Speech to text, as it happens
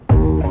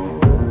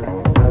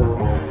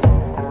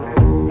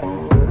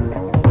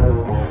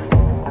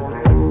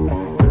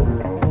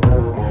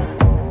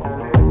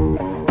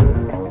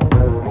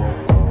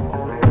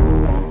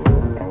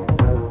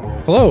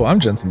Hello, I'm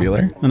Jensen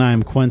Beeler. And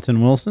I'm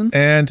Quentin Wilson.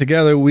 And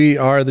together we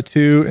are the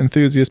Two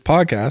Enthusiast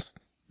Podcast.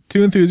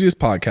 Two Enthusiast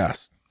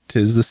Podcast.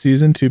 'Tis the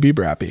season to be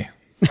brappy.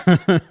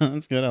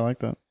 That's good. I like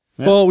that.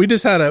 Yeah. Well, we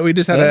just had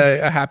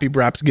a happy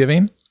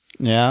Brapsgiving.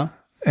 Yeah.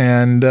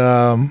 And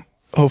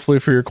hopefully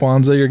for your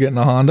Kwanzaa, you're getting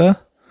a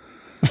Honda.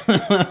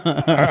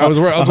 I was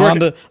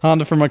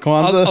Honda for my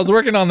Kwanzaa. I was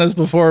working on this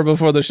before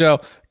the show.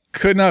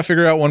 Could not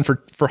figure out one for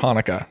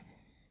Hanukkah.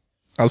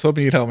 I was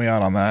hoping you'd help me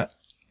out on that.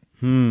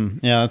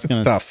 Yeah, it's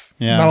tough.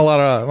 Yeah, not a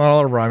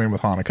lot of rhyming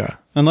with Hanukkah.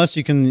 Unless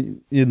you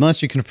can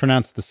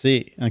pronounce the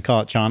C and call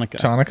it Chanukah.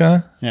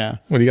 Chanukah? Yeah.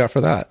 What do you got for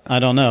that? I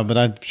don't know, but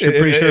I'm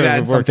pretty sure it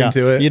adds would work something out.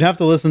 to it. You'd have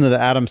to listen to the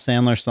Adam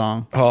Sandler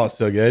song. Oh, it's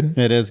so good.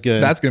 It is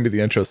good. That's going to be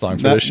the intro song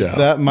for this show.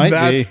 That might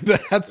be.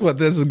 That's what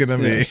this is going to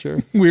be. Yeah,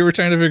 sure. We were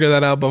trying to figure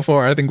that out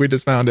before. I think we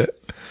just found it.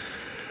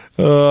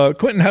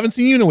 Quentin, haven't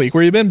seen you in a week.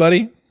 Where you been,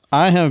 buddy?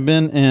 I have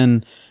been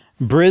in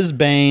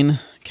Brisbane,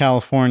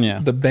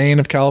 California. The Bane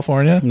of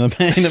California?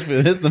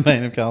 It is the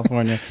Bane of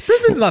California.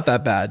 Brisbane's not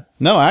that bad.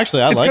 No,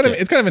 actually, I like it.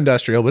 It's kind of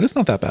industrial, but it's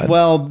not that bad.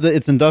 Well,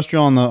 it's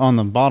industrial on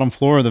the bottom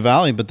floor of the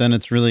valley, but then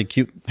it's really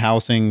cute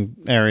housing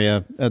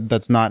area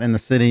that's not in the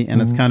city,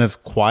 and it's kind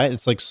of quiet.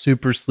 It's like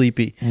super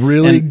sleepy.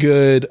 Really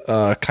good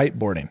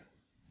kiteboarding.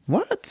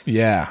 What?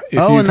 Yeah. If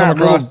you come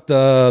across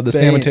the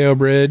San Mateo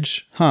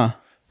Bridge,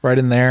 right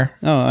in there,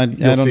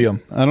 you'll see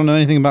them. I don't know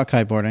anything about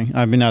kiteboarding.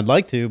 I mean, I'd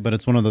like to, but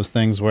it's one of those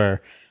things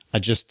where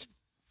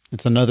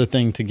it's another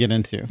thing to get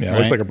into. Yeah, right? It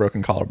looks like a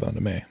broken collarbone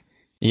to me.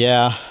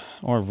 Yeah,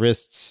 or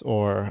wrists,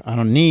 or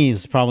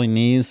knees. Probably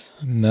knees.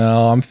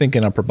 No, I'm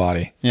thinking upper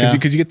body. Yeah,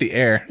 because you get the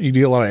air. You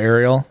do a lot of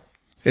aerial.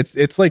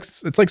 It's like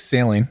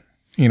sailing.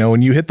 You know,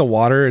 when you hit the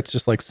water, it's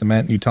just like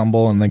cement. You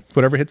tumble, and like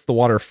whatever hits the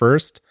water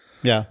first,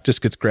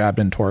 just gets grabbed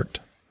and torqued.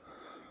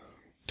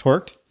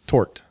 Torqued.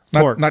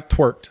 Not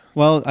twerked.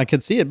 Well, I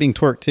could see it being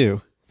twerked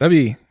too.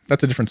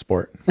 That's a different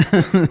sport.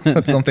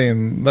 That's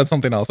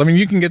something else. I mean,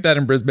 you can get that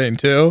in Brisbane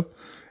too.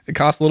 It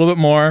costs a little bit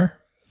more.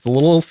 It's a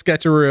little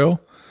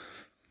sketcheroo,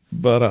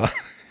 but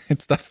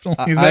it's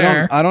definitely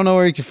there. I don't know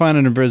where you can find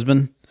it in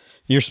Brisbane.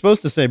 You're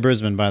supposed to say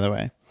Brisbane, by the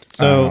way.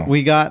 So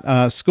we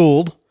got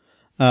schooled,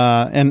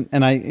 and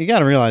you got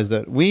to realize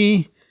that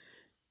we,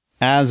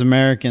 as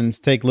Americans,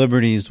 take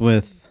liberties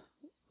with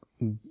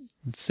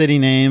city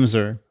names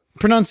or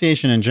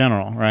pronunciation in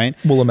general, right?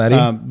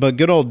 Willamette. But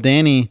good old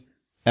Danny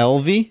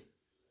Elvey.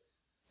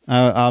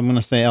 I'm going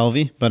to say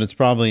Elvey, but it's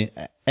probably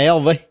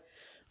Elvey.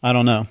 I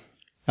don't know.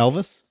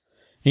 Elvis?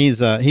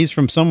 He's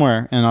from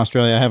somewhere in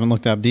Australia. I haven't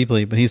looked up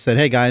deeply, but he said,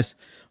 "Hey guys,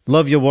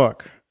 love your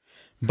work.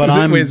 But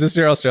is this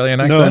your Australian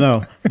accent?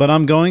 No. But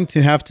I'm going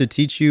to have to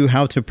teach you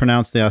how to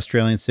pronounce the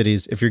Australian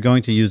cities if you're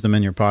going to use them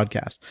in your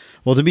podcast."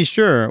 Well, to be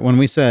sure, when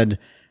we said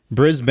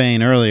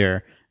Brisbane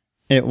earlier,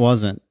 it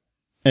wasn't.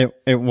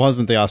 It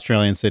wasn't the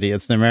Australian city.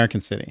 It's the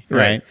American city,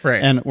 right?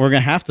 Right. And we're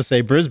going to have to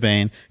say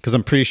Brisbane because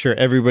I'm pretty sure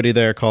everybody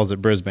there calls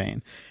it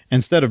Brisbane.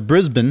 Instead of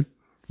Brisbane,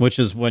 which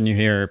is when you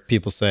hear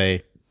people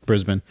say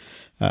Brisbane,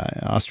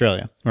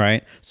 Australia,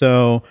 right?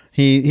 So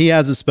he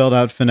has it spelled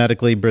out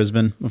phonetically,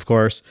 Brisbane, of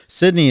course.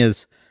 Sydney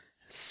is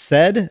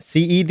Ced,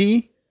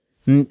 C-E-D,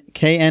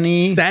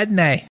 K-N-E.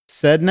 Sydney.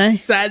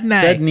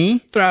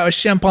 Throw a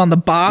shimp on the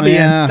bobby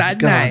and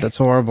Sydney. God, that's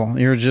horrible.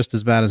 You're just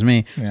as bad as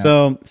me. Yeah.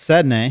 So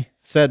Sydney.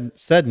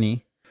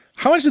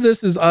 How much of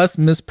this is us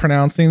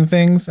mispronouncing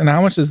things, and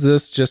how much is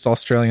this just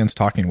Australians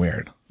talking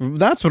weird?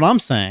 That's what I'm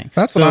saying.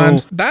 That's what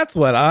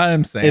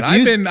I'm saying.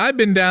 I've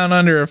been down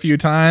under a few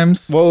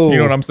times. Whoa. You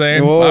know what I'm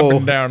saying? Whoa. I've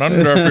been down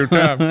under a few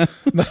times.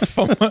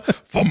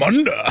 From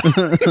under.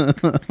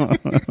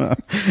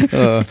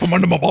 From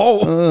under my ball.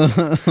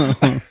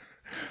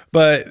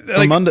 But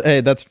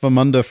hey, that's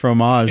Famunda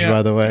fromage,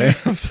 by the way.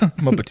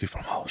 Mon petit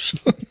fromage.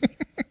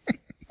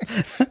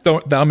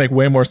 That'll make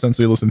way more sense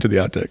when we listen to the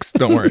outtakes.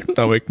 Don't worry.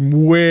 That'll make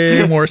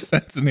way more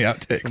sense in the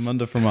outtakes.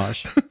 Famunda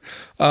fromage.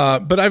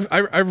 But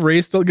I've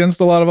raced against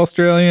a lot of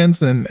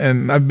Australians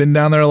and I've been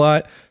down there a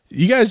lot.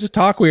 You guys just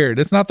talk weird.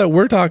 It's not that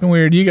we're talking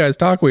weird. You guys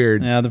talk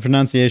weird. Yeah, the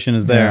pronunciation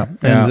is there.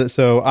 Yeah. And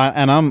so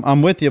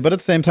I'm with you, but at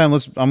the same time,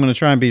 I'm going to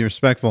try and be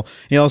respectful.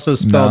 He also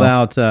spelled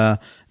out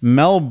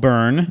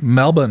Melbourne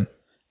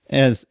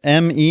as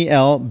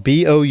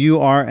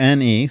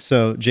Melbourne.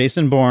 So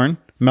Jason Bourne.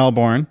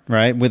 Melbourne,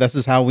 right? This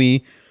is how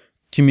we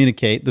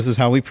communicate. This is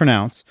how we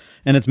pronounce.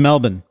 And it's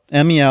Melbourne.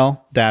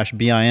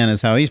 M-E-L-B-I-N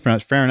is how he's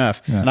pronounced. Fair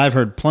enough. Yeah. And I've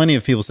heard plenty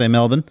of people say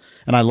Melbourne.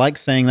 And I like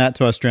saying that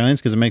to Australians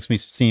because it makes me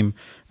seem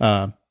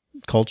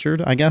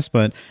cultured, I guess.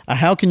 But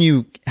how can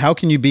you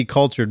be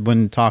cultured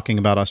when talking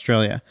about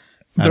Australia?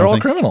 They're all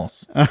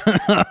criminals.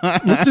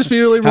 Let's just be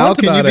really blunt How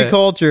can about you be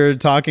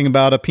cultured talking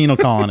about a penal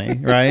colony,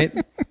 right?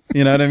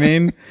 You know what I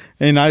mean?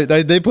 And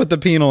they put the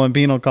penal in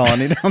penal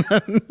colony down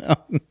there.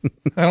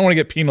 I don't want to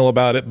get penal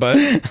about it, but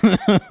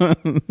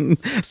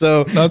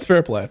so no, it's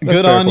fair play.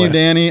 Good on you,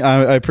 Danny.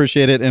 I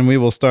appreciate it, and we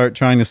will start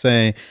trying to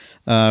say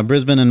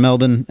Brisbane and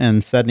Melbourne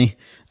and Sydney.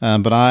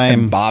 But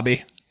I'm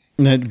Bobby.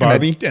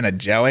 Barbie and a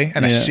Joey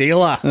and a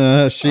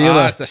Sheila.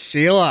 Sheila. It's a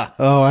Sheila.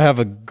 Oh, I have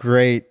a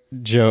great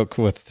joke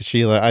with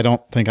Sheila. I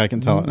don't think I can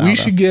tell it now. We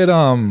should get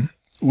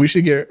we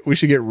should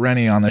get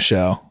Rennie on the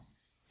show,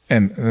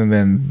 and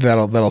then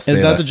that'll save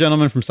Is that us. the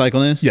gentleman from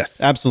Cycle News?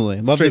 Yes, absolutely.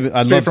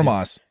 I'd love from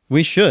Oz.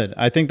 We should.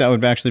 I think that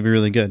would actually be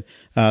really good.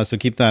 So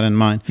keep that in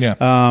mind.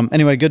 Yeah.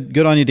 Anyway,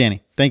 good on you,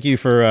 Danny. Thank you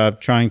for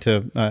trying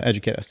to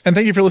educate us. And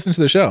thank you for listening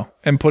to the show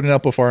and putting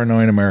up with our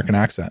annoying American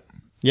accent.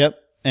 Yep.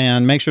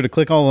 And make sure to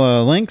click all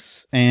the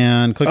links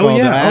and click all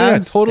the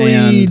ads.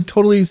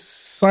 Totally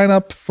sign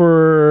up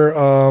for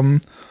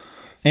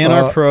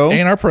A&R Pro.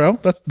 A&R Pro.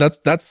 That's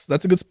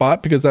a good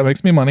spot because that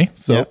makes me money.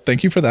 So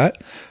Thank you for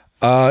that.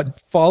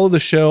 Follow the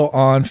show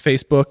on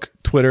Facebook,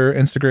 Twitter,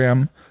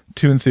 Instagram,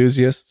 Two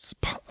Enthusiasts.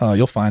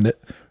 You'll find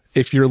it.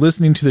 If you're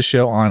listening to the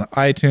show on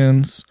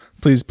iTunes,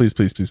 please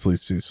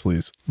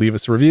leave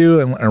us a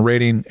review and a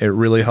rating. It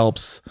really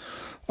helps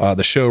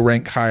the show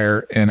rank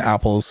higher in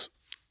Apple's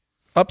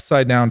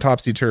upside down,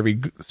 topsy-turvy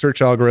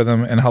search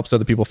algorithm and helps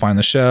other people find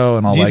the show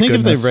and all that goodness. Do you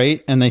think if they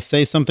rate and they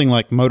say something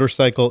like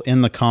motorcycle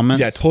in the comments?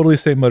 Yeah, totally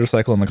say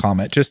motorcycle in the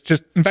comment. Just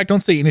in fact,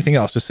 don't say anything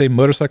else. Just say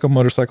motorcycle,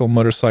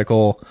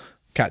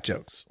 cat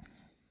jokes.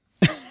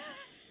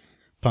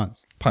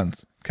 Puns.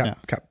 Cat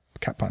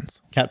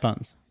puns. Cat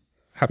puns.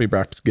 Happy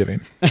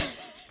Brapsgiving.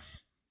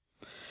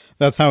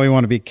 That's how we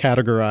want to be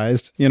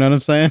categorized. You know what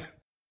I'm saying?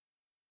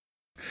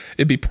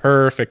 It'd be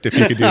perfect if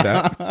you could do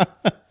that.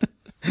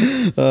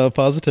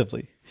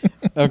 Positively.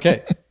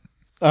 Okay.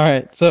 All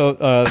right.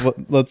 So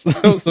let's.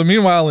 So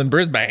meanwhile in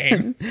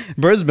Brisbane.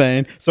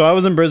 So I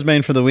was in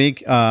Brisbane for the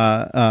week,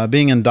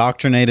 being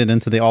indoctrinated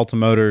into the Alta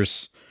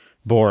Motors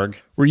Borg.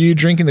 Were you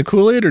drinking the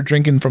Kool-Aid or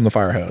drinking from the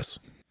fire hose?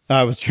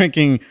 I was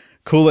drinking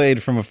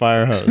Kool-Aid from a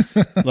fire hose.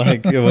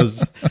 I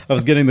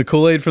was getting the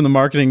Kool-Aid from the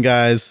marketing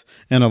guys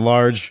in a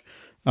large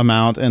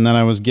amount, and then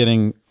I was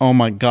getting, oh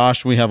my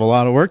gosh, we have a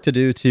lot of work to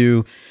do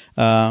to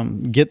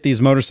get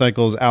these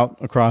motorcycles out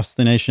across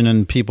the nation,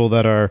 and people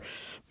that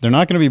they're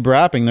not going to be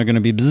brapping, they're going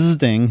to be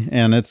bzzing,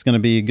 and it's going to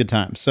be a good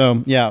time.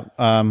 So yeah,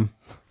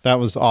 that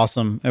was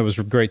awesome. It was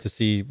great to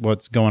see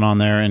what's going on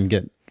there and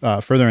get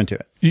further into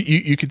it.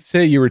 You could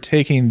say you were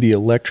taking the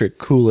electric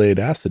Kool-Aid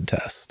acid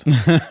test.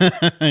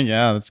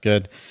 Yeah, that's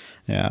good.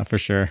 Yeah, for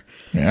sure.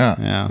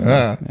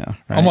 Yeah. Right.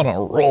 I'm on a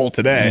roll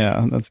today.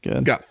 Yeah, that's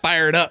good. Got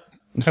fired up.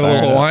 Had a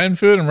little Hawaiian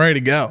food. I'm ready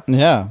to go.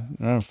 Yeah,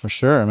 for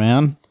sure,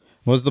 man.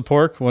 What's the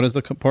pork? What is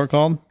the pork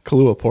called?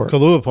 Kahlua pork.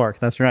 Kahlua pork.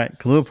 That's right.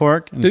 Kahlua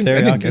pork and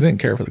teriyaki. I didn't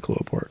care for the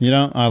Kahlua pork. You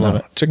know, I love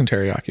it. Chicken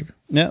teriyaki.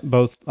 Yeah,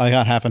 both. I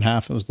got half and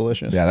half. It was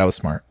delicious. Yeah, that was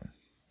smart.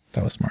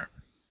 Got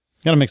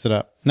to mix it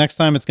up. Next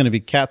time it's going to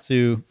be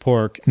katsu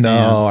pork.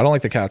 No, I don't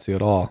like the katsu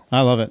at all. I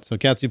love it. So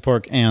katsu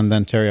pork and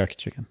then teriyaki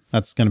chicken.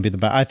 That's going to be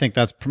I think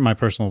that's my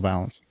personal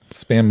balance.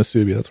 Spam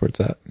musubi. That's where it's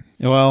at.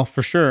 Well,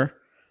 for sure.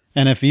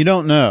 And if you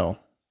don't know,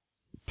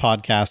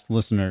 podcast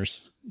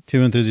listeners,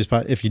 Two Enthusiasts,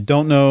 if you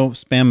don't know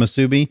spam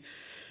musubi,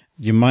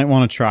 you might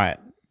want to try it.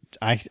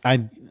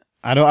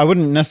 I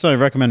wouldn't necessarily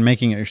recommend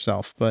making it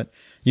yourself, but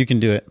you can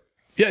do it.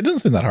 Yeah, it doesn't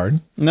seem that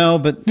hard. No,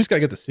 but You just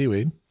gotta get the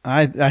seaweed.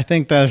 I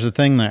think there's a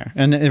thing there,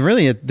 and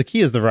the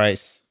key is the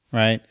rice,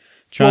 right?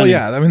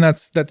 I mean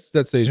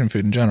that's Asian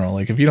food in general.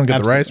 Like if you don't get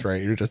Absolutely. the rice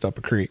right, you're just up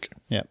a creek.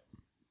 Yep.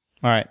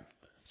 All right.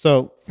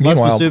 So less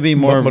Meanwhile, musubi,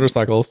 more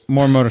motorcycles.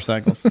 More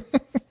motorcycles.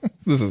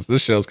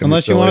 This show's gonna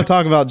Unless be you want silly. to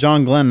talk about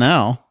John Glenn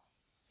now.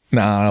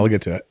 No, we'll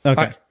get to it.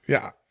 Okay.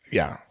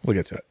 Yeah, we'll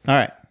get to it. All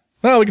right.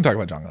 Well, we can talk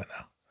about John Glenn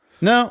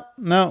now.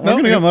 No, we're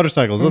gonna go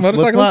motorcycles.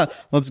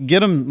 Let's get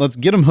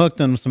them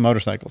hooked on some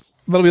motorcycles.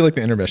 That'll be like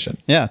the intermission.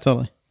 Yeah,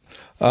 totally.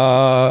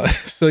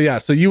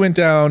 So you went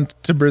down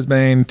to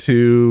Brisbane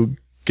to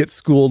get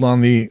schooled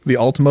on the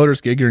Alta Motors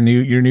gig, your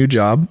new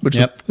job, which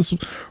we're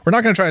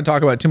not going to try and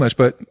talk about it too much,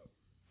 but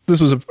this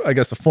was I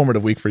guess a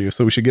formative week for you,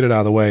 so we should get it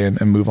out of the way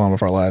and move on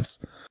with our lives.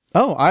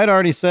 Oh, I had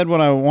already said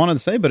what I wanted to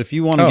say, but if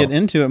you want to get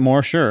into it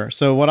more, sure.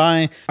 So what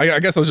I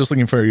guess I was just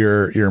looking for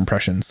your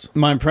impressions.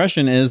 My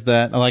impression is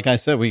that, like I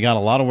said, we got a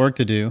lot of work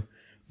to do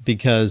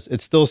because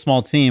it's still a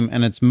small team,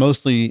 and it's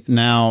mostly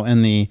now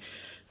in the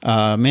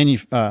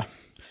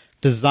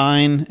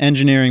design,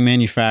 engineering,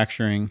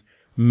 manufacturing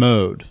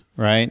mode,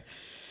 right?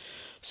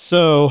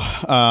 So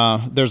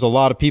there's a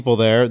lot of people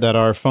there that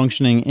are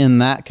functioning in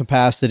that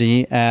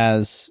capacity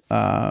as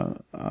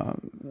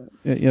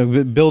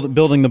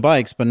building the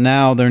bikes, but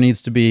now there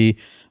needs to be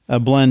a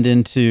blend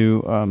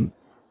into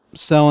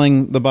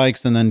selling the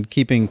bikes and then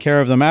keeping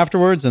care of them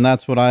afterwards, and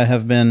that's what I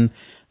have been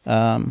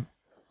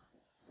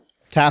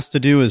tasked to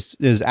do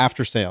is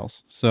after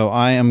sales. So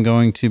I am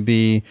going to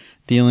be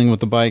dealing with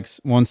the bikes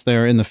once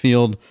they're in the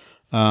field,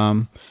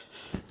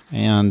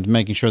 and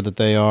making sure that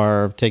they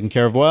are taken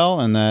care of well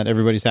and that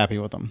everybody's happy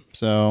with them.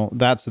 So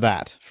that's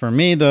that. For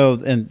me, though,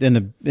 in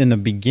the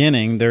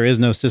beginning, there is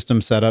no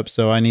system set up.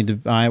 So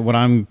what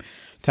I'm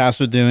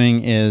tasked with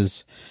doing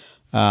is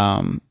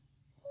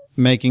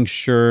making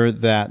sure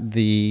that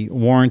the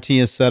warranty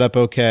is set up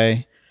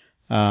okay,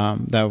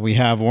 that we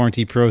have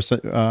warranty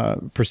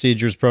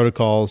procedures,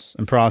 protocols,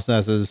 and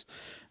processes.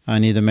 I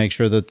need to make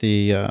sure that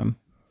the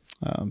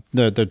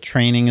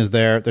training is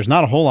there. There's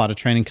not a whole lot of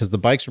training because the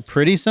bikes are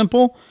pretty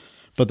simple,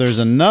 but there's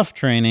enough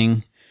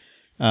training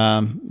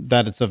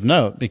that it's of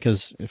note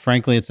because,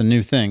 frankly, it's a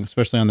new thing,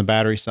 especially on the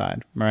battery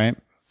side, right?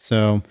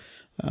 So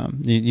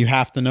you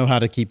have to know how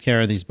to keep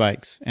care of these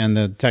bikes, and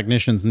the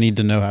technicians need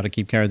to know how to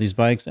keep care of these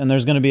bikes. And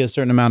there's going to be a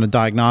certain amount of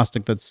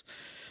diagnostic that's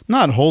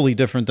not wholly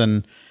different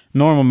than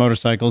normal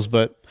motorcycles,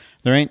 but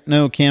there ain't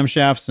no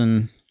camshafts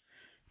and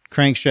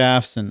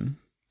crankshafts and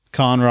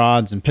con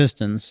rods and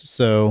pistons.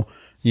 So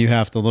you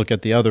have to look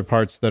at the other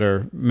parts that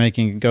are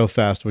making it go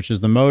fast, which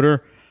is the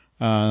motor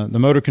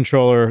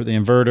controller, the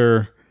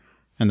inverter,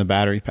 and the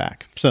battery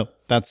pack. So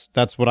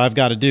that's what I've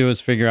got to do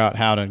is figure out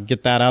how to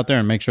get that out there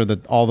and make sure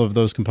that all of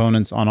those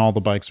components on all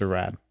the bikes are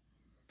rad.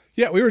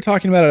 Yeah, we were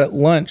talking about it at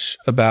lunch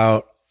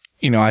about,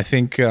 I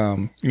think,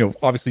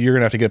 obviously you're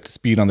going to have to get up to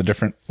speed on the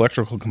different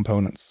electrical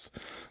components.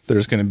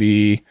 There's going to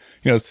be,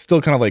 it's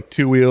still kind of like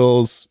two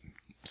wheels.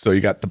 So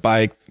you got the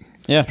bike,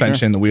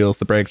 suspension, the wheels,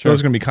 the brakes.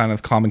 Those are going to be kind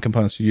of common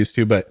components you're used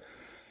to. But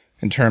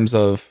in terms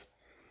of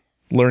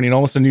learning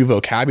almost a new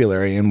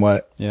vocabulary in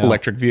what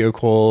electric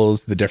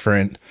vehicles, the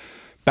different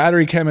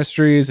battery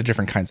chemistries, the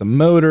different kinds of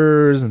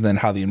motors, and then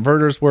how the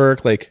inverters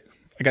work. Like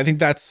I think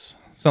that's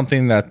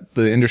something that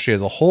the industry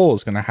as a whole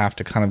is going to have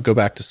to kind of go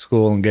back to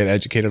school and get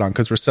educated on,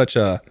 because we're such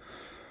a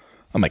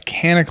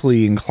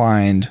mechanically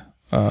inclined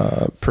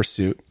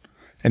pursuit.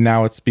 And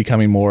now it's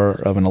becoming more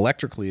of an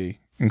electrically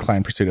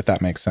inclined pursuit, if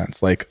that makes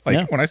sense. Like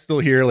when I still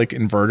hear like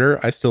inverter,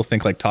 I still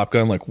think like Top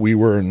Gun, like we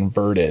were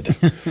inverted.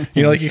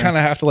 Like you kind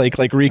of have to like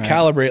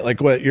recalibrate like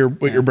what your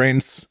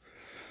brain's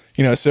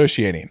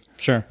associating.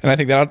 Sure. And I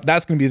think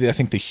that's going to be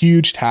the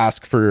huge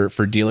task for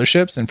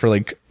dealerships and for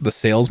like the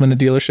salesmen of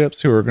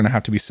dealerships who are going to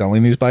have to be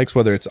selling these bikes,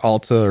 whether it's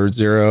Alta or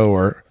Zero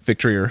or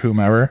Victory or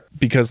whomever,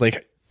 because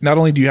like not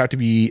only do you have to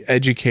be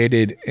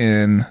educated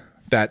in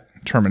that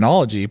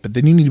terminology, but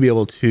then you need to be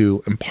able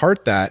to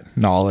impart that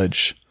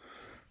knowledge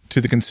to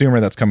the consumer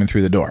that's coming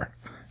through the door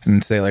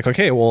and say like,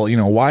 okay, well,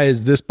 why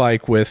is this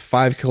bike with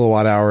 5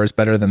 kilowatt hours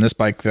better than this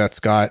bike that's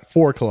got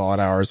 4 kilowatt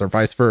hours, or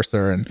vice versa,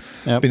 and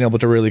being able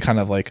to really kind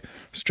of like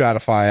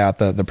stratify out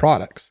the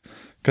products,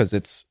 because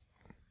it's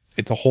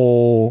a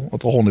whole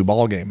new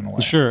ball game in a way.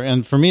 Sure.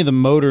 And for me, the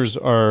motors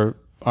are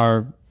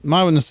I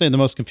wouldn't say the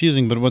most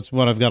confusing, but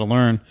what I've got to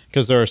learn,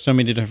 because there are so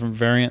many different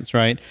variants,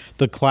 right?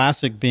 The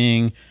classic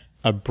being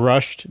a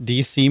brushed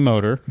DC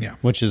motor,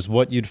 which is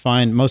what you'd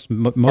find most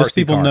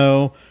people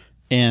know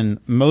in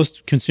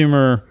most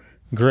consumer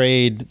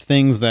grade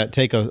things that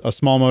take a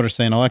small motor,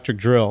 say an electric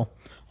drill.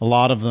 A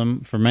lot of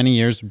them for many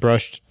years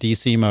brushed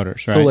DC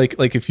motors, right? So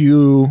like if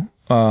you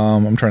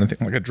I'm trying to think,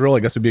 like a drill, I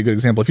guess would be a good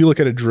example. If you look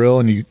at a drill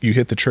and you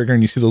hit the trigger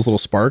and you see those little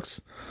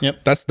sparks,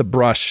 that's the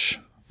brush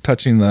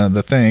touching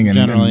the thing and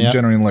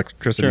generating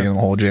electricity in the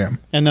whole jam.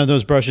 And then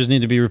those brushes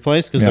need to be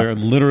replaced because they're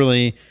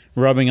literally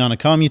rubbing on a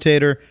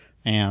commutator.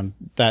 And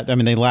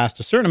they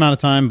last a certain amount of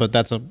time, but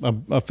that's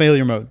a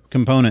failure mode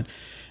component.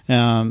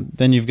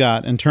 Then you've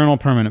got internal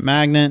permanent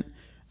magnet.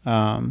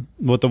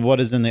 What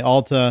is in the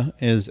Alta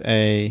is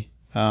a,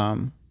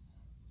 oh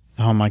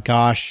my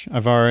gosh,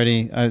 I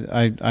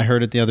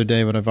heard it the other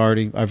day, but I've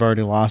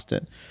already lost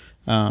it.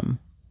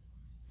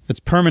 It's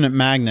permanent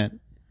magnet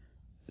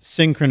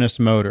synchronous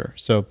motor.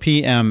 So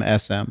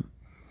PMSM,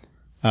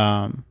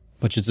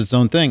 which is its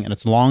own thing, and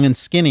it's long and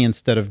skinny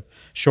instead of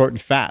short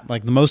and fat.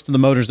 Like most of the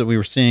motors that we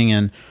were seeing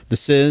in the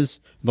Sizz,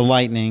 the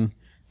Lightning,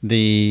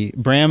 the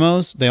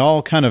Bramos, they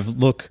all kind of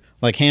look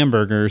like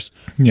hamburgers.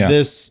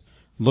 This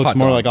looks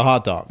more like a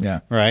hot dog.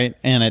 Right.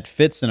 And it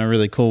fits in a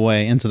really cool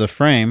way into the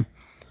frame.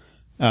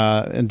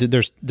 And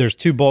there's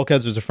two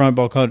bulkheads. There's a front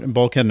bulkhead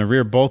and a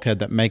rear bulkhead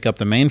that make up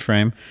the main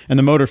frame, and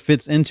the motor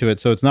fits into it.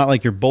 So it's not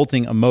like you're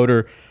bolting a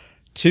motor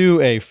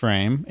to a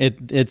frame.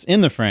 It's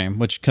in the frame,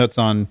 which cuts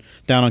down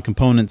on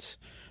components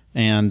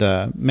and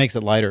makes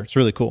it lighter. It's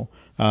really cool.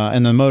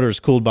 And the motor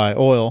is cooled by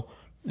oil,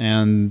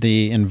 and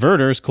the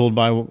inverter is cooled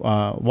by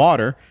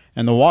water,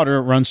 and the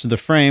water runs to the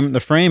frame.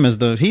 The frame is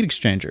the heat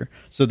exchanger.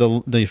 So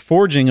the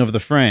forging of the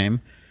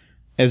frame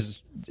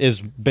is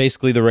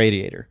basically the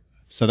radiator.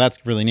 So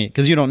that's really neat,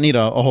 because you don't need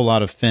a whole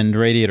lot of finned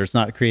radiator. It's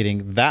not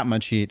creating that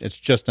much heat. It's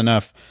just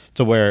enough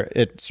to where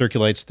it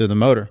circulates through the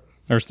motor,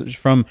 or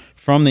from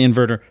the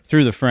inverter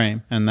through the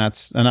frame, and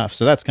that's enough.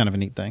 So that's kind of a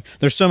neat thing.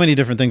 There's so many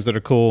different things that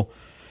are cool,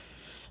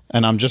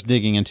 and I'm just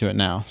digging into it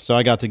now. So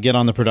I got to get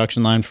on the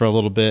production line for a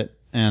little bit,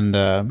 and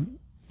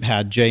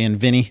had Jay and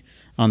Vinny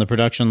on the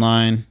production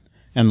line,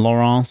 and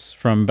Laurence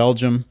from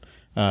Belgium.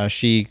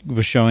 She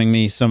was showing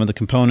me some of the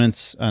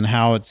components and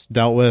how it's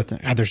dealt with.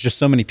 God, there's just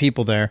so many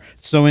people there.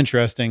 It's so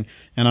interesting,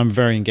 and I'm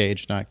very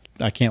engaged.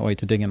 I can't wait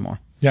to dig in more.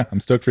 Yeah, I'm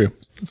stoked for you.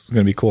 This is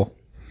going to be cool.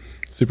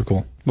 Super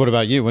cool. What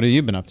about you? What have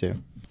you been up to?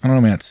 I don't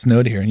know, man. It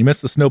snowed here. You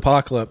missed the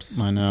snowpocalypse.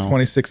 I know.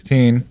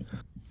 2016.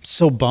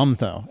 So bummed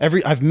though.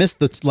 I've missed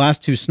the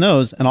last two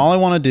snows, and all I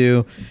want to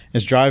do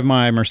is drive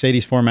my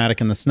Mercedes 4MATIC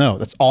in the snow.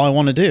 That's all I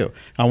want to do.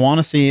 I want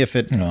to see if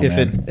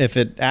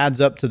it adds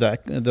up to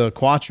the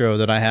Quattro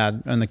that I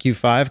had in the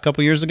Q5 a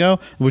couple years ago,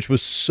 which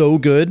was so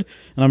good.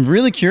 And I'm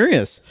really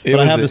curious. But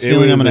I have this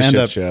feeling I'm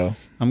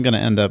going to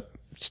end up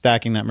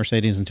stacking that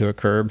Mercedes into a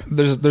curb.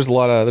 There's a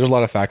lot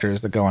of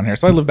factors that go on here.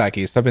 So I live back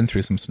east. I've been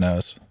through some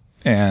snows.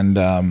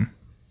 And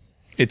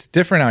it's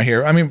different out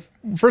here. I mean,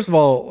 first of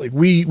all, like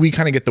we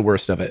kind of get the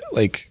worst of it.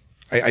 Like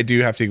I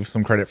do have to give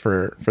some credit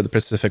for the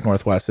Pacific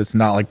Northwest. It's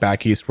not like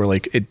back east where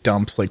like it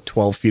dumps like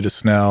 12 feet of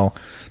snow,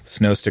 the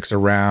snow sticks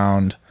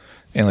around,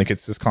 and like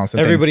it's this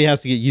constant Everybody thing.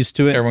 has to get used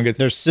to it. Everyone gets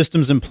there's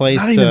systems in place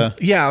not to even,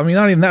 yeah, I mean,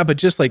 not even that, but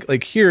just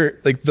like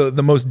here, like the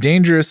most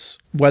dangerous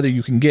weather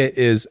you can get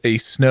is a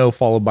snow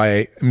followed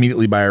by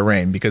immediately by a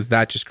rain, because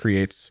that just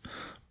creates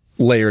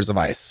layers of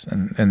ice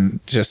and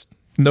just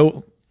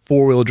no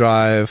four-wheel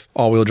drive,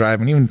 all-wheel drive,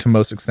 and even to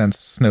most extent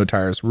snow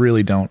tires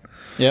really don't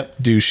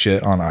do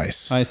shit on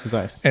ice. Ice is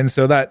ice. And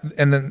so that,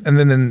 and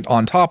then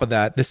on top of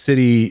that, the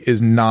city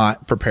is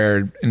not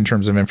prepared in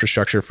terms of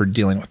infrastructure for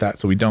dealing with that.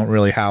 So we don't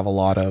really have a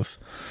lot of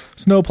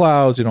snow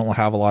plows. We don't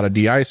have a lot of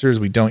de-icers.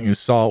 We don't use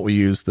salt. We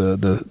use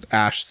the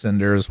ash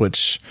cinders,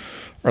 which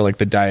are like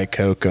the Diet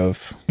Coke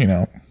of,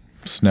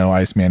 snow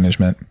ice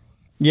management.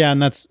 Yeah,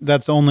 and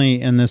that's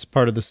only in this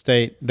part of the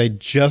state. They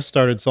just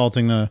started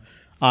salting the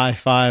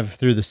I-5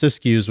 through the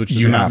Siskiyous, which is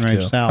the mountain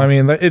range south. I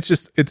mean,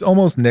 it's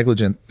almost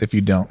negligent if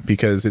you don't,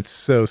 because it's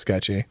so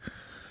sketchy.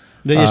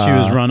 The issue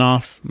is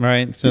runoff,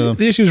 right? So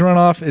the issue is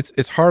runoff.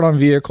 It's hard on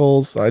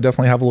vehicles. I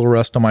definitely have a little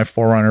rust on my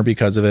 4Runner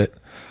because of it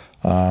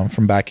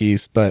from back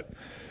east, but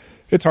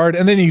it's hard.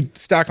 And then you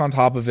stack on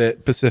top of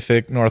it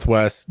Pacific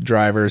Northwest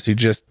drivers who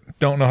just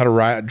don't know how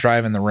to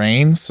drive in the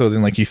rain. So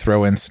then like you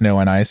throw in snow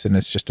and ice and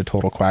it's just a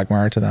total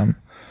quagmire to them.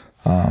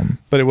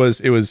 But it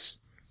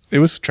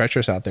was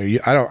treacherous out there.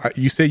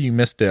 You say you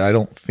missed it. I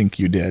don't think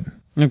you did.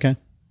 Okay.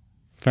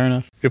 Fair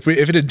enough. If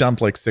it had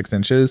dumped like 6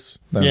 inches,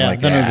 then then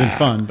it would have been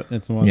fun, but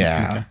it wasn't.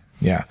 Yeah. Okay.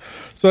 Yeah.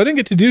 So I didn't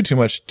get to do too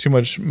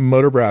much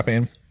motor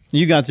brapping.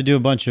 You got to do a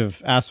bunch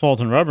of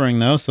asphalt and rubbering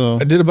though, so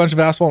I did a bunch of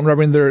asphalt and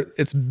rubbering there.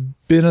 It's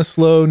been a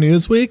slow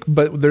news week,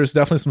 but there's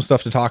definitely some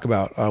stuff to talk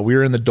about. We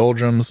were in the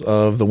doldrums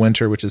of the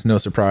winter, which is no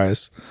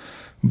surprise,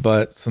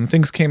 but some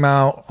things came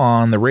out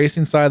on the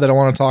racing side that I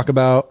want to talk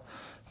about.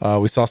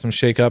 We saw some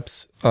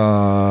shakeups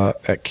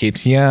at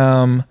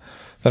KTM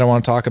that I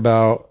want to talk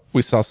about.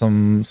 We saw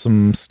some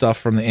stuff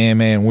from the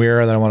AMA and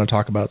Weir that I want to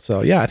talk about.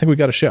 So yeah, I think we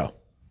got a show.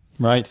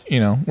 Right.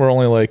 We're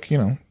only like,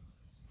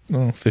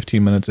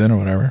 15 minutes in or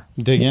whatever.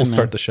 We'll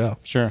start the show.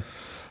 Sure.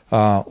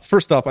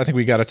 First up, I think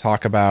we got to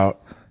talk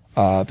about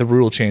the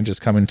rule changes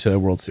coming to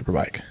World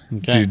Superbike.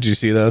 Okay. Did you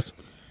see those?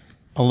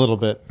 A little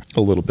bit.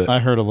 A little bit. I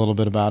heard a little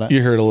bit about it.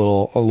 You heard a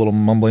little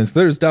mumblings.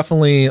 There's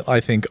definitely, I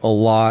think, a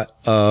lot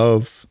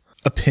of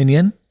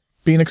opinion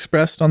being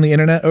expressed on the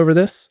internet over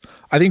this.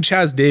 I think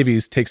Chaz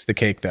Davies takes the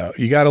cake, though.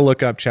 You got to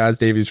look up Chaz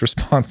Davies'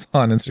 response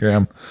on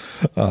Instagram.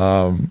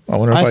 I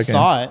wonder if I can.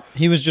 Saw it.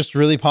 He was just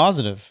really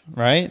positive,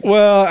 right?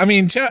 Well, I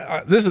mean,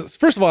 this is,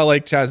 first of all, I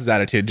like Chaz's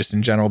attitude just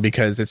in general,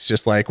 because it's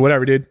just like,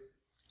 whatever, dude.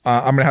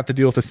 I'm gonna have to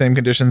deal with the same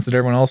conditions that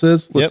everyone else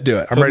is. Let's do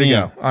it. I'm ready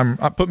to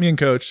go. Put me in,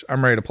 coach.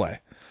 I'm ready to play.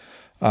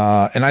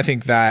 And I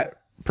think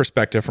that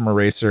perspective from a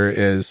racer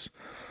is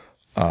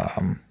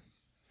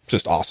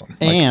just awesome.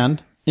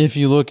 And if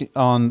you look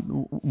on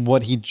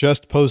what he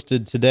just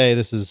posted today,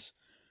 this is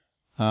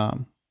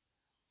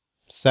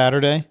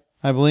Saturday,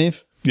 I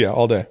believe. Yeah,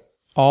 all day.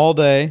 All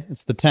day.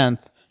 It's the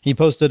 10th. He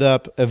posted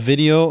up a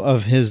video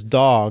of his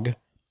dog,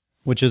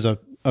 which is a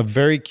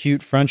very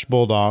cute French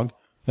bulldog.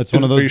 That's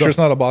one of those. Are you sure it's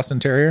not a Boston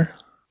Terrier?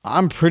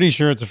 I'm pretty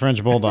sure it's a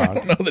French bulldog. I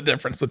don't know the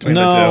difference between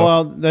the two. No,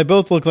 well, they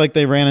both look like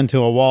they ran into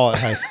a wall at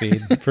high speed,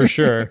 for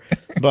sure.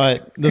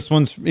 But this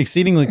one's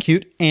exceedingly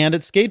cute, and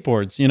it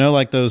skateboards.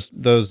 Like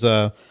those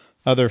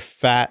other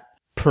fat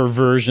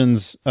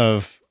perversions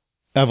of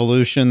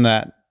evolution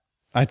that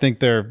I think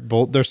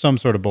they're some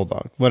sort of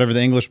bulldog, whatever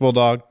the English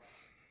bulldog.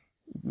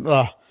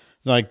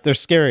 Like they're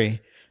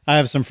scary. I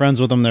have some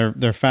friends with them.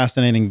 They're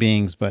fascinating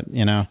beings, but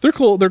they're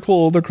cool. They're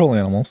cool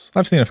animals.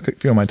 I've seen a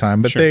few in my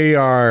time, but they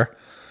are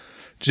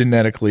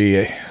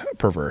genetically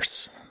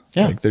perverse.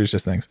 Yeah, like there's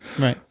just things.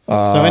 Right.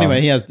 So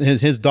anyway, he has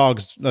his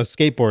dog's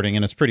skateboarding,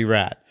 and it's pretty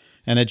rad,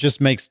 and it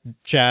just makes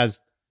Chaz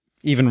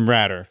even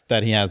radder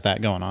that he has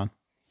that going on.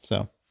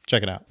 So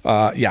check it out.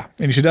 Yeah,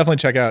 and you should definitely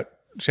check out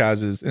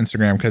Chaz's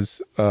Instagram,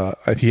 because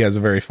he has a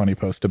very funny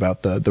post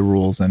about the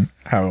rules and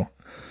how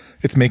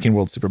it's making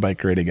World Superbike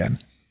great again.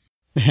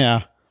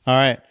 Yeah. All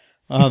right.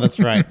 Oh, that's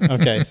right.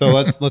 Okay, so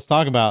let's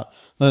talk about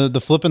the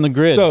flipping the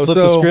grid. Flip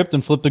the script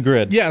and flip the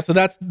grid. Yeah, so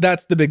that's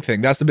the big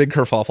thing. That's the big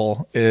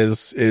kerfuffle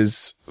is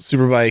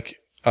Superbike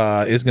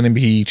is going to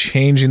be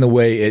changing the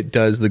way it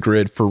does the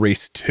grid for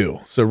race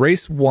 2. So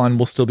race 1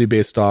 will still be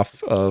based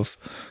off of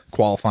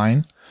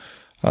qualifying.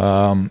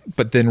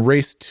 But then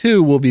race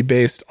 2 will be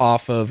based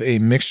off of a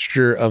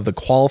mixture of the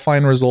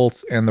qualifying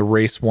results and the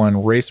race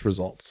 1 race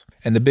results.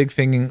 And the big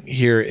thing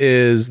here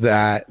is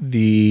that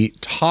the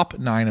top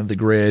 9 of the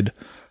grid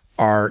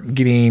are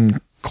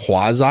getting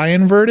quasi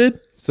inverted.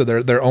 So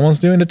they're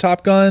almost doing a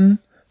Top Gun.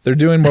 They're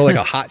doing more like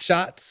a Hot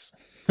Shots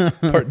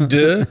part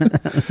 2.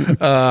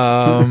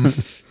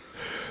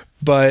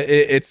 But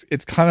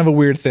it's kind of a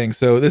weird thing.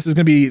 So this is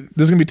gonna be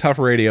tough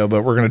radio,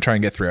 but we're gonna try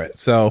and get through it.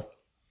 So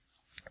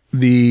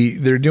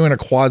they're doing a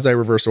quasi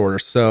reverse order.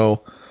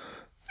 So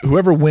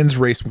whoever wins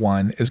race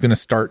 1 is going to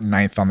start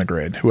 9th on the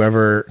grid.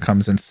 Whoever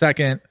comes in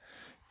second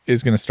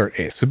is going to start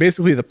 8th. So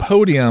basically the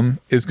podium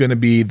is going to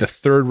be the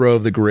third row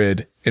of the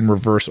grid in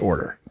reverse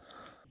order.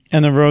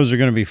 And the rows are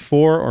going to be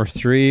 4 or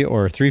 3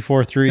 or 3,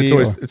 4, 3.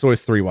 It's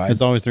always 3 wide.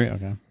 It's always 3.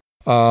 Okay.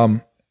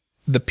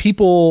 The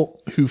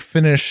people who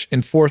finish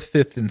in 4th,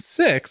 5th, and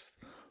 6th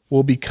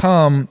will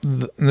become,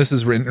 and this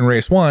is written in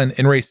race 1,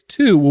 in race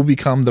 2 will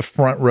become the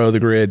front row of the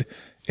grid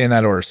in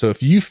that order. So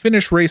if you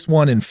finish race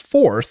 1 in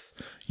 4th,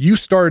 you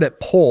start at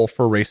pole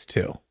for race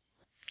 2.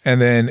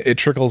 And then it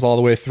trickles all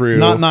the way through.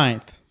 Not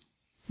 9th.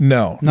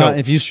 No.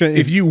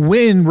 If you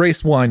win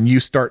race 1, you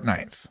start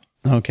 9th.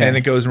 Okay. And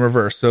it goes in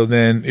reverse. So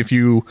then if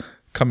you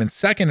come in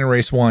second in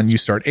race 1, you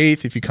start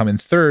 8th. If you come in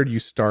third, you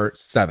start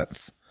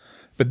 7th.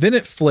 But then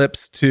it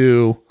flips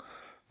to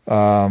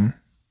the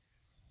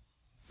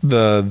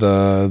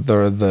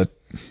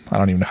I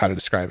don't even know how to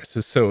describe it.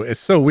 It's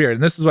so weird.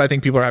 And this is why I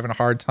think people are having a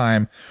hard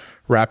time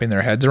wrapping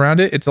their heads around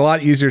it. It's a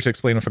lot easier to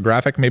explain with a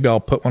graphic. Maybe I'll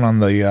put one on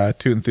the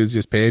Toot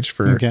Enthusiast page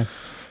for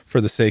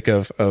the sake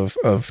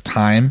of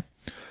time.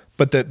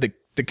 But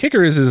the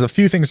kicker is a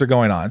few things are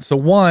going on. So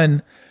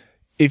one,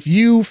 if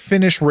you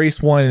finish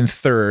race 1 in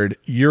third,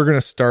 you're going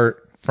to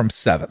start from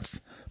 7th.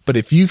 But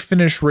if you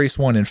finish race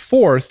 1 in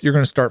 4th, you're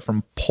going to start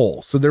from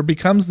pole. So there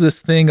becomes this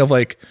thing of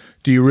like,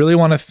 do you really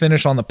want to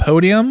finish on the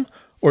podium,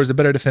 or is it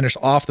better to finish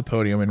off the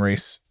podium in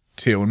race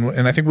 2?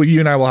 And I think you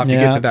and I will have to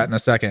get to that in a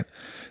second.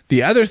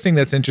 The other thing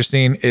that's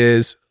interesting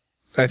is,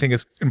 I think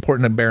it's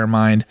important to bear in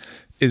mind,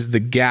 is the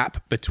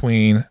gap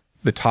between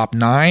the top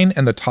 9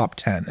 and the top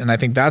 10. And I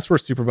think that's where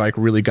Superbike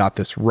really got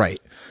this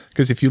right.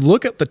 Because if you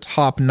look at the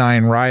top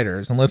 9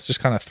 riders, and let's just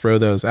kind of throw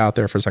those out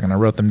there for a second, I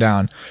wrote them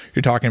down.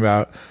 You're talking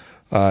about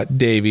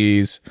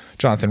Davies,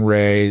 Jonathan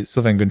Ray,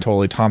 Sylvain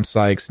Guintoli, Tom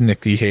Sykes,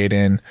 Nicky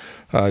Hayden,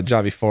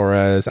 Javi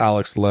Forez,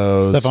 Alex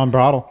Lowe's, Stefan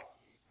Bradl.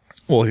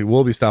 Well, he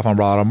will be Stefan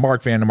Bradl,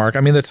 Mark Vandermark.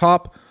 I mean, the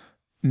top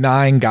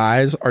 9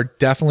 guys are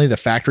definitely the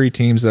factory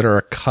teams that are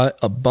a cut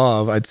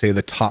above, I'd say,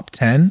 the top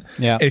 10.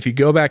 Yeah. And if you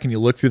go back and you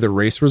look through the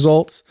race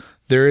results,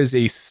 there is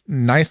a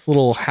nice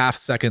little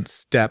half-second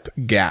step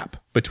gap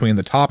between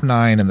the top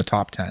 9 and the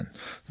top 10.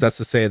 That's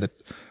to say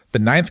that the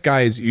 9th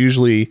guy is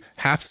usually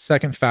half a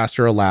second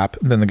faster a lap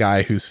than the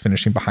guy who's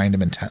finishing behind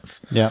him in 10th.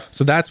 Yeah.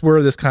 So that's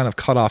where this kind of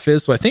cutoff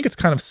is. So I think it's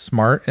kind of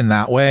smart in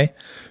that way,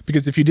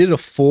 because if you did a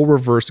full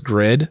reverse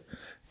grid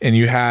and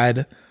you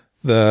had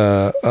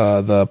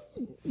the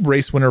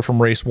race winner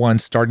from race 1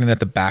 starting at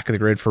the back of the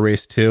grid for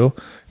race 2,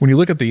 when you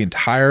look at the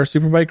entire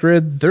Superbike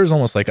grid, there's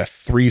almost like a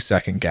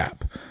 3-second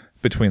gap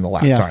between the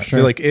lap times. Sure.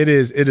 So like it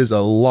is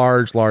a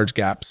large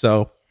gap.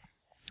 So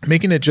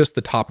making it just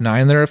the top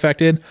 9 that are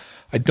affected,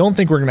 I don't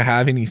think we're going to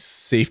have any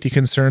safety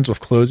concerns with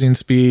closing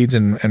speeds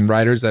and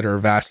riders that are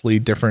vastly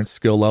different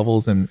skill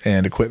levels and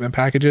equipment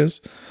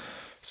packages.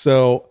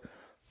 So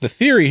the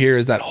theory here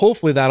is that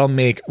hopefully that'll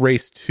make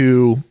race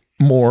 2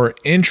 more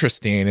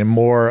interesting and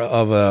more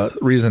of a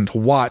reason to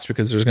watch,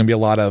 because there's going to be a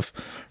lot of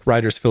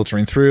riders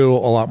filtering through,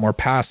 a lot more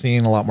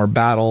passing, a lot more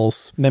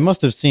battles. They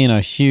must have seen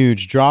a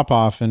huge drop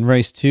off in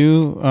race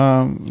 2.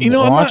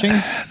 Watching,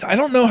 I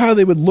don't know how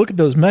they would look at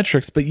those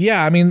metrics, but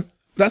yeah, I mean,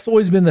 that's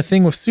always been the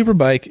thing with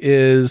Superbike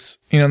is,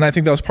 and I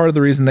think that was part of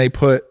the reason they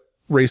put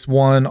race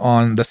 1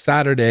 on the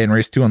Saturday and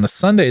race 2 on the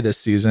Sunday this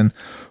season,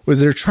 was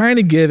they're trying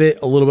to give it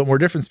a little bit more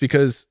difference,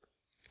 because,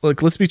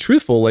 like, let's be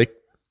truthful, like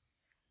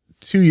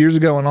 2 years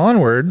ago and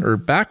onward or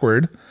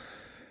backward,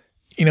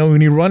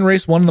 when you run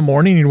race 1 in the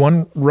morning,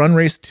 you run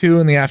race 2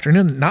 in the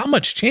afternoon, not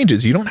much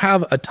changes. You don't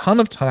have a ton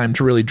of time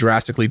to really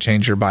drastically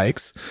change your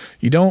bikes.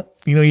 You don't,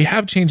 you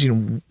have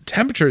changing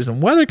temperatures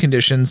and weather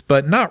conditions,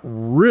 but not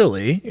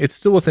really. It's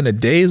still within a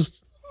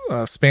day's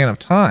span of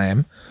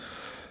time.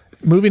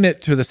 Moving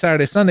it to the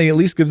Saturday, Sunday at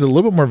least gives it a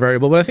little bit more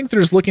variable, but I think they're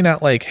just looking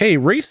at like, hey,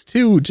 race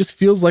 2 just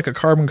feels like a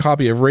carbon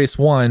copy of race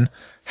 1.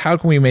 How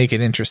can we make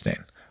it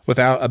interesting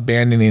without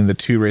abandoning the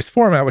 2-race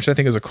format, which I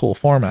think is a cool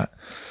format?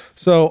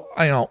 So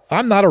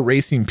I'm not a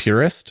racing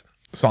purist,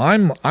 so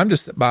I'm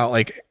just about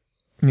like,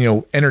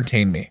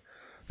 entertain me.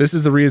 This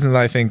is the reason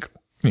that I think,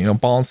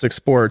 ball and stick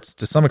sports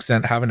to some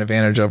extent have an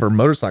advantage over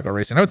motorcycle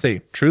racing. I would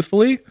say,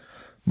 truthfully,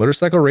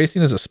 motorcycle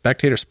racing as a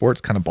spectator sport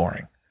is kind of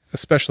boring,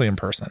 especially in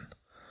person.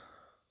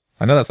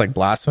 I know that's like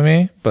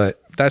blasphemy,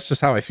 but that's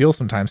just how I feel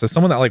sometimes. As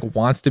someone that like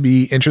wants to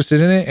be interested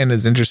in it and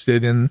is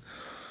interested in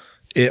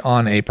it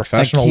on a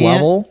professional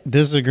level.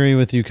 Disagree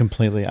with you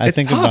completely. I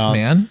think tough, about,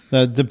 man.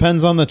 That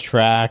depends on the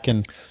track,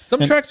 and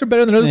some tracks are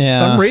better than others.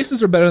 Yeah. Some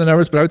races are better than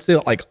others, but I would say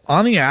like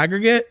on the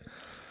aggregate,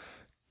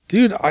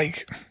 dude,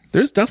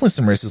 there's definitely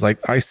some races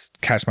like I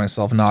catch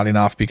myself nodding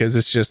off because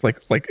it's just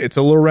like it's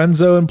a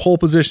Lorenzo in pole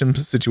position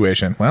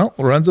situation. Well,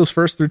 Lorenzo's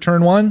first through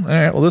turn 1. All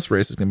right, well, this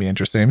race is going to be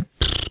interesting.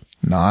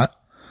 Not.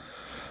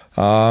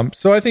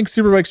 So I think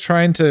Superbike's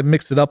trying to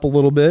mix it up a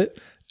little bit.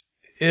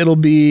 It'll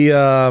be,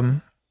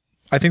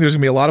 I think there's going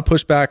to be a lot of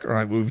pushback,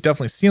 or we've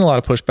definitely seen a lot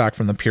of pushback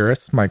from the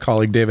purists. My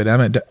colleague David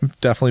Emmett,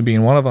 definitely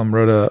being one of them,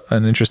 wrote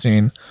an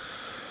interesting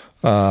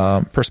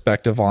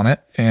perspective on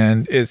it,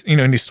 and is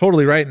and he's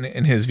totally right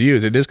in his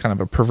views. It is kind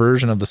of a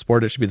perversion of the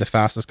sport. It should be the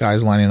fastest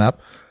guys lining up.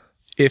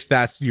 if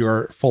that's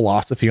your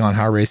philosophy on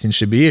how racing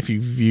should be, if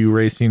you view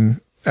racing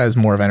as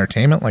more of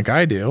entertainment like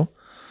I do,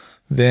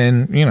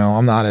 then,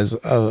 I'm not as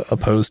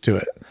opposed to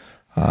it.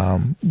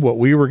 What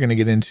we were going to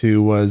get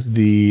into was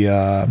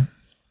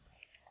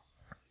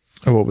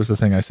what was the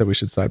thing I said we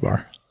should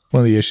sidebar?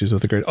 One of the issues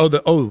with the grid.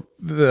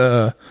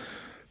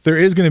 There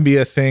is going to be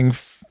a thing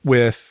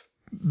with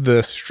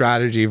the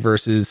strategy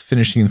versus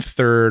finishing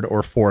third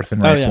or fourth in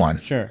race one.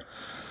 Sure.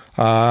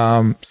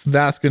 So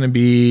that's going to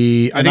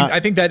be, I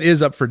think that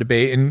is up for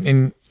debate.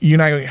 And you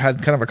and I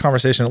had kind of a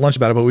conversation at lunch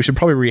about it, but we should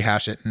probably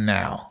rehash it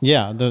now.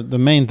 Yeah. The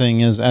main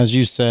thing is, as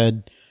you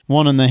said,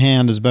 one in the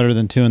hand is better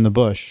than two in the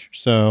bush.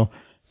 So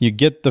you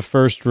get the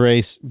first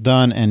race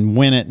done and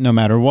win it no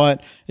matter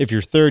what. If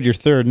you're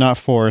third, not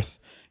fourth.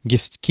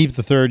 Just keep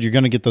the third. You're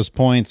going to get those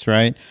points,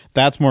 right?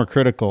 That's more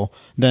critical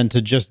than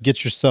to just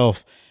get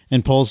yourself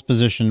in pole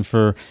position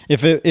for,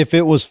 if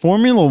it was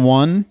Formula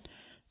One,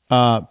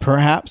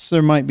 perhaps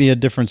there might be a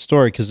different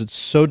story because it's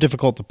so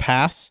difficult to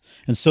pass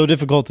and so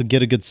difficult to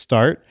get a good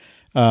start.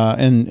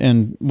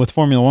 And with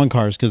Formula One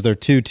cars, because they're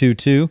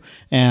 2-2-2,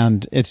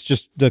 and it's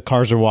just the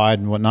cars are wide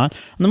and whatnot.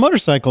 On the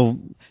motorcycle,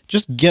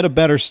 just get a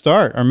better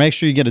start, or make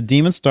sure you get a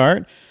demon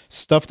start,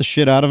 stuff the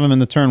shit out of them in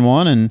the turn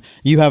one, and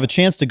you have a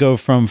chance to go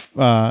from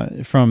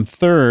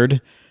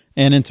third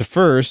and into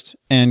first,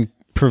 and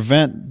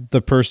prevent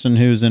the person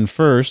who's in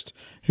first,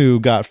 who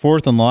got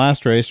fourth in the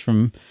last race,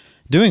 from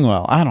doing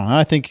well. I don't know.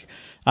 I think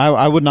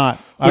I would not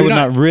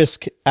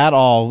risk at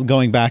all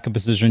going back a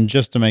position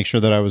just to make sure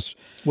that I was.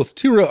 Well, it's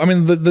 2 rows. I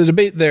mean, the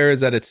debate there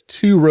is that it's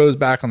 2 rows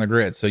back on the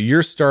grid. So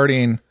you're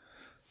starting.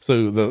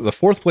 So the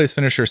fourth place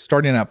finisher is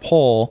starting at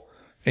pole,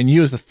 and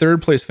you as the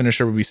third place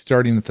finisher would be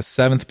starting at the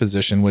 7th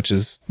position, which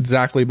is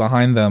exactly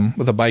behind them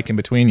with a bike in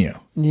between you.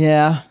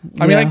 Yeah.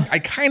 I mean, I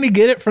kind of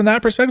get it from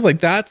that perspective. Like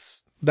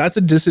that's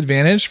a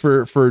disadvantage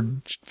for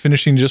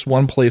finishing just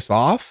one place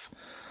off.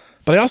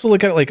 But I also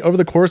look at it like over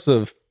the course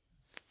of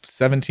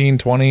 17,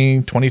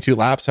 20, 22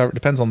 laps, however, it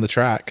depends on the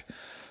track.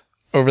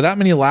 Over that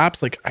many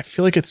laps, like I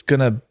feel like it's going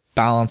to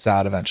balance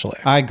out eventually.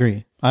 I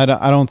agree. I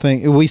don't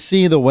think we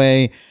see the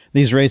way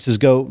these races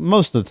go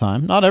most of the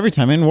time. Not every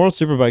time. I mean, World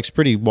Superbike's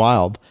pretty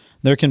wild.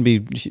 There can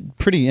be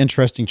pretty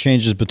interesting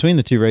changes between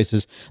the two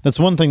races. That's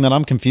one thing that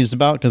I'm confused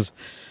about, because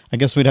I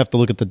guess we'd have to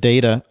look at the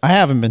data. I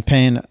haven't been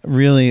paying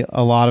really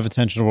a lot of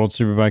attention to World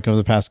Superbike over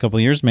the past couple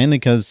of years, mainly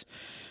because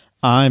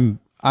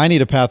I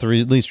need a path of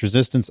least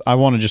resistance. I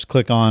want to just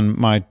click on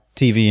my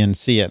TV and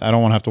see it. I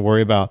don't want to have to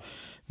worry about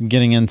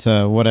getting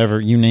into whatever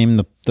you name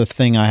the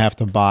thing I have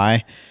to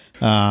buy.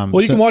 You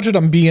can watch it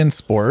on BN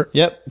Sport.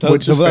 Yep,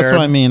 which is that's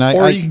what I mean.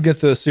 Or you can get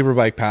the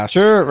Superbike Pass.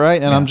 Sure,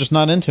 right. And I'm just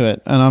not into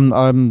it.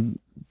 And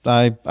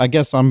I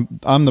guess I'm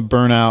the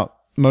burnout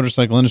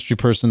motorcycle industry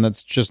person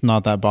that's just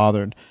not that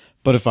bothered.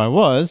 But if I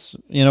was,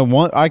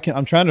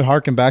 I'm trying to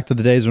harken back to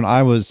the days when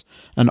I was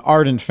an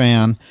ardent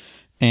fan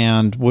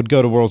and would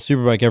go to World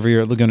Superbike every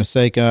year at Laguna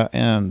Seca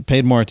and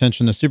paid more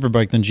attention to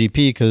Superbike than GP,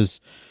 because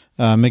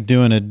Mick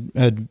Doohan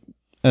had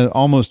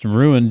almost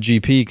ruined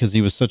GP because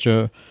he was such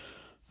an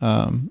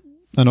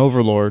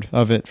overlord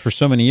of it for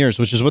so many years,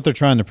 which is what they're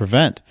trying to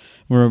prevent.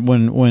 Where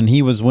when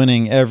he was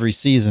winning every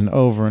season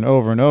over and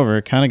over and over,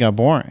 it kind of got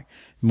boring.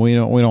 We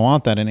don't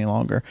want that any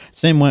longer.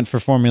 Same went for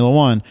Formula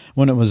One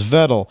when it was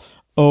Vettel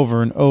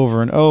over and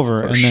over and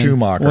over, and then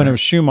Schumacher. When it was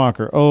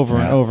Schumacher over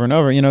and over and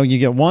over. You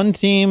get one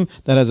team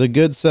that has a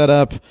good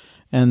setup,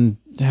 and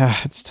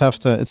it's tough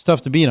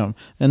to beat them.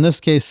 In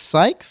this case,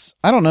 Sykes.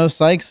 I don't know,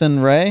 Sykes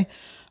and Ray.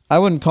 I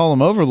wouldn't call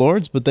them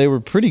overlords, but they were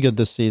pretty good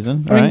this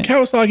season. I mean,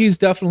 Kawasaki is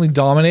definitely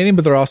dominating,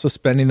 but they're also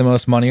spending the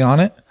most money on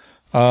it.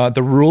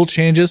 The rule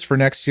changes for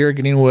next year,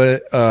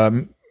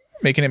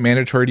 making it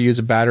mandatory to use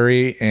a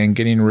battery and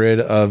getting rid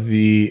of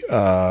the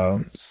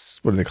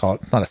what do they call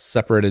it? It's not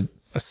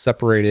a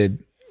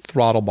separated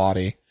throttle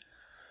body.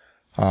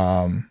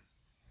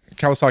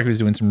 Kawasaki was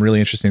doing some really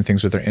interesting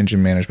things with their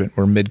engine management,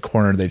 where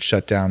mid-corner they'd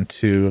shut down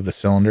 2 of the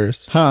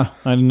cylinders. I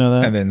didn't know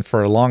that. And then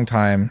for a long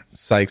time,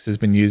 Sykes has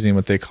been using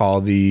what they call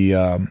the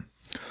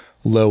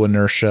low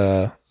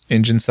inertia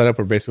engine setup,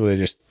 where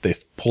basically they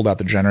pulled out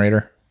the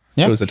generator.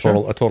 Yep, it was a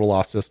total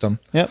loss system.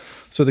 Yep.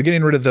 So they're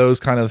getting rid of those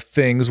kind of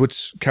things,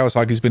 which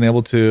Kawasaki's been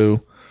able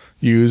to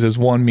use as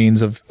one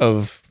means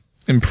of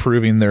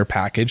improving their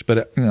package.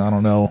 But I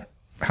don't know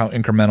how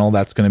incremental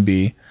that's going to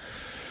be.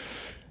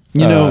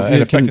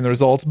 And affecting the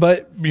results.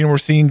 But we're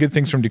seeing good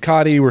things from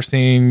Ducati. We're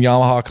seeing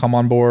Yamaha come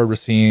on board. We're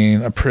seeing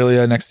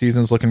Aprilia next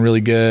season's looking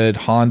really good.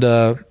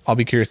 Honda, I'll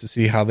be curious to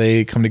see how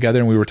they come together.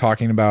 And we were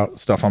talking about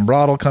Stefan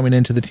Bradl coming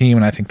into the team,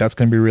 and I think that's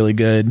going to be really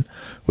good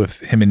with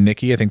him and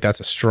Nicky. I think that's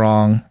a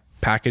strong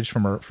package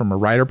from a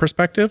rider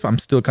perspective. I'm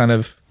still kind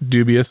of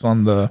dubious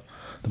on the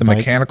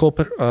mechanical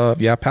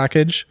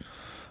package,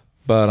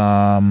 but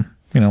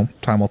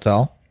time will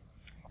tell.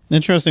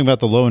 Interesting about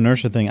the low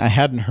inertia thing. I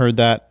hadn't heard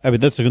that. I mean,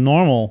 that's a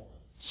normal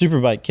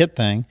Superbike kit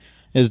thing,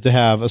 is to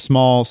have a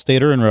small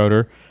stator and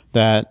rotor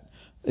that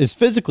is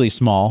physically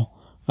small.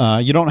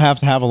 You don't have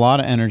to have a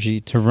lot of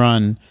energy to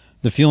run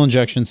the fuel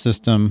injection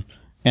system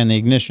and the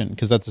ignition,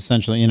 because that's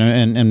essentially,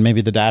 and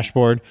maybe the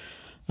dashboard.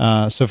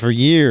 So for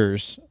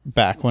years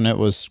back when it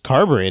was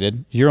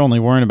carbureted, you're only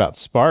worrying about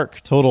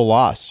spark, total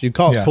loss. You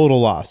call it total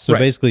loss. So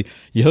basically,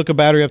 you hook a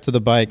battery up to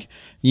the bike.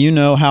 You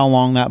know how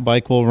long that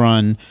bike will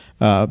run.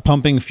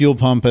 Pumping fuel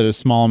pump at a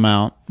small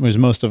amount, because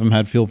most of them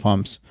had fuel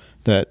pumps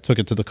that took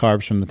it to the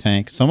carbs from the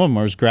tank. Some of them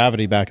was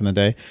gravity back in the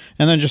day,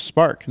 and then just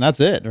spark, and that's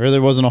it. Or there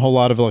wasn't a whole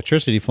lot of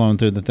electricity flowing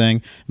through the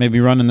thing,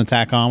 maybe running the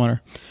tachometer.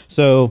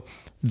 So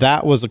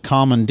that was a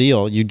common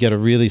deal. You'd get a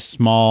really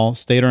small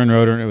stator and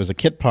rotor, and it was a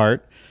kit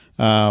part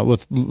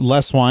with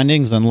less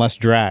windings and less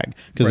drag,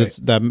 because it's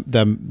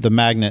the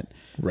magnet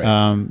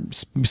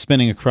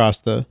spinning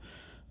across the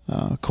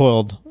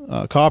coiled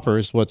copper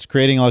is what's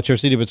creating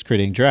electricity, but it's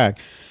creating drag.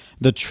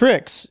 The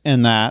tricks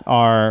in that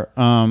are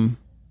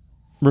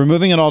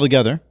removing it all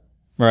together,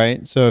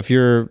 right? So if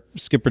you're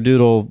Skipper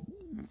Doodle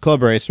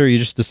club racer, you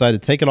just decide to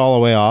take it all the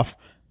way off,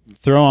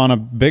 throw on a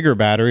bigger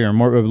battery or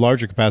a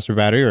larger capacitor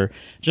battery, or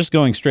just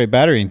going straight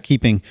battery and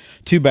keeping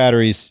 2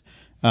 batteries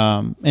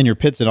in your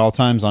pits at all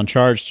times on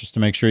charge just to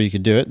make sure you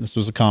could do it. This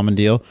was a common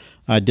deal.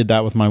 I did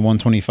that with my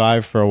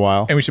 125 for a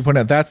while. And we should point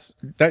out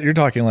that you're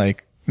talking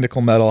like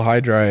nickel metal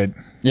hydride.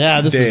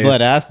 Yeah, this is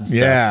lead acid stuff.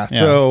 Yeah.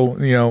 So,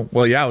 it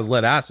was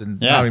lead acid.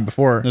 Yeah. I mean,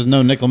 before. There's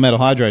no nickel metal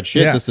hydride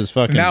shit. Yeah. This is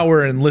fucking. Now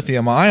we're in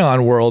lithium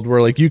ion world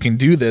where like you can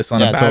do this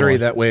on a battery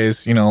that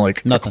weighs,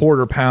 like nothing. A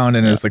quarter pound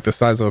and is like the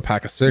size of a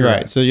pack of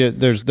cigarettes. Right. So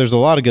there's a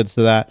lot of goods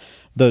to that.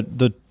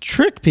 The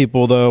trick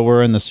people though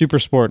were in the super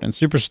sport and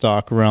super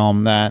stock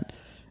realm that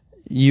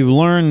you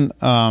learn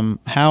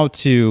how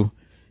to,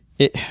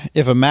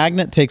 if a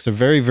magnet takes a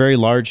very, very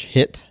large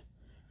hit,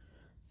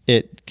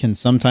 it can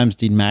sometimes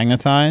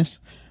demagnetize,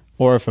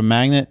 or if a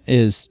magnet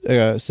is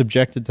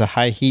subjected to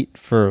high heat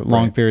for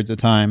long periods of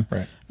time,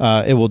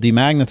 it will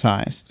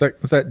demagnetize.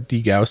 Is that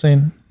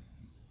degaussing?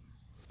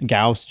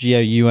 Gauss,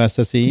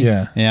 G-A-U-S-S-E?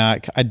 Yeah,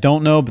 I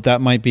don't know, but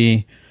that might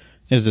be,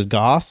 is it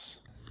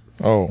Gauss?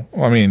 Oh,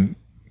 I mean,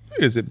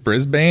 is it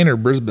Brisbane or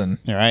Brisbane?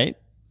 Right.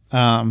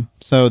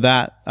 So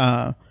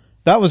that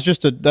was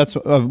just that's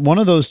one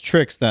of those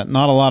tricks that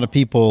not a lot of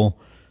people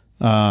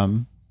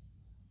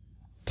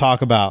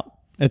talk about.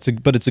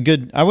 But it's a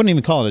good, I wouldn't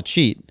even call it a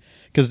cheat,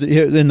 because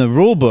in the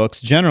rule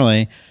books,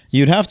 generally,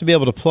 you'd have to be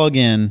able to plug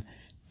in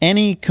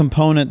any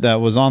component that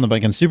was on the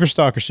bike. In super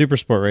stock or super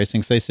sport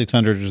racing, say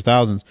 600 or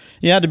 1000s,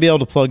 you had to be able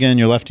to plug in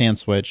your left-hand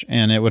switch,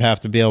 and it would have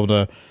to be able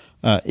to,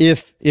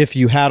 if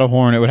you had a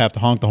horn, it would have to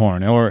honk the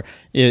horn. Or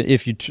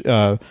if you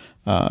turn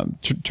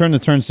the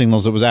turn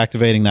signals, it was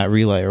activating that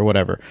relay or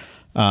whatever.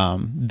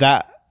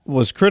 That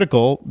was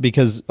critical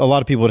because a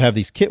lot of people would have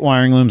these kit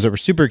wiring looms that were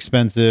super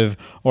expensive,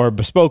 or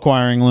bespoke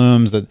wiring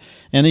looms that,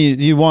 and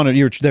they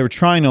were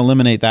trying to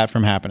eliminate that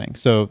from happening.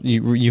 So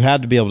you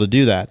had to be able to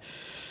do that.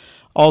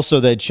 Also,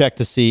 they'd check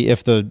to see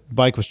if the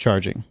bike was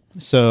charging.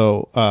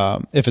 So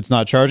if it's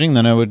not charging,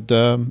 then it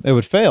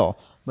would fail.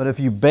 But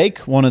if you bake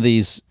one of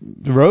these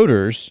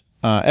rotors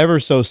ever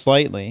so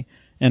slightly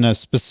in a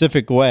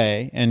specific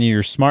way, and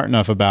you're smart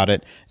enough about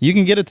it, you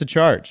can get it to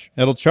charge.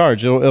 It'll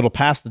charge. It'll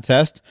pass the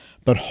test.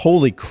 But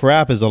holy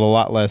crap, is it a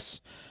lot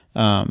less?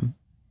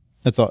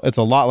 It's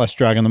a lot less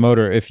drag on the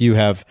motor if you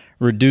have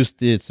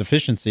reduced its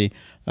efficiency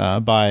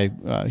by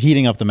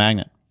heating up the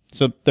magnet.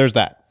 So there's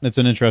that. It's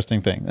an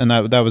interesting thing, and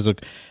that was I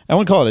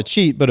wouldn't call it a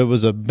cheat, but it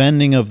was a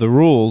bending of the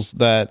rules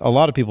that a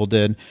lot of people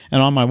did.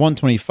 And on my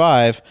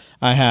 125,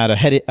 I had a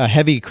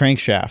heavy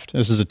crankshaft.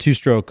 This is a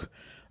 2-stroke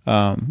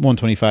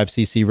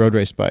 125cc road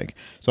race bike.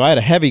 So I had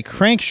a heavy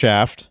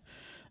crankshaft,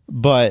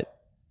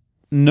 but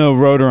no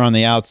rotor on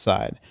the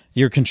outside.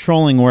 You're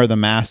controlling where the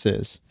mass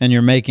is, and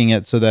you're making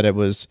it so that it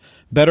was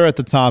better at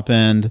the top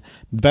end,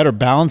 better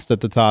balanced at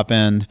the top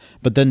end,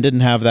 but then didn't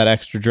have that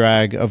extra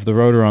drag of the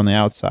rotor on the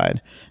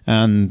outside.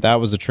 And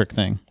that was a trick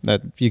thing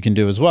that you can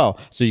do as well.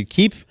 So you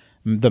keep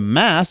the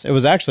mass. It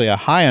was actually a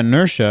high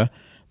inertia,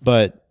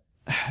 but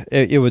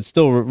it would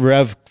still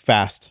rev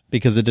fast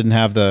because it didn't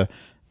have the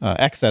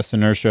excess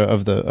inertia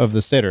of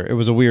the stator. It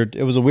was a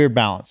weird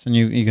balance, and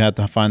you had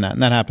to find that,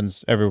 and that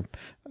happens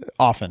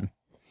often.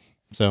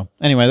 So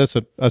anyway, that's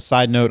a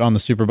side note on the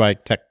superbike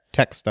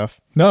tech stuff.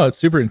 No, it's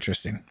super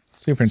interesting.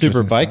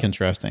 Super bike stuff.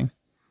 Interesting.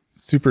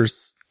 Super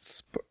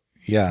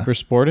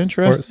sport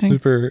interesting.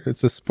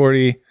 It's a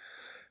sporty.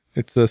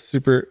 It's a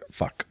super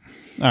fuck.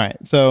 All right.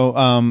 So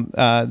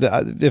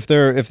if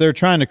they're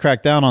trying to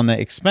crack down on the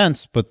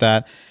expense, but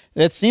that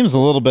it seems a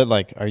little bit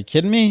like, are you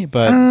kidding me?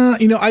 But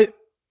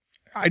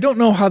I don't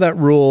know how that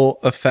rule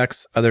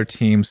affects other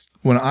teams.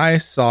 When I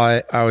saw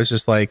it, I was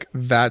just like,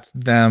 that's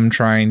them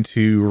trying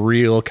to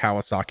reel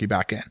Kawasaki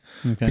back in.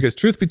 Okay. Because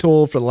truth be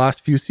told, for the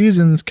last few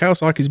seasons,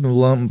 Kawasaki's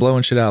been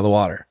blowing shit out of the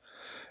water.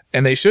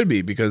 And they should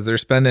be, because they're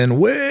spending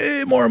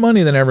way more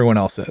money than everyone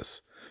else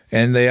is.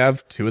 And they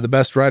have 2 of the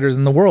best riders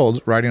in the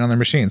world riding on their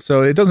machines.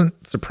 So it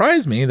doesn't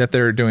surprise me that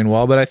they're doing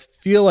well, but I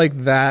feel like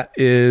that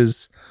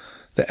is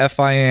the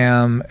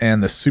FIM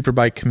and the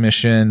Superbike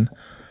Commission,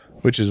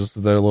 which is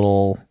their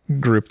little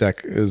group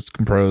that is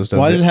composed of.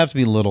 Why does it have to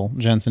be little,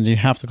 Jensen? Do you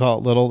have to call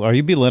it little? Are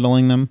you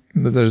belittling them?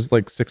 There's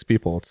like 6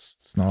 people.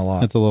 It's not a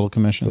lot. It's a little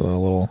commission. It's a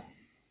little,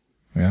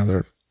 yeah,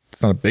 they're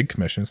It's not a big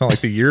commission. It's not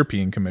like the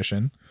European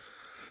Commission.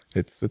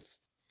 It's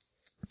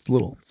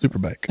little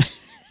Superbike.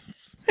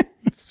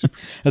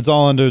 It's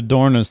all under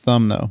Dorna's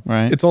thumb, though,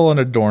 right? It's all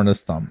under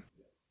Dorna's thumb.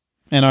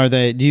 And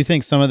do you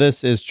think some of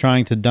this is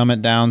trying to dumb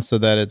it down so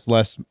that it's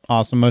less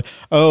awesome mode?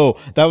 Oh,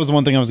 that was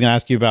one thing I was going to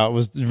ask you about.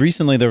 Was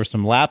recently there were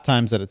some lap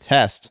times at a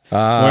test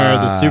where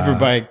the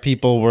Superbike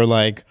people were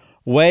like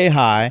way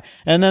high,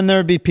 and then there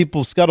would be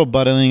people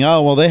scuttlebutting,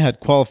 oh, well, they had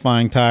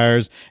qualifying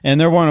tires, and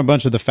there weren't a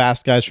bunch of the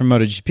fast guys from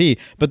MotoGP,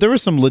 but there were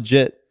some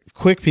legit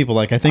quick people,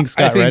 like I think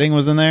Scott Redding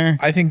was in there.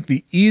 I think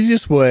the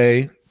easiest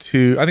way I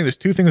think there's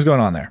two things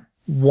going on there.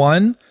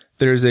 One,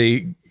 there's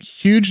a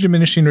huge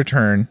diminishing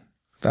return.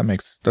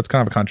 That's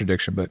kind of a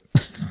contradiction, but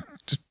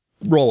just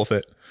roll with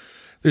it.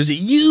 There's a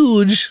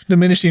huge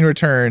diminishing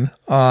return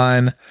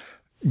on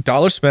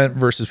dollars spent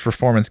versus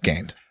performance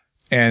gained.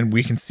 And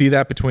we can see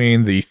that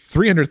between the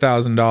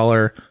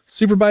 $300,000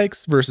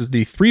 Superbikes versus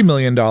the $3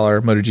 million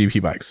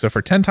MotoGP bikes. So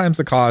for 10 times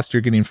the cost,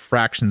 you're getting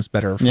fractions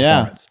better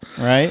performance.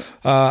 Yeah,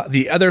 right.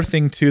 The other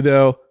thing too,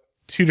 though,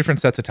 two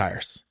different sets of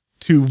tires.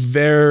 Two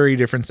very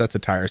different sets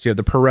of tires. You have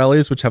the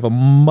Pirellis, which have a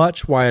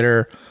much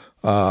wider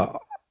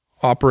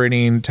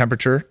operating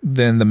temperature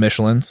than the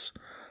Michelins.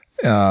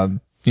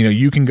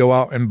 You can go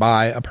out and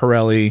buy a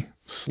Pirelli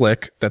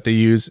slick that they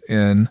use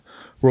in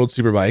World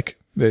Superbike.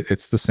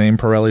 It's the same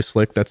Pirelli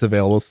slick that's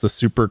available. It's the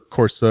Super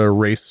Corsa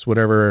Race,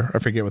 whatever. I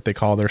forget what they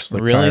call their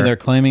slick tire. Really? They're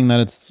claiming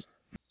that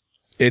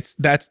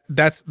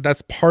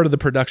that's part of the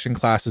production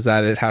class, is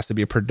that it has to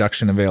be a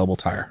production available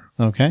tire.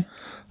 Okay.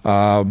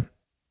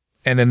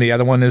 And then the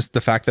other one is the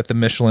fact that the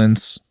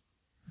Michelins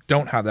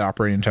don't have that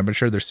operating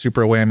temperature. They're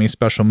super whammy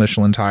special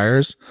Michelin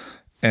tires,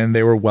 and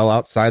they were well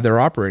outside their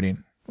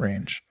operating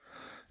range.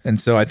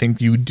 And so I think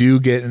you do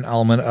get an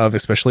element of,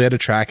 especially at a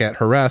track at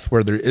Jerez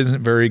where there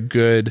isn't very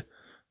good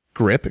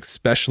grip,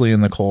 especially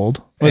in the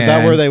cold. Was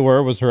that where they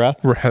were? Was Jerez?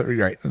 Right. Okay,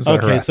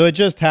 Jerez. So it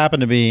just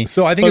happened to be.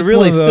 So I think it's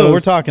really still we're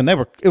talking.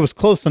 It was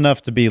close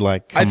enough to be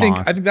like. I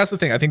think that's the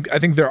thing. I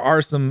think there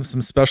are some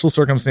special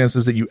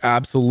circumstances that you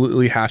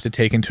absolutely have to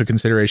take into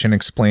consideration.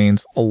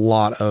 Explains a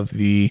lot of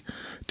the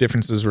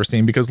differences we're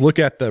seeing, because look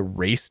at the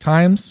race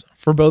times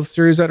for both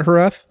series at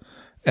Jerez,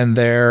 and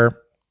they're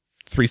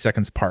 3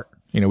 seconds apart.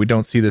 We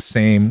don't see the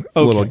same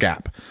little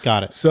gap.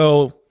 Got it.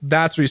 So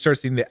that's where you start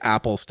seeing the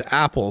apples to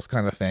apples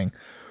kind of thing.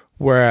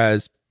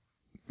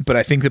 But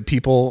I think that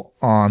people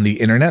on the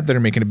internet that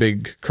are making a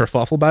big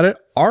kerfuffle about it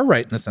are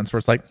right in the sense where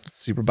it's like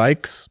super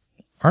bikes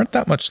aren't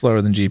that much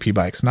slower than GP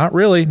bikes. Not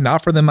really,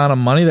 not for the amount of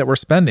money that we're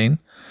spending.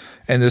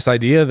 And this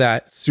idea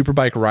that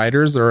superbike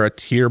riders are a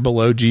tier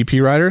below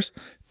GP riders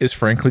is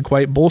frankly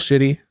quite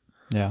bullshitty.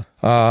 Yeah.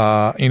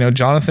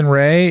 Jonathan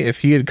Ray, if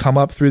he had come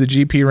up through the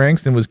GP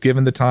ranks and was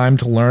given the time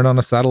to learn on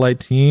a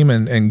satellite team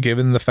and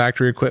given the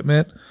factory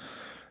equipment,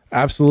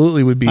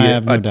 absolutely would be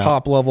a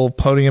top level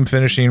podium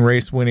finishing,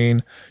 race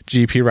winning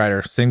GP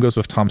rider. Same goes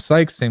with Tom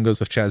Sykes. Same goes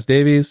with Chaz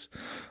Davies.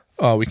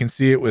 We can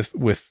see it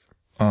with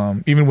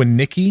even when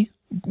Nicky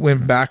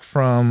went back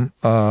from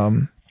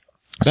Ben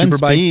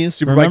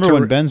Spies. Remember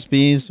when Ben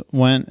Spies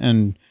went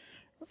and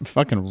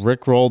fucking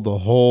rickrolled the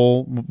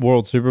whole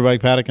World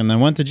Superbike paddock and then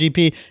went to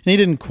GP, and he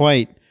didn't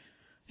quite.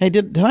 Hey,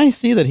 did I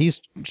see that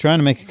he's trying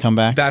to make a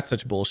comeback? That's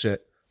such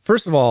bullshit.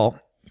 First of all,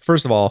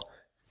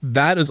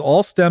 that is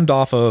all stemmed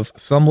off of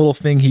some little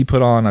thing he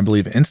put on, I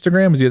believe,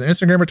 Instagram. It was either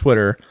Instagram or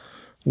Twitter,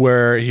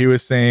 where he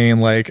was saying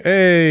like,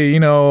 hey,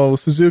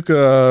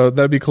 Suzuka,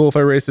 that'd be cool if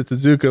I raced at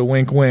Suzuka,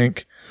 wink,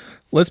 wink.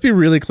 Let's be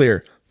really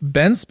clear.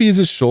 Ben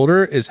Spies'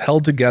 shoulder is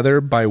held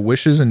together by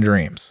wishes and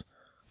dreams.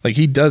 Like,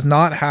 he does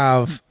not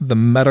have the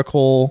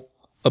medical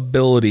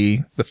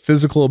ability, the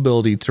physical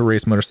ability to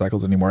race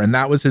motorcycles anymore. And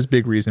that was his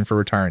big reason for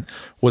retiring.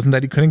 Wasn't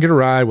that he couldn't get a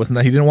ride, wasn't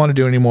that he didn't want to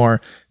do it anymore.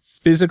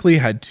 Physically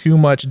had too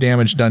much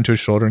damage done to his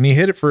shoulder, and he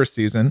hit it for a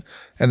season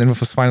and then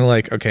was finally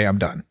like, okay, I'm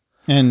done.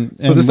 And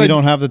we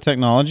don't have the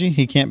technology?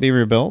 He can't be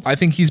rebuilt? I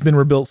think he's been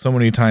rebuilt so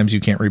many times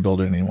you can't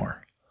rebuild it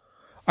anymore.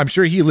 I'm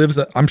sure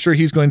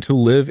he's going to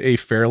live a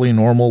fairly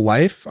normal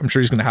life. I'm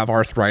sure he's going to have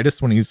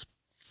arthritis when he's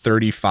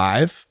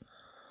 35,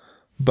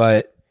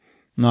 but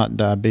not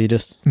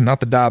diabetes. Not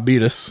the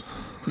diabetes.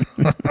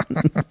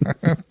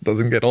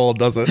 Doesn't get old,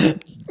 does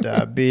it?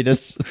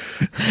 Diabetes.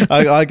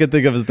 All I can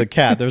think of is the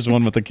cat. There's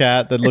one with the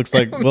cat that looks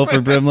like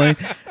Wilford Brimley,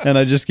 and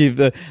I just keep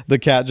the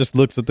cat just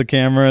looks at the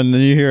camera, and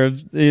then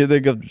you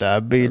think of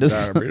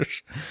diabetes.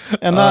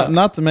 And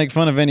not to make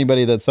fun of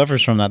anybody that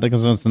suffers from that,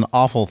 because it's an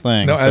awful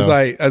thing. No, so.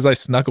 as I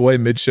snuck away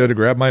mid show to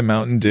grab my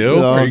Mountain Dew.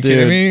 Oh, are you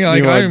kidding me?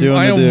 Like,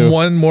 I am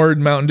one more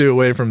Mountain Dew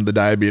away from the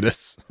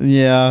diabetes.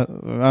 Yeah,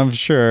 I'm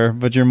sure,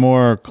 but you're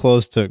more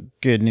close to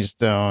kidney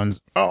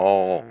stones.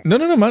 Oh no,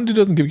 Mountain Dew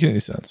doesn't give kidney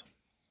stones.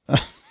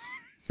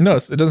 No,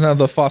 it doesn't have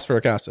the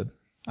phosphoric acid.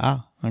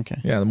 Ah,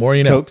 okay. Yeah, the more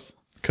you know.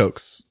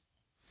 Cokes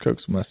will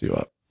mess you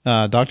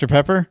up. Dr.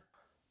 Pepper?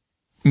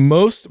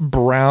 Most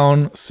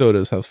brown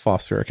sodas have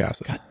phosphoric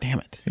acid. God damn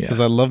it. Because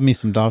I love me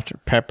some Dr.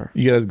 Pepper.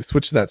 You gotta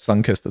switch to that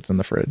Sunkist that's in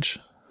the fridge.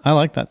 I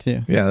like that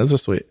too. Yeah, those are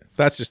sweet.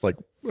 That's just like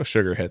a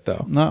sugar hit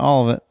though. Not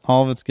all of it.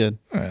 All of it's good.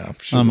 Yeah,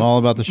 I'm all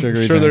about the sugar.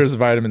 I'm sure there's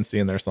vitamin C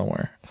in there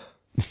somewhere.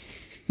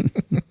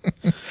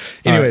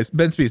 Anyways,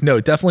 Ben Spies, no,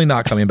 definitely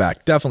not coming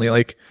back. Definitely,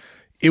 like,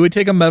 it would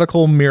take a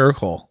medical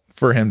miracle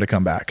for him to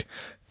come back.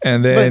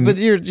 And then, but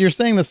you're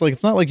saying this like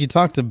it's not like you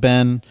talked to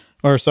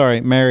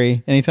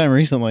Mary anytime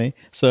recently.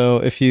 So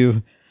if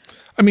you,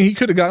 I mean, he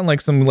could have gotten like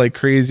some like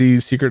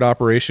crazy secret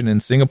operation in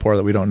Singapore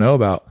that we don't know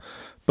about.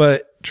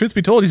 But truth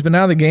be told, he's been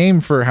out of the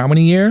game for how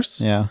many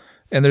years? Yeah.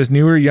 And there's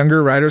newer,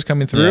 younger riders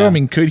coming through. Yeah. I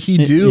mean, could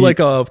he do like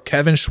a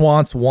Kevin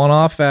Schwantz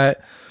one-off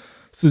at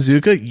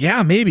Suzuka?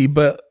 Yeah, maybe.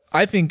 But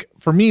I think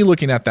for me,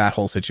 looking at that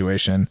whole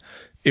situation,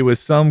 it was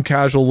some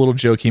casual little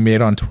joke he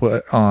made on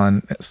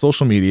on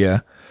social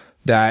media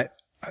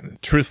that,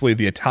 truthfully,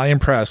 the Italian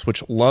press,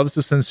 which loves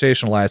to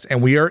sensationalize,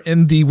 and we are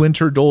in the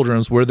winter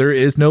doldrums where there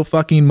is no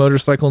fucking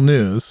motorcycle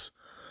news,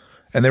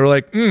 and they were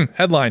like,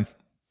 headline,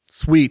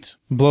 sweet,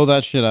 blow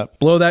that shit up.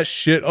 blow that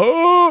shit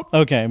up.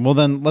 Okay, well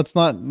then let's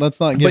not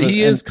give But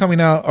he is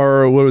coming out,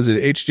 or what was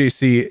it?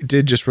 HJC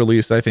did just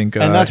release, I think,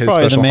 and that's his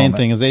probably the special main helmet.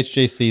 thing is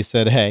HJC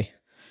said, hey,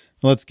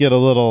 let's get a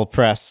little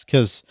press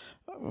because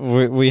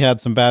we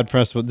had some bad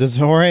press. Does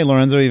Jorge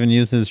Lorenzo even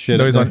use his shit?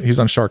 No, he's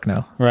on Shark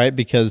now. Right,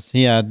 because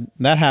that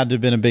had to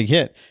have been a big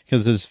hit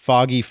because his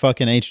foggy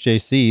fucking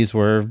HJCs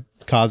were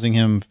causing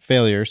him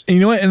failures. And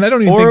you know what? And I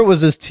don't even Or think it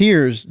was his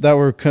tears that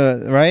were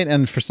right,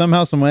 and for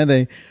somehow, some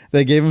way,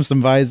 they gave him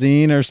some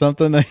Visine or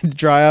something to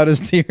dry out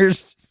his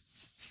tears.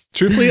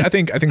 truthfully, I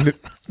think that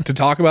to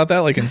talk about that,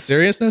 like in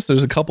seriousness,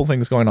 there's a couple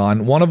things going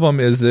on. One of them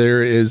is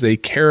there is a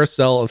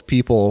carousel of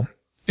people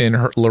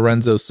in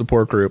Lorenzo's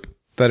support group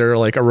that are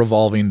like a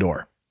revolving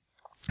door.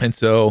 And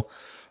so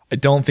I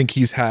don't think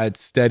he's had a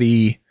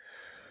steady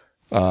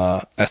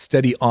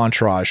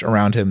entourage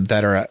around him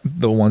that are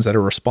the ones that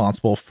are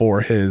responsible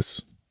for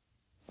his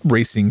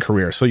racing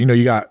career. So,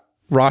 you got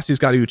Rossi's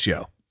got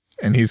Uccio,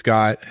 and he's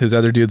got his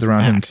other dudes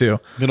around him too.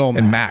 Good old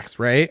and Max,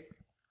 right?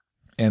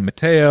 And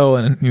Matteo,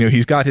 and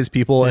he's got his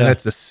people, and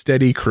it's a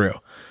steady crew.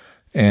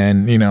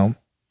 And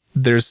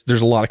there's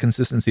a lot of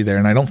consistency there,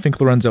 and I don't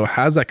think Lorenzo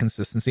has that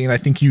consistency, and I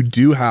think you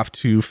do have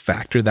to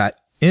factor that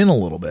in a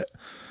little bit.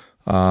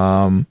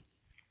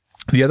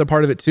 The other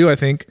part of it too, I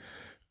think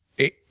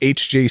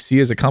HJC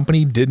as a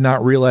company did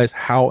not realize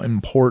how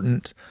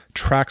important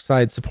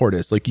trackside support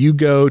is. Like, you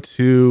go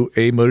to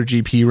a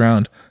MotoGP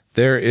round,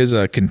 there is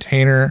a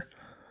container,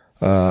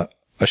 a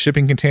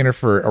shipping container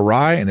for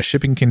Arai and a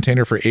shipping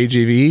container for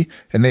AGV,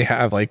 and they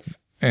have like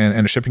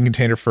and a shipping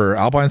container for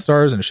Alpine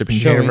Stars and a shipping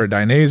container for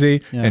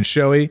Dainese and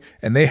Shoei,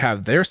 and they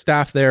have their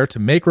staff there to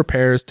make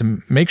repairs,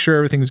 to make sure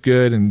everything's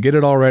good and get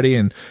it all ready,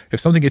 and if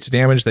something gets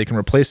damaged, they can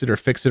replace it or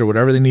fix it or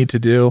whatever they need to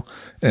do.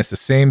 And it's the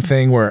same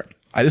thing where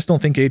I just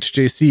don't think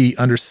HJC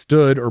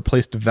understood or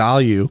placed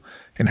value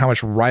in how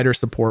much rider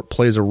support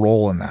plays a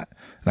role in that.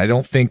 And I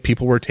don't think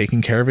people were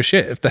taking care of a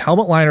shit. If the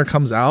helmet liner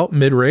comes out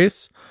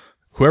mid-race,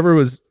 whoever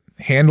was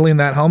handling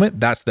that helmet,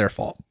 that's their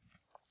fault.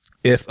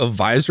 If a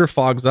visor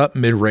fogs up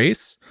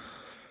mid-race,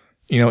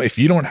 if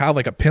you don't have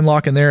like a pin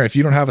lock in there, if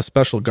you don't have a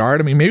special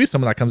guard, I mean, maybe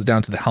some of that comes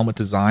down to the helmet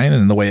design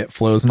and the way it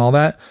flows and all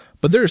that,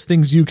 but there's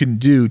things you can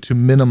do to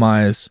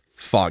minimize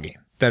fogging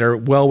that are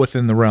well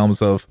within the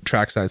realms of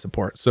trackside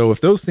support. So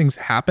if those things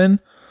happen,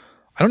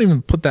 I don't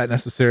even put that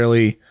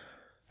necessarily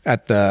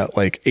at the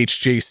like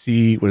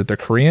HJC, what, they're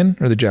Korean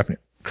or the Japanese?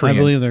 Korean. I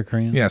believe they're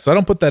Korean. Yeah, so I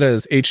don't put that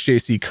as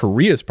HJC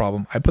Korea's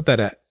problem. I put that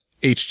at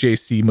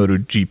HJC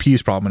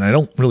MotoGP's problem, and I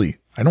don't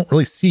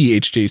really see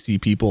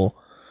HJC people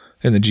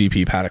in the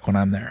GP paddock when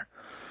I'm there.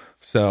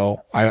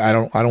 So I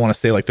don't want to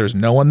say like there's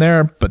no one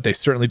there, but they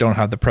certainly don't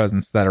have the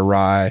presence that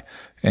Arai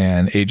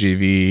and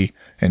AGV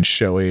and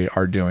Shoei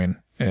are doing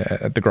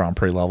at the Grand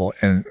Prix level.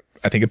 And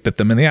I think it bit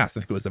them in the ass. I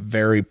think it was a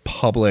very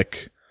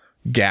public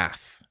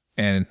gaffe,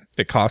 and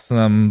it cost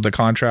them the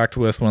contract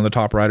with one of the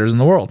top riders in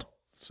the world.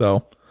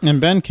 So,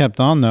 and Ben kept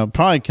on though,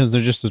 probably because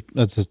there's just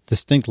a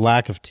distinct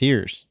lack of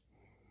tears.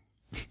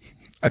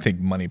 I think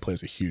money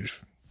plays a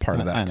huge part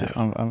of that I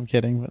know, too. I'm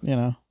kidding, but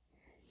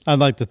I'd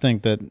like to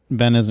think that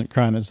Ben isn't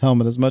crying his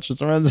helmet as much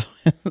as Lorenzo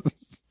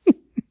is.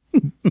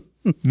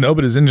 No,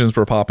 but his engines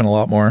were popping a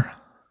lot more.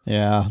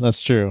 Yeah,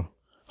 that's true.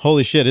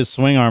 Holy shit, his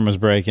swing arm was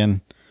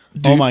breaking.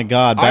 Dude, oh my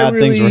God, bad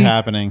things were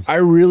happening. I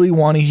really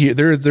want to hear.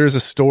 There's a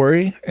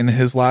story in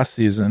his last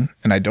season,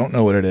 and I don't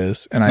know what it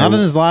is. And Not in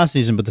his last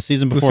season, but the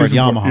season before at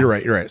Yamaha.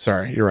 You're right.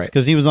 Sorry, you're right.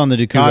 Because he was on the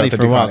Ducati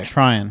for a while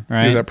trying,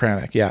 right? He was at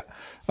Pramac, yeah.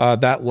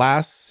 That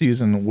last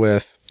season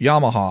with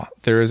Yamaha,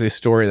 there is a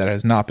story that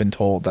has not been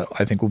told that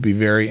I think will be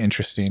very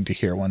interesting to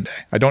hear one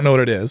day. I don't know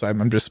what it is.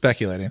 I'm just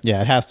speculating.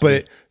 Yeah, it has to be.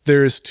 But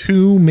there's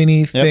too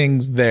many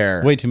things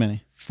there. Way too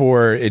many.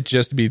 For it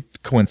just to be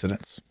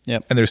coincidence.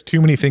 Yep. And there's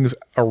too many things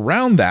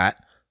around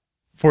that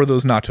for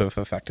those not to have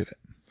affected it.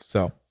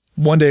 So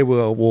one day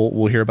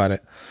we'll hear about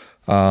it.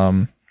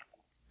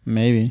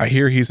 Maybe. I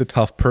hear he's a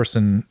tough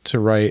person to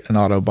write an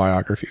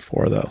autobiography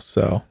for, though.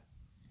 So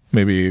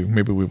maybe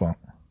we won't.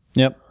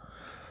 Yep.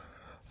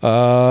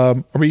 Are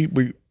we?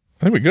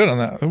 I think we're good on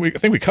that. I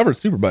think we covered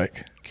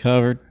Superbike.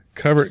 Covered.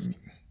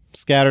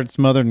 Scattered,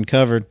 smothered, and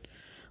covered,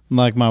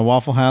 like my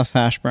Waffle House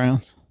hash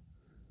browns.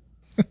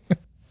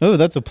 Oh,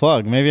 that's a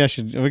plug. Maybe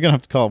we're gonna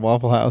have to call it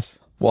Waffle House.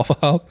 Waffle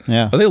House?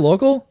 Yeah. Are they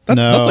local? No.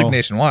 That's like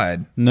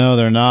nationwide. No,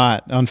 they're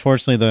not.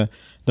 Unfortunately,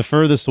 the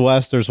furthest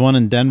west, there's one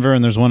in Denver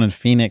and there's one in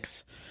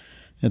Phoenix.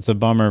 It's a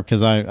bummer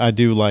because I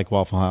do like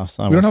Waffle House.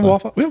 We don't have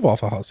Waffle. We have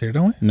Waffle House here,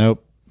 don't we?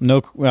 Nope.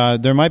 No,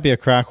 there might be a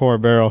Crack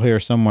Whore barrel here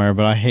somewhere,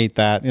 but I hate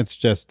that. It's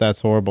just,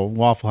 that's horrible.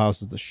 Waffle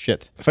House is the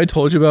shit. If I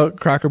told you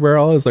about Cracker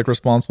Barrel is like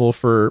responsible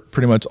for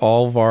pretty much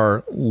all of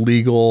our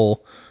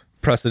legal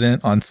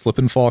precedent on slip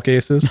and fall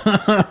cases.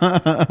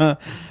 I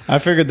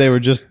figured they were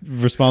just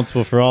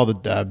responsible for all the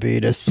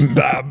diabetes.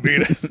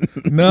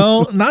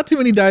 No, not too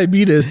many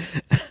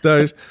diabetes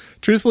studies.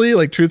 Truthfully,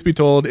 like truth be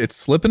told, it's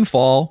slip and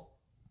fall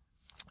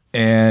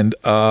and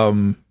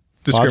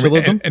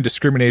Botulism? and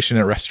discrimination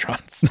at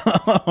restaurants.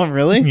 Oh,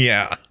 really?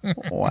 Yeah.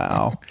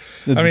 Wow.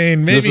 I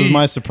mean, maybe this is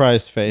my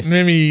surprised face.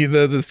 Maybe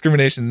the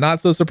discrimination not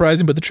so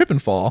surprising, but the trip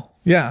and fall,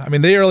 yeah. I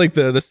mean, they are like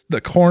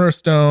the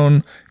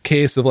cornerstone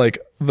case of like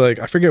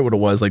I forget what it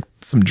was. Like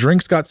some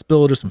drinks got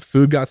spilled or some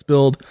food got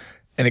spilled,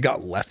 and it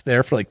got left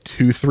there for like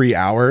 2-3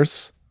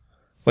 hours.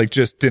 Like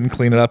just didn't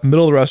clean it up.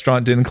 Middle of the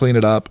restaurant, didn't clean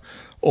it up.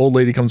 Old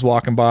lady comes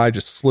walking by,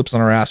 just slips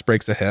on her ass,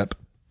 breaks a hip.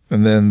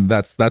 And then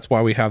that's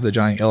why we have the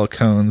giant yellow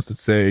cones that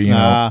say,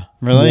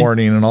 really?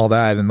 warning and all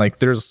that. And like,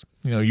 there's,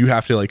 you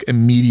have to like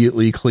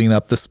immediately clean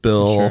up the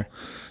spill, Sure.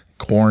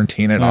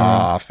 quarantine it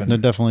off. They're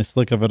And definitely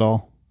slick of it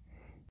all.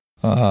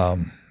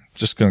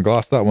 just going to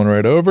gloss that one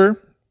right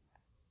over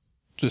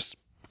just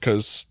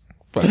because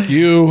fuck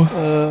you. You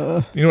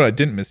know what? I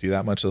didn't miss you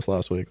that much this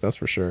last week. That's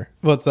for sure.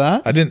 What's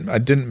that? I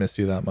didn't miss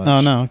you that much.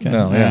 Oh, no. Okay.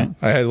 No, All yeah. right.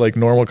 I had like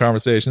normal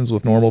conversations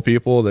with normal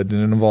people that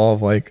didn't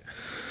involve like,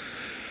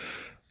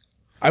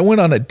 I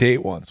went on a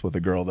date once with a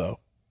girl though,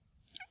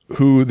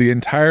 who the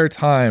entire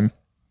time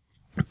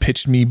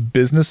pitched me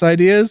business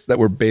ideas that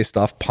were based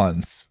off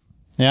puns.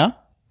 Yeah?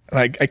 And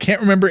I can't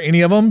remember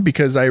any of them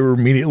because I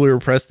immediately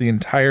repressed the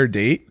entire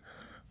date.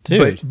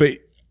 Dude. But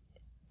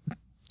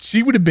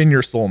she would have been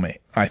your soulmate,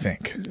 I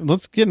think.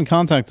 Let's get in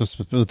contact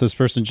with this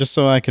person just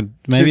so I could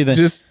maybe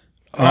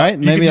right? you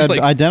Maybe could just, I'd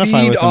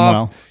identify feed with them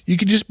well. You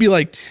could just be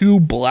like two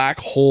black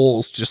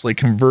holes just like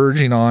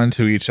converging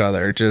onto each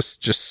other,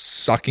 just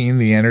sucking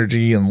the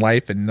energy and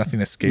life and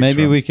nothing escapes.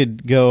 Maybe from. we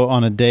could go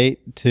on a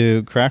date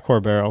to Crack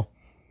Whore Barrel.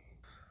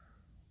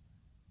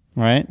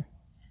 Right?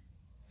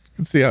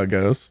 Let's see how it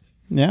goes.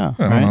 Yeah.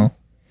 I don't know.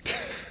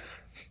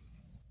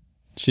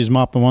 She's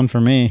mopped the one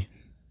for me.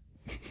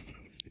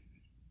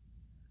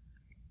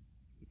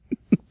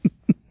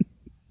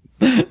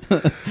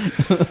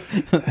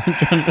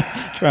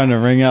 trying to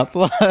wring out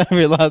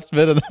every last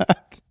bit of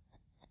that.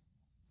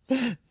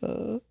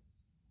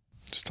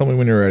 Just tell me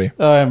when you're ready.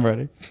 I am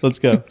ready. Let's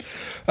go.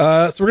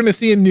 So we're going to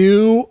see a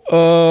new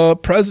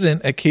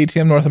president at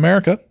KTM North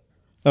America.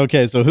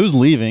 Okay, so who's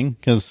leaving?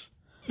 Because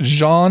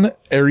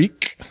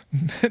Jean-Eric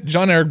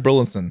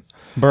Burleson.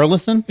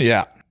 Burleson?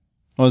 Yeah.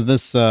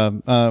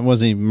 Was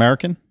he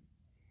American?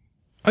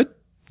 I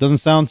Doesn't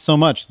sound so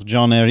much.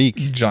 Jean-Eric.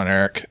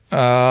 John-Eric.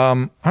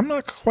 I'm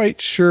not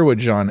quite sure what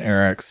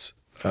John-Eric's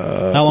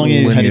How long had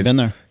he lineage- been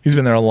there? He's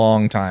been there a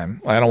long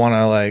time. I don't want to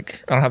I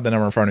don't have the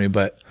number in front of me,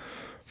 but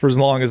for as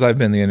long as I've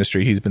been in the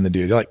industry, he's been the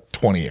dude. Like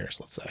 20 years,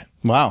 let's say.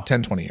 Wow.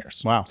 10, 20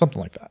 years. Wow.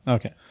 Something like that.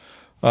 Okay.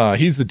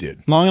 He's the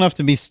dude. Long enough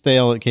to be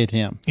stale at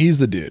KTM. He's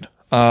the dude.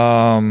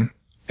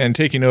 And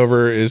taking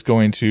over is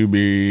going to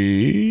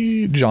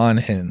be John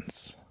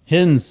Hinz.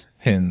 Hinz.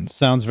 Hinz.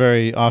 Sounds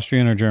very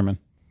Austrian or German.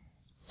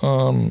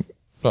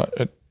 But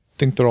I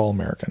think they're all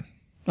American.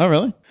 Oh,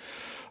 really?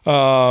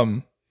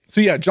 So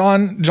yeah,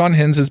 John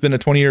Hinz has been a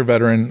 20-year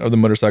veteran of the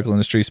motorcycle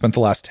industry. Spent the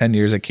last 10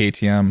 years at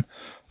KTM.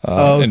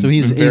 So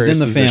he's various in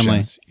the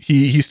family.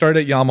 He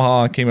started at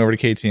Yamaha, came over to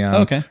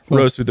KTM. Okay, cool.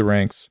 Rose through the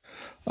ranks.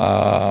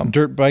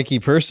 Dirt bikey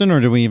person, or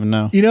do we even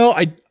know?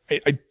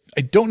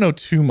 I don't know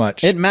too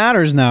much. It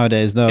matters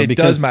nowadays, though. It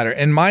does matter.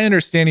 And my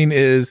understanding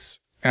is,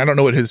 I don't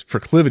know what his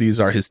proclivities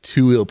are, his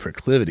two-wheel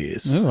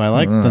proclivities. Oh, I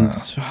like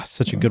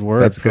such a good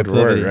word. That's a good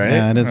word, right?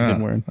 Yeah, it is a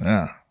good word.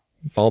 Yeah.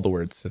 It's all the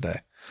words today.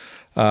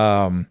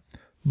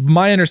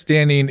 My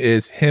understanding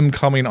is him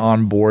coming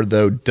on board,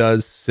 though,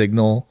 does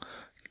signal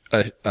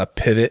a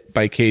pivot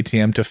by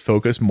KTM to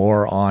focus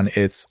more on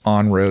its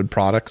on-road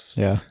products.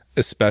 Yeah.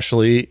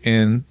 Especially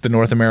in the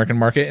North American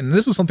market. And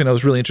this was something that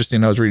was really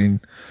interesting. I was reading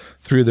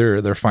through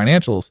their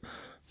financials.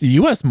 The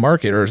US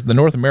market, or the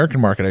North American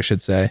market, I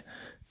should say,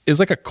 is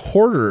like a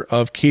quarter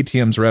of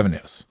KTM's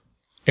revenues.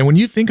 And when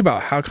you think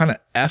about how kind of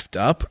effed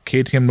up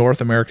KTM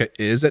North America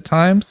is at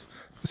times,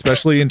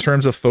 especially in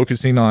terms of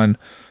focusing on,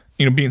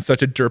 being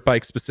such a dirt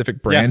bike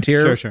specific brand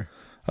here. Sure.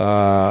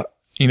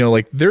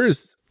 Like there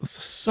is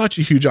such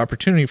a huge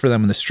opportunity for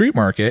them in the street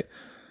market.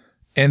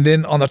 And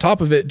then on the top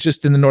of it,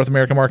 just in the North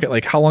American market,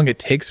 like how long it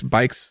takes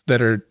bikes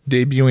that are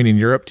debuting in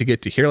Europe to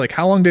get to here. Like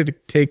how long did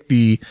it take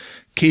the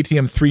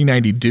KTM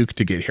 390 Duke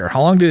to get here?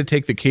 How long did it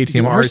take the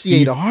KTM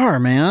RC?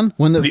 RC8R, man.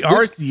 When The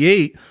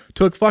RC8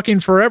 took fucking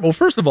forever. Well,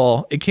 first of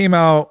all, it came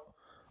out,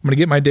 I'm going to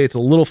get my dates a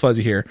little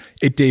fuzzy here.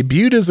 It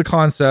debuted as a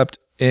concept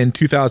in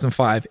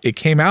 2005. It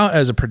came out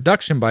as a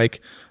production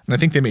bike, and I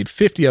think they made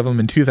 50 of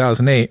them in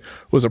 2008,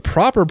 was a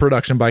proper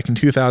production bike in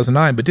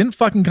 2009, but didn't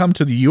fucking come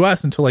to the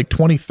US until like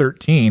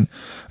 2013,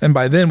 and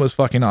by then was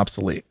fucking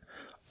obsolete.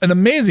 An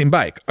amazing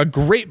bike, a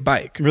great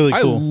bike. Really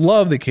cool. I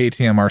love the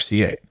KTM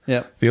RC8.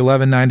 Yep. The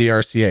 1190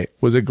 RC8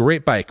 was a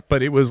great bike,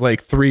 but it was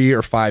like 3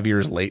 or 5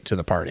 years late to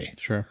the party.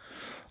 Sure.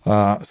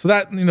 So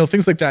that,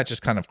 things like that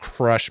just kind of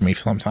crush me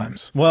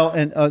sometimes. Well,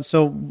 and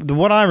so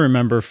what I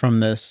remember from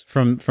this,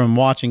 from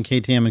watching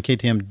KTM and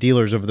KTM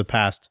dealers over the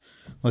past,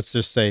 let's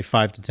just say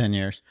 5 to 10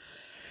 years,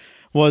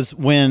 was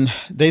when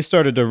they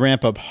started to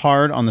ramp up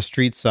hard on the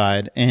street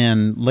side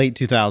in late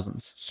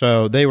 2000s.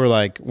 So they were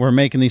like, we're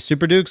making these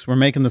Super Dukes, we're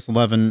making this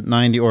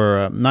 1190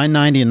 or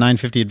 990 and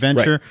 950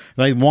 Adventure.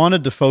 Right. They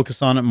wanted to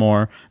focus on it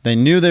more. They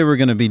knew they were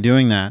going to be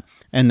doing that.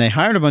 And they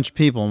hired a bunch of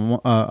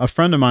people. A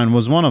friend of mine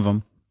was one of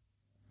them.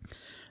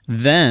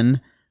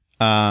 Then,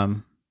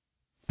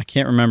 I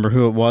can't remember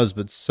who it was,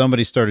 but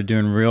somebody started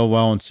doing real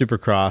well in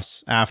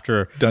Supercross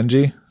after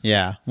Dungey?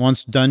 Yeah.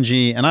 Once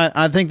Dungey, and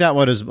I think that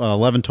was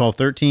 11, 12,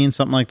 13,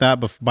 something like that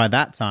by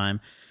that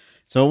time.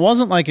 So it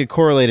wasn't like it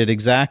correlated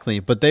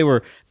exactly, but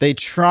they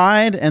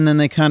tried and then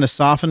they kind of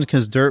softened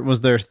because dirt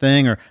was their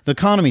thing, or the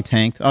economy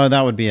tanked. Oh,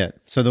 that would be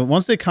it. So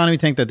once the economy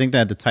tanked, I think they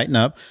had to tighten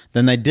up.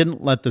 Then they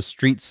didn't let the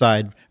street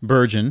side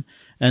burgeon.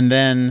 And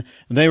then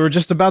they were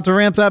just about to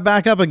ramp that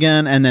back up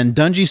again. And then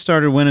Dungey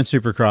started winning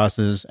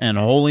Supercrosses, and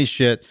holy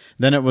shit.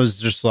 Then it was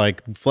just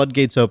like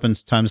floodgates open.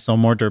 It's time to sell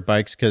more dirt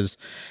bikes, because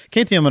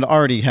KTM had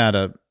already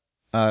had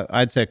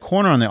I'd say a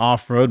corner on the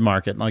off-road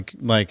market.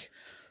 Like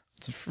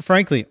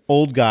frankly,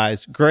 old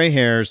guys, gray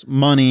hairs,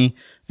 money.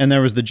 And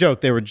there was the joke.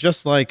 They were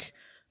just like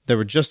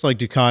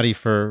Ducati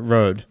for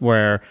road,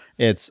 where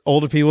it's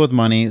older people with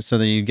money, so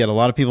that you get a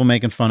lot of people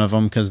making fun of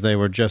them because they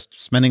were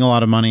just spending a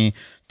lot of money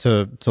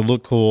to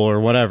look cool or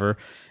whatever.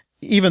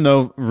 Even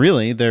though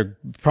really their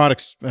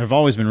products have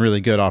always been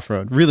really good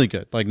off-road, really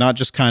good, like not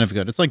just kind of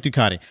good. It's like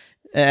Ducati.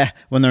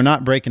 When they're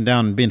not breaking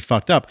down and being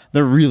fucked up,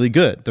 they're really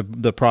good.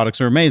 The products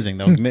are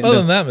amazing. Other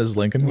than that, Ms.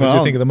 Lincoln, what did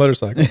you think of the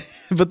motorcycle?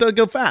 But they'll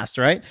go fast,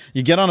 right?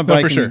 You get on a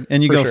bike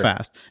and you go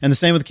fast. And the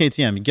same with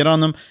KTM. You get on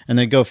them and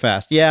they go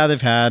fast. Yeah,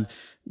 they've had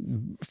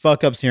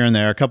fuck ups here and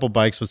there, a couple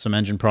bikes with some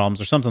engine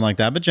problems or something like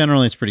that, but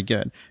generally it's pretty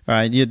good. All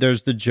right,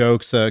 there's the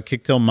jokes,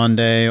 Kicktail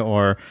Monday,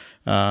 or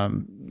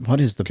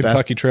what is the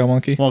Kentucky best? Trail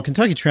Monkey? Well,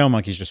 Kentucky Trail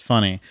Monkey is just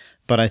funny,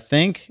 but I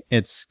think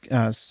it's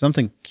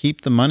something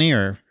Keep the Money,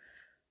 or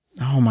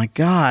oh my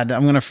god,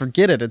 I'm gonna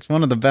forget it. It's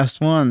one of the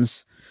best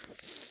ones.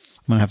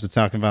 I'm gonna have to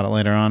talk about it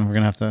later on. We're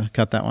gonna have to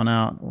cut that one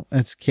out.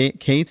 It's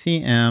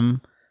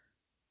KTM,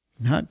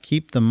 not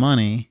Keep the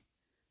Money.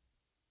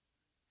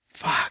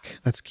 Fuck,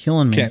 that's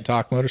killing me. Can't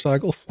Talk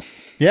Motorcycles.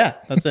 Yeah,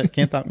 that's it.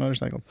 Can't Talk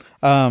Motorcycles.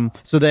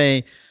 So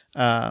they,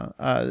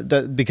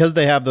 because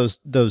they have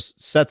those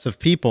sets of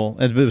people,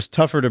 it was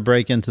tougher to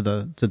break into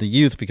the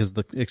youth because of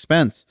the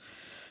expense.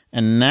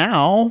 And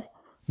now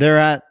they're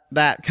at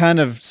that kind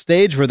of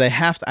stage where they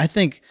have to. I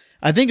think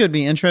it would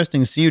be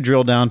interesting to see you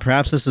drill down.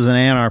 Perhaps this is an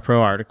A&R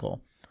Pro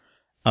article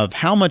of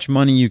how much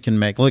money you can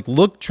make. Like,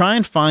 try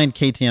and find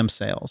KTM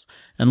sales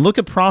and look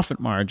at profit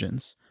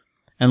margins.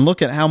 And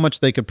look at how much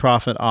they could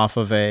profit off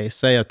of a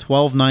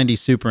 1290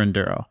 Super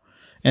Enduro.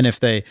 And if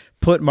they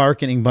put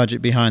marketing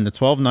budget behind the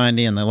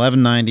 1290 and the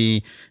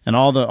 1190 and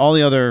all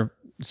the other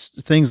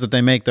things that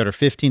they make that are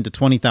 $15,000 to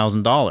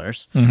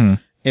 $20,000,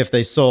 if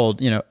they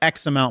sold,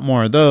 X amount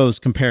more of those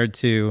compared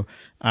to,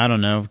 I don't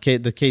know,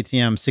 the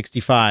KTM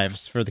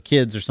 65s for the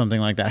kids or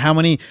something like that. How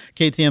many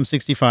KTM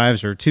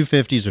 65s or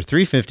 250s or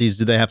 350s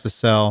do they have to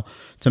sell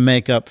to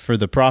make up for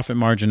the profit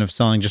margin of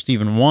selling just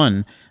even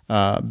one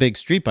big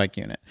street bike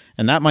unit?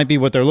 And that might be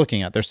what they're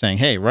looking at. They're saying,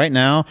 hey, right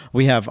now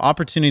we have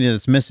opportunity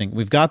that's missing.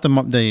 We've got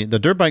the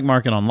dirt bike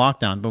market on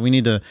lockdown, but we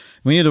need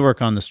to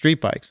work on the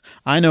street bikes.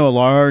 I know a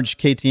large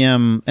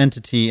KTM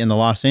entity in the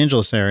Los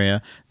Angeles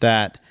area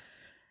that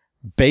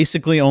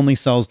basically only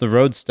sells the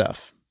road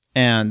stuff,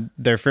 and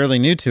they're fairly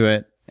new to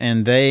it.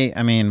 And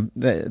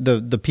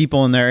the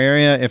people in their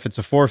area, if it's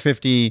a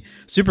 450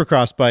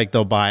 Supercross bike,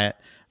 they'll buy it.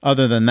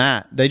 Other than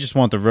that, they just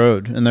want the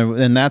road,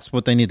 and that's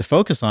what they need to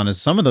focus on.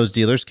 Is some of those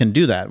dealers can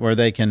do that, where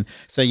they can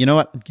say, you know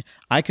what,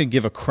 I could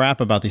give a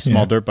crap about these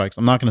small dirt bikes.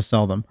 I'm not going to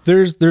sell them.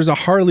 There's a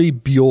Harley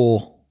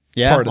Buell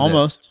part of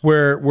almost this,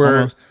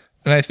 where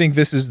and I think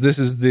this is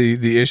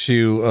the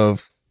issue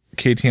of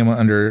KTM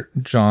under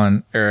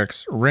John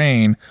Eric's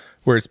reign,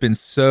 where it's been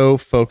so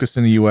focused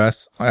in the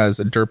US as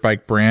a dirt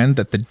bike brand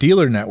that the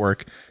dealer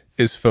network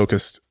is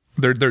focused.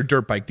 They're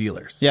dirt bike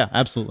dealers. Yeah,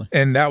 absolutely.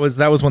 And that was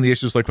one of the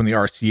issues, like when the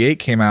RC8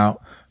 came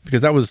out,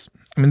 because that was,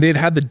 they'd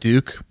had the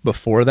Duke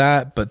before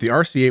that, but the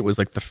RC8 was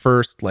like the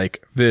first,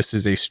 like, this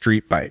is a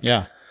street bike.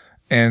 Yeah.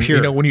 And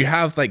pure. When you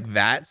have like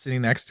that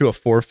sitting next to a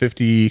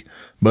 450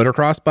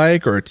 motocross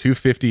bike or a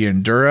 250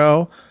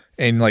 enduro,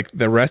 and like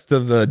the rest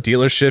of the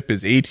dealership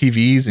is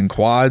ATVs and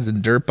quads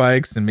and dirt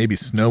bikes and maybe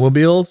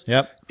snowmobiles.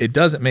 Yep. It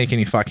doesn't make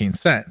any fucking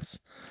sense.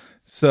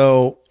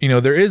 So,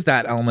 there is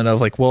that element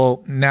of like,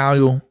 well,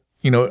 now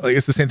like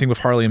it's the same thing with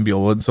Harley and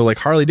Buell. So like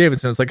Harley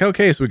Davidson, it's like,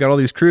 okay, so we got all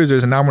these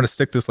cruisers and now I'm going to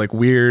stick this like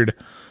weird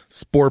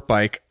sport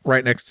bike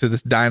right next to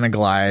this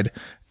Dynaglide,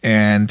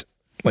 and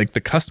like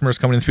the customers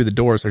coming in through the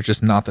doors are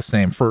just not the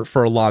same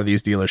for a lot of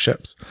these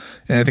dealerships.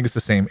 And I think it's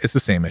the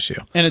same issue.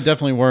 And it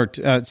definitely worked.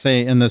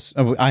 Say in this,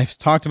 I've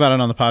talked about it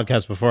on the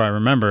podcast before. I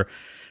remember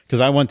because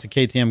I went to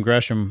KTM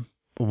Gresham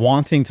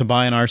wanting to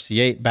buy an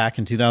RC8 back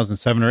in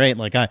 2007 or 8.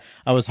 Like I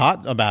was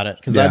hot about it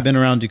because I've been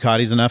around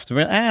Ducatis enough to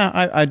be,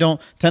 I don't,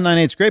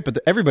 1098 is great, but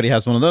everybody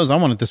has one of those. I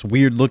wanted this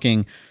weird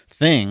looking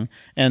thing,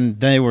 and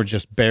they were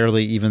just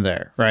barely even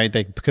there, right?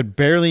 They could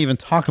barely even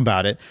talk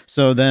about it.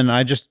 So then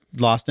I just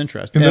lost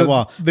interest. And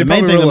the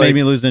main thing that made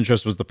me lose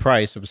interest was the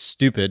price. It was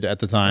stupid at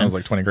the time. It was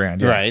like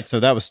 $20,000. Yeah. Right. So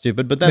that was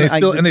stupid. But then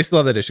they still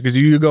have that issue because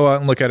you go out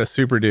and look at a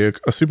Super Duke,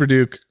 a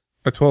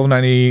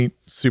 1290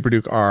 Super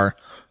Duke R,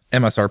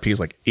 MSRP is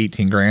like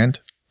 $18,000.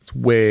 It's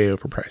way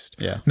overpriced.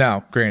 Yeah.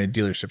 Now, granted,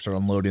 dealerships are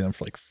unloading them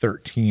for like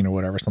 13 or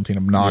whatever, something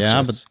obnoxious.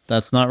 Yeah, but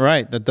that's not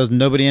right. That does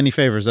nobody any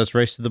favors. That's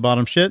race to the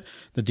bottom shit.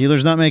 The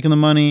dealer's not making the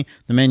money.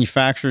 The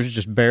manufacturer's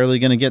just barely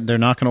going to get. They're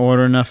not going to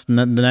order enough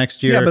the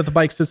next year. Yeah, but the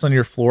bike sits on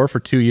your floor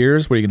for 2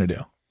 years. What are you going to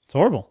do? It's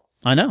horrible.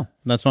 I know.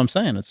 That's what I'm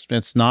saying.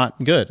 It's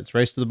not good. It's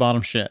race to the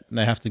bottom shit.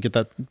 They have to get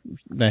that.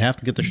 They have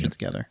to get their shit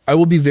together. I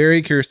will be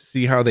very curious to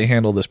see how they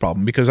handle this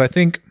problem because I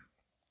think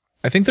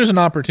there's an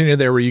opportunity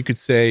there where you could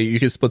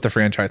split the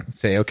franchise and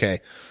say, okay,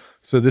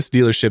 so this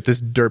dealership, this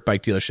dirt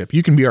bike dealership,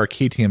 you can be our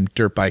KTM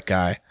dirt bike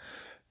guy,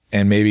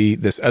 and maybe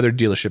this other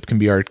dealership can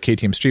be our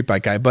KTM street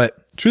bike guy.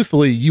 But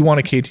truthfully, you want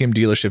a KTM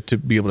dealership to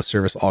be able to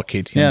service all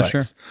KTM bikes.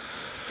 Sure.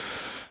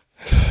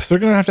 So they're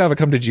going to have a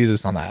come to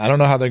Jesus on that. I don't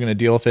know how they're going to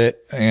deal with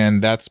it,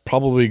 and that's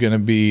probably going to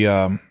be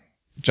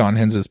John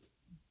Hinz's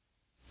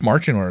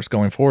marching orders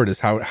going forward is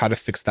how to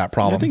fix that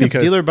problem. I think it's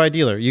dealer by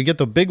dealer. You get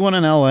the big one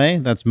in LA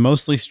that's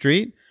mostly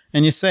street,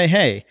 and you say,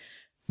 hey,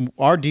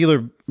 our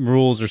dealer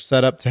rules are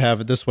set up to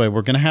have it this way.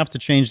 We're going to have to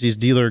change these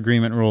dealer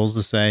agreement rules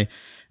to say,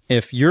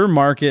 if your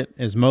market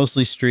is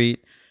mostly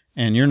street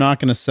and you're not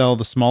going to sell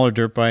the smaller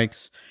dirt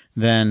bikes,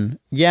 then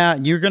yeah,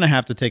 you're going to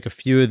have to take a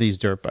few of these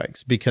dirt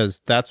bikes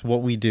because that's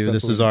what we do.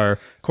 This is our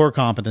core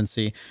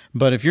competency.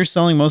 But if you're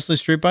selling mostly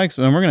street bikes,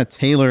 then we're going to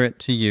tailor it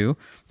to you.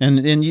 And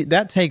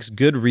that takes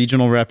good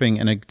regional repping,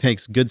 and it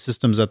takes good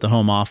systems at the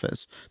home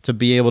office to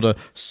be able to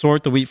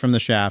sort the wheat from the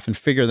chaff and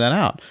figure that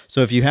out.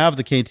 So if you have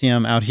the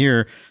KTM out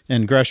here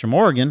in Gresham,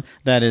 Oregon,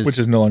 which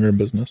is no longer in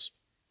business.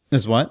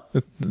 Is what?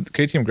 The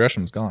KTM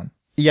Gresham's gone.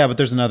 Yeah, but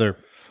there's another.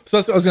 So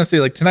that's what I was going to say.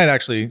 Like tonight,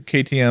 actually,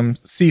 KTM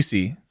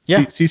CC.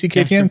 Yeah. CC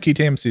KTM, yeah, sure.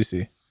 KTM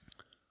CC.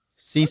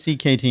 CC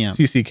KTM.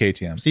 CC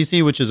KTM.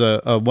 CC, which is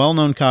a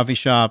well-known coffee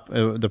shop,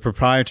 the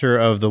proprietor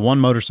of the One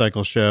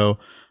Motorcycle Show.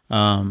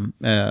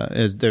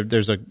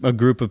 There's a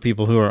group of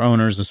people who are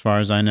owners, as far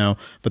as I know,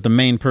 but the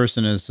main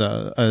person is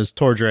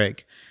Tor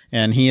Drake,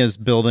 and he is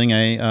building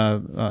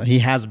he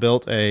has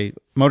built a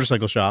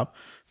motorcycle shop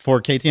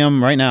for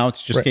KTM. Right now,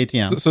 it's just right.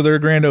 KTM. So there are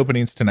grand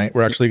openings tonight.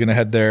 We're actually going to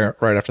head there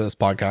right after this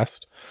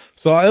podcast.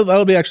 So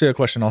that'll be actually a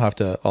question I'll have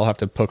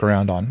to poke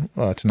around on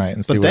tonight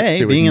and see. But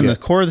they being in the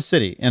core of the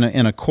city, in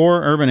a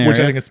core urban area, which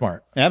I think is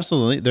smart.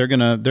 Absolutely, they're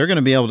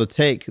gonna be able to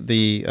take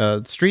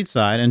the street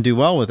side and do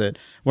well with it.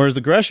 Whereas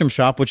the Gresham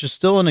shop, which is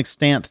still an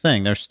extant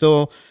thing, they're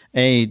still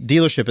a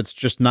dealership. It's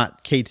just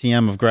not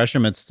KTM of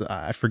Gresham. It's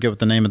I forget what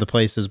the name of the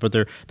place is, but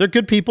they're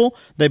good people.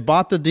 They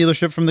bought the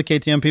dealership from the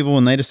KTM people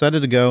when they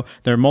decided to go.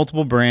 There are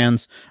multiple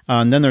brands,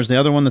 and then there's the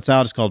other one that's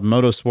out. It's called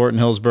Motosport in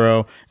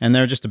Hillsboro, and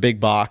they're just a big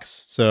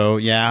box. So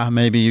yeah,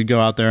 maybe you go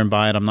out there and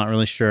buy it. I'm not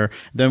really sure.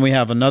 Then we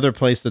have another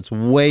place that's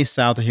way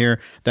south of here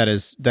that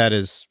is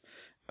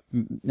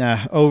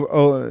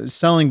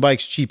selling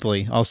bikes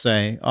cheaply, I'll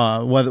say,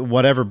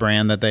 whatever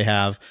brand that they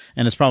have,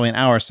 and it's probably an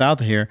hour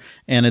south of here,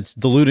 and it's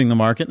diluting the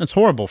market, and it's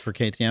horrible for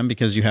KTM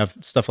because you have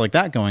stuff like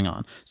that going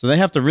on. So they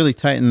have to really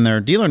tighten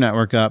their dealer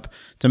network up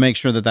to make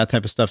sure that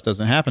type of stuff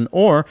doesn't happen,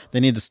 or they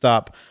need to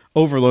stop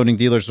overloading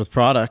dealers with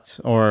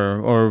product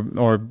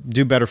or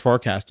do better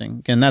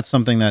forecasting. And that's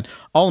something that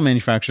all the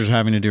manufacturers are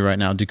having to do right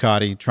now.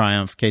 Ducati,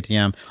 Triumph,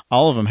 KTM,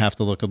 all of them have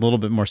to look a little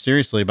bit more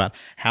seriously about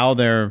how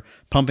they're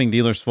pumping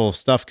dealers full of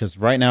stuff, because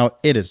right now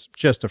it is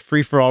just a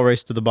free-for-all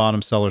race to the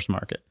bottom seller's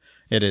market.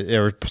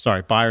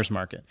 Buyer's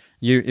market.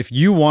 If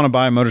you want to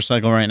buy a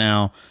motorcycle right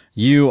now,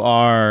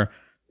 you're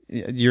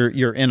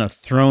in a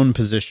throne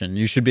position.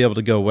 You should be able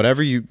to go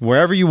wherever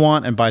you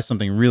want and buy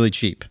something really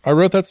cheap. I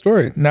wrote that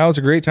story. Now is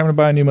a great time to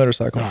buy a new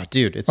motorcycle. Oh,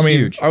 dude, it's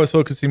huge. I was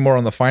focusing more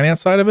on the finance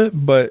side of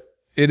it, but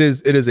it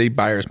is a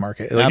buyer's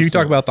market. Like you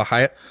talk about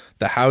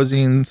the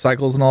housing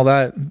cycles and all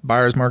that,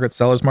 buyer's market,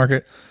 seller's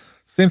market.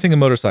 Same thing in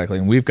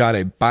motorcycling. We've got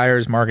a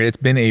buyer's market. It's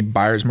been a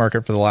buyer's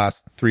market for the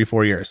last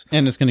 3-4 years.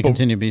 And it's going to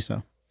continue to be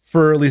so.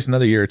 For at least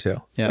another year or two.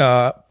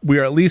 Yeah. We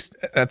are at least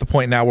at the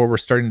point now where we're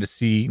starting to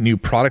see new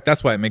product.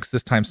 That's why it makes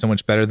this time so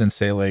much better than,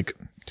 say, like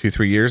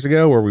 2-3 years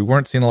ago, where we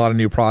weren't seeing a lot of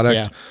new product.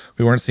 Yeah.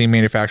 We weren't seeing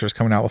manufacturers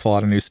coming out with a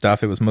lot of new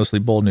stuff. It was mostly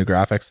bold new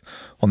graphics.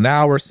 Well,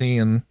 now we're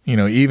seeing,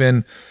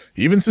 even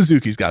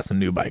Suzuki's got some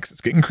new bikes.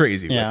 It's getting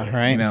crazy. Yeah, with it,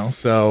 right.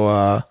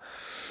 So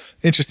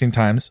interesting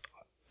times.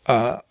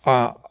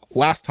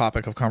 Last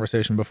topic of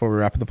conversation before we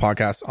wrap up the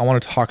podcast, I want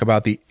to talk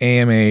about the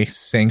AMA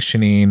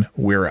sanctioning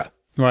WERA.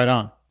 Right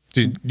on.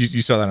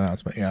 You saw that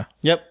announcement, yeah.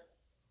 Yep.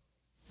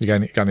 You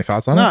got any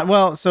thoughts on Not it?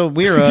 well. So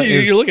Weira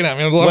is You're looking at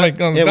me.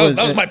 That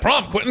was my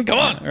prompt, Quentin. Come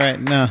on. right.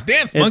 No,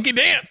 Dance, monkey,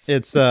 dance.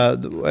 It's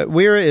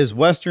Weira is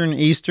Western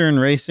Eastern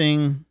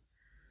Racing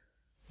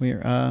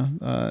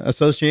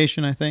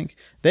Association, I think.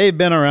 They've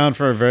been around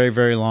for a very,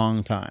 very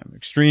long time,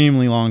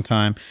 extremely long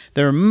time.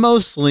 They're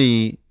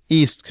mostly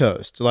East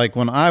Coast. Like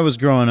when I was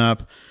growing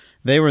up,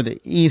 they were the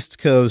East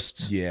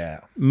Coast,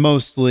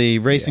 mostly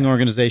racing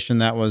organization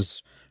that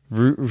was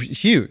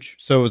huge.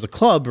 So it was a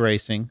club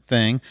racing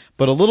thing,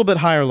 but a little bit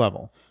higher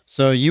level.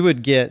 So you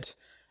would get,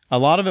 a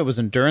lot of it was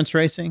endurance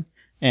racing.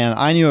 And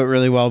I knew it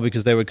really well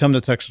because they would come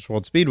to Texas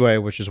World Speedway,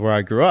 which is where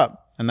I grew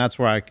up. And that's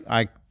where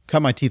I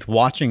cut my teeth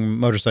watching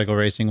motorcycle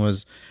racing,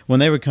 was when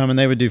they would come and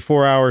they would do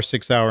 4-hour,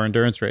 6-hour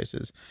endurance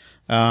races.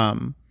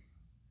 And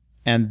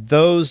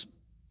those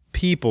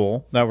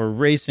people that were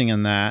racing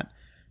in that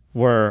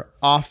were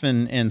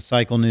often in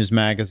Cycle News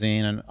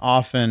magazine and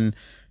often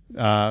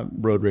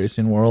Road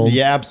Racing World.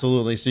 Yeah,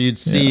 absolutely. So you'd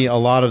see a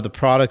lot of the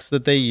products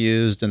that they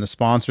used and the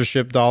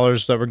sponsorship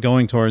dollars that were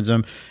going towards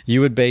them.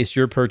 You would base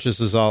your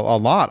purchases a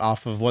lot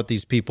off of what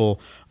these people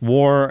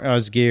wore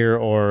as gear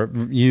or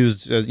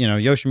used as,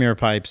 Yoshimura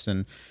pipes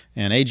and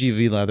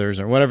AGV leathers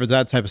or whatever,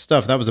 that type of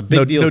stuff. That was a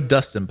big deal. No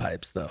Dustin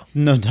pipes, though.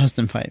 No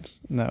Dustin pipes.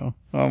 No.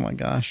 Oh my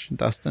gosh,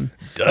 Dustin.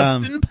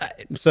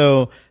 Pipes.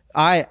 So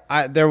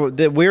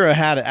Weira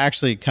had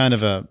actually kind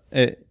of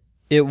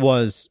it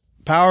was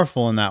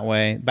powerful in that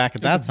way back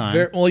at that time.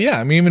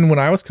 Even when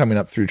I was coming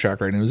up through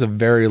track riding, it was a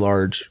very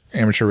large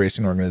amateur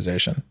racing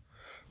organization,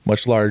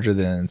 much larger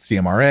than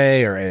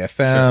CMRA or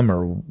AFM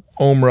or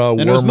OMRA.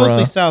 And it was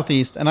mostly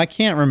Southeast, and I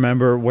can't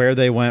remember where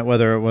they went,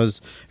 whether it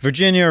was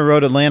Virginia or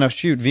Road Atlanta.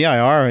 Shoot,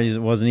 VIR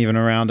wasn't even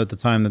around at the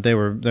time that they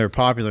were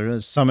popular. It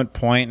was Summit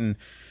Point and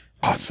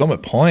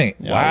Summit Point.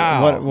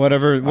 Wow.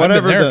 Whatever. I've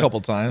been there a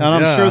couple times. And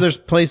I'm sure there's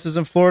places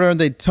in Florida,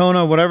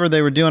 Daytona, whatever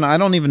they were doing. I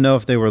don't even know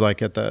if they were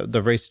like at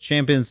the Race of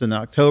Champions in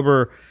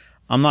October.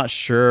 I'm not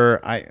sure.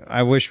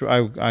 I wish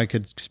I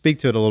could speak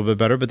to it a little bit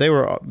better, but they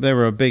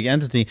were a big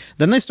entity.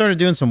 Then they started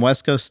doing some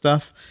West Coast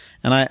stuff,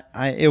 and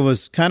it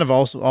was kind of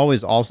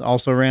always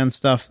ran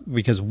stuff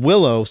because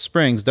Willow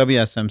Springs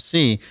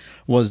WSMC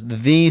was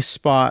the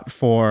spot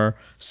for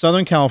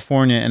Southern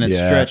California, and it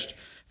stretched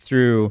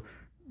through.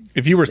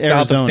 If you were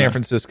Arizona. South of San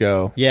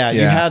Francisco, you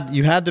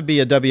had to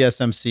be a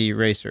WSMC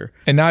racer.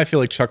 And now I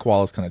feel like Chuck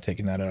Wall is kind of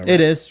taking that over. It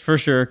is for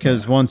sure,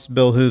 because once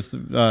Bill Huth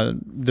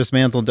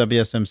dismantled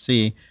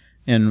WSMC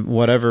in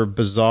whatever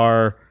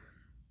bizarre,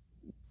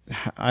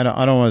 I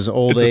don't know, his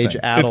old age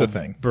addled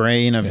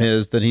brain of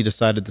his that he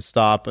decided to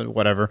stop and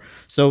whatever.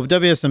 So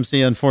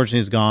WSMC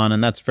unfortunately is gone,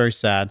 and that's very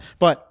sad.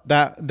 But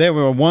there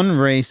were one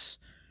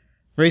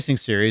racing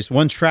series,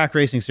 one track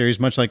racing series,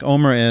 much like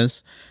OMRA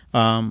is.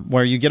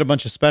 Where you get a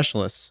bunch of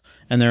specialists,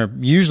 and they're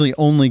usually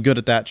only good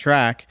at that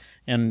track,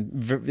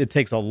 and it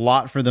takes a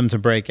lot for them to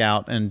break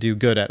out and do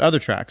good at other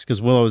tracks, because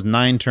Willow is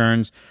 9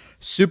 turns,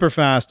 super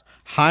fast,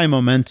 high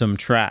momentum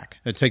track.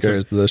 It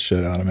scares the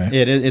shit out of me.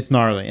 It's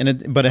gnarly,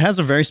 but it has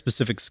a very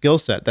specific skill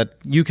set that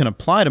you can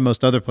apply to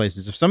most other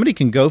places. If somebody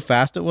can go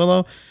fast at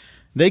Willow,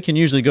 they can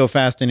usually go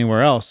fast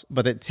anywhere else,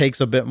 but it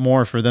takes a bit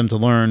more for them to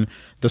learn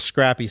the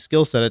scrappy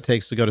skill set it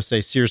takes to go to, say,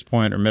 Sears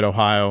Point or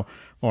Mid-Ohio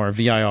or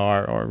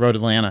VIR or Road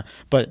Atlanta.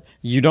 But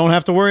you don't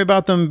have to worry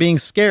about them being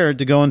scared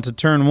to go into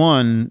turn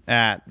 1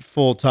 at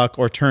full tuck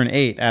or turn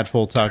 8 at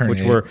full tuck,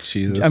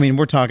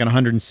 we're talking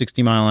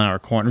 160 mile an hour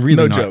corner. Really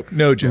no joke.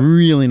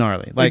 Really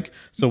gnarly.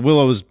 So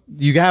Willow's,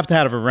 you have to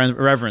have a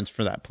reverence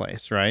for that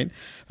place, right?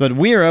 But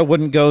Weira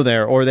wouldn't go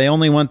there, or they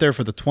only went there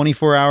for the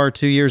 24-hour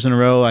 2 years in a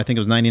row. I think it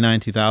was 99,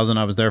 2000.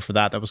 I was there for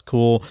that. That was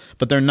cool.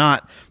 But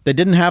they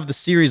didn't have the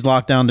series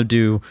lockdown to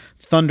do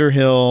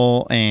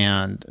Thunderhill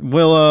and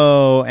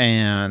Willow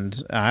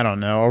and I don't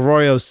know,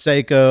 Arroyo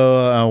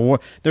Seco.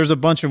 There's a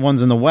bunch of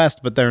ones in the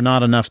West, but they're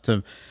not enough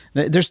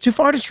there's too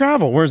far to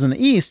travel. Whereas in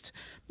the East,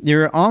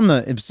 you're on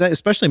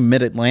especially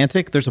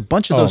mid-Atlantic, there's a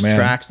bunch of those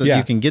tracks that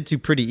you can get to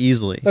pretty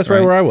easily. That's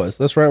right where I was.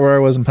 That's right where I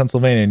was in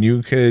Pennsylvania. And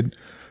you could,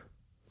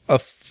 a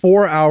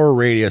 4-hour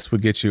radius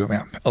would get you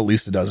at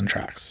least a dozen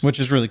tracks. Which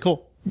is really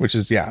cool. Which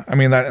is,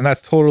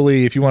 that's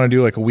totally, if you want to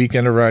do like a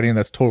weekend of riding,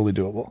 that's totally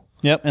doable.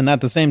 Yep, and at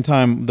the same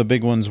time, the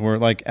big ones were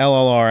like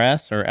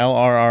LLRS or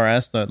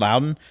LRRS, the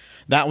Loudon.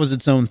 That was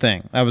its own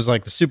thing. That was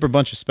like the super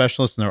bunch of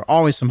specialists, and there were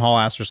always some Hall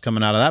Assers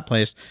coming out of that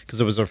place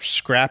because it was a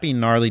scrappy,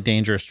 gnarly,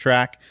 dangerous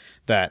track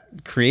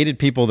that created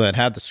people that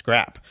had the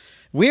scrap.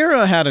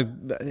 Weira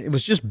it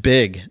was just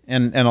big,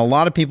 and a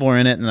lot of people were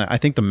in it, and I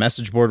think the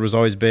message board was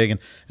always big, and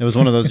it was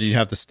one of those you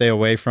have to stay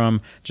away from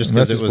just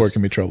because it was. Message board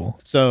can be trouble.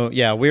 So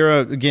yeah,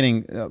 Weira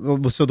getting.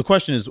 So the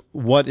question is,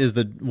 what is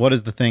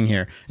the thing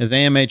here? Is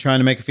AMA trying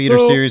to make a feeder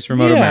series for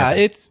Motor America?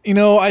 Yeah, it's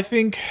I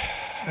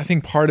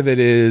think part of it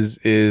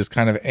is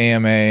kind of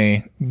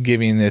AMA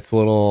giving its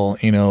little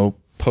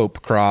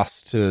Pope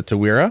cross to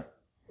Weira.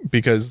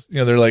 Because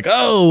they're like,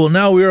 oh well,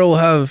 now Weira will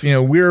have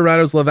Weira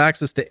riders will have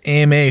access to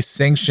AMA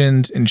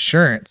sanctioned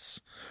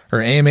insurance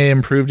or AMA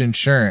improved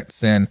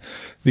insurance, and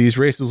these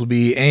races will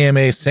be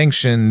AMA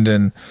sanctioned,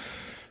 and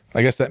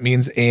I guess that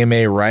means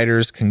AMA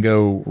riders can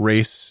go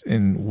race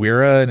in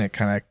WERA, and it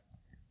kind of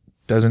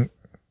doesn't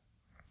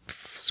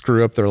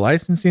screw up their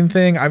licensing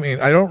thing. I mean,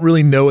 I don't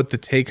really know what the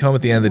take home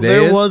at the end of the day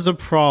is. There was a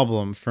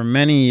problem for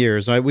many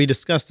years. We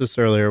discussed this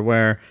earlier,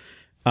 where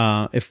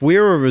if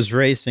WERA was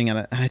racing,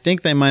 and I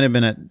think they might have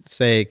been at,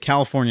 say,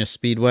 California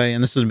Speedway,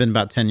 and this has been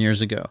about 10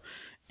 years ago.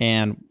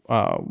 And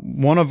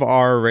one of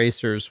our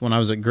racers, when I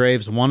was at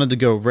Graves, wanted to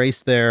go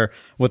race there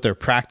with their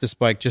practice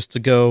bike just to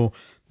go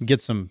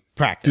get some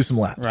practice. Do some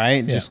laps.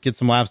 Right? Yeah. Just get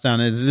some laps down.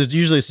 It's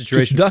usually a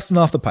situation. Just dusting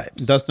off the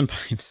pipes. Dusting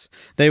pipes.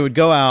 They would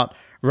go out,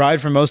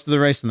 ride for most of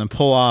the race, and then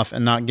pull off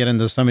and not get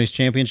into somebody's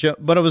championship.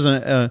 But it was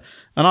an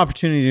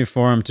opportunity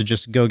for them to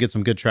just go get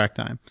some good track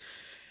time.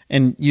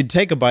 And you'd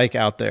take a bike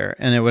out there,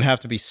 and it would have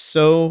to be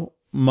so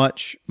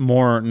much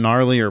more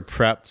gnarly or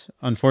prepped,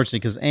 unfortunately,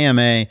 because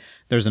AMA,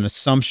 there's an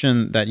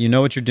assumption that you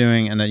know what you're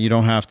doing and that you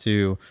don't have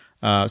to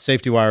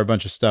safety wire a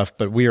bunch of stuff.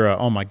 But WERA,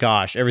 oh my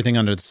gosh, everything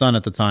under the sun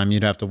at the time,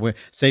 you'd have to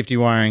safety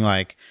wiring,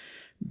 like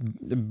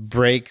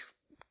brake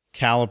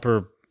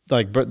caliper,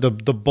 like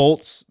the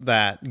bolts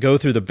that go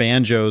through the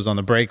banjos on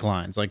the brake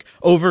lines, like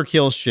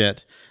overkill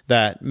shit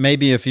that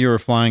maybe if you were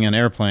flying an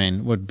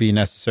airplane would be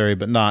necessary,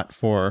 but not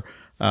for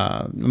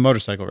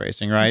motorcycle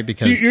racing, right?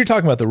 Because so you're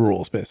talking about the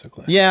rules,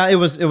 basically. Yeah, it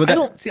was. I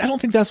don't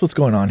think that's what's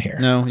going on here.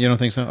 No, you don't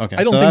think so? Okay,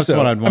 I don't think that's so.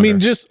 What I'd wonder.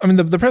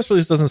 The press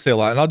release doesn't say a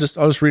lot, and I'll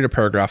just read a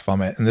paragraph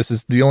from it, and this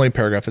is the only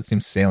paragraph that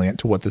seems salient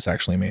to what this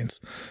actually means.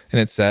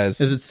 And it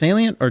says, "Is it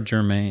salient or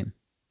germane?"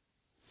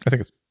 I think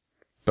it's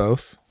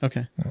both.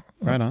 Okay,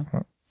 right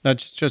on. No,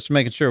 just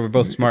making sure we're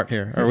both smart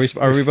here. Are we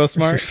both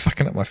smart? You're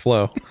fucking up my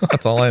flow.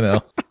 That's all I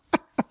know.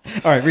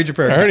 All right, read your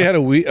paragraph. I already had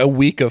a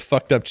week of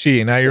fucked up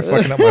chi. Now you're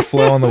fucking up my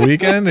flow on the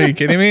weekend. Are you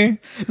kidding me?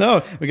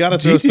 No, we got to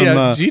throw some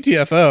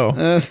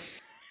GTFO.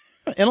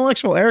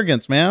 Intellectual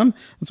arrogance, man.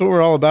 That's what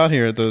we're all about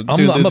here at the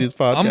Two Enthusiasts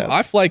podcast.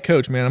 I fly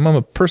coach, man. I'm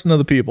a person of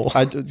the people.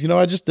 I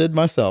just did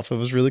myself. It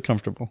was really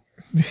comfortable.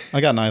 I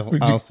got an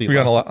aisle seat. Were you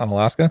on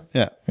Alaska?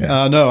 Yeah.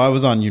 No, I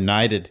was on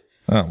United.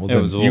 Oh,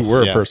 well, you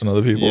were a person of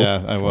the people.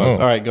 Yeah, I was. All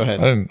right, go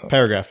ahead.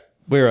 Paragraph.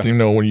 Do you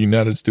know when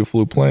United still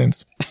flew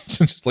planes?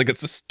 Just like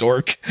it's a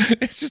stork.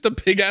 It's just a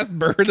big ass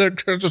bird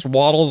that just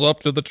waddles up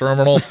to the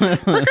terminal.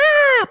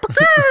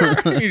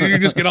 You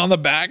just get on the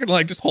back and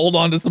like just hold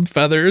on to some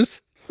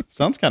feathers.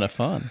 Sounds kind of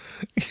fun.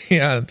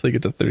 Yeah, until you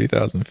get to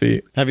 30,000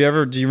 feet.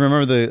 Do you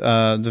remember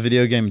the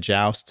video game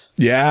Joust?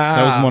 Yeah.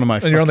 That was one of my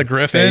And you're on the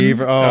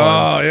Griffin?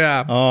 Oh,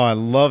 yeah. Oh, I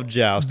love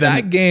Joust.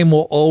 That game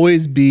will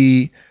always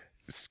be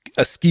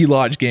a ski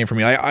lodge game for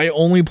me. I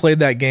only played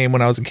that game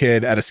when I was a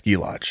kid at a ski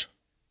lodge.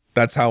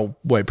 That's how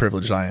white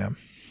privileged I am.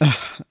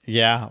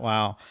 Yeah,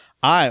 wow.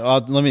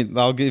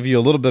 I'll give you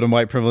a little bit of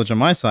white privilege on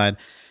my side.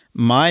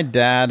 My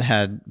dad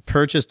had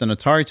purchased an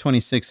Atari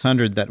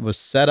 2600 that was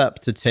set up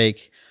to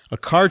take a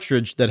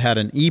cartridge that had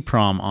an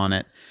EEPROM on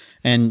it,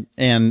 and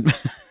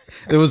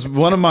it was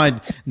one of my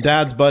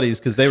dad's buddies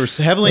because they were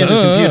heavily into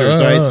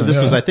computers, right? So this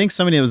was, I think,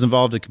 somebody that was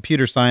involved in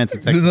computer science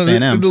at Texas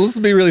A&M. Let's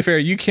be really fair.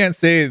 You can't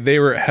say they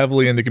were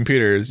heavily into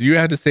computers. You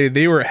had to say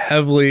they were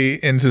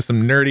heavily into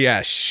some nerdy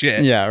ass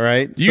shit. Yeah,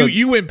 right.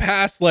 You went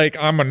past like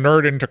I'm a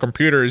nerd into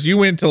computers. You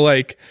went to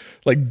like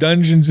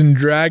Dungeons and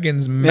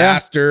Dragons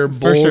master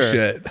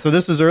bullshit. Sure. So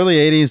this is early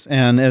 80s,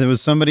 and it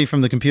was somebody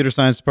from the computer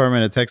science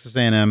department at Texas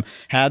A&M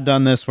had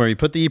done this where you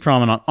put the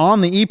EEPROM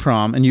on the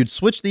EEPROM, and you'd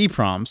switch the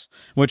EEPROMs,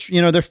 which,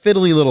 they're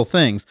fiddly little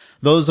things.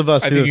 Those of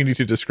us I think you need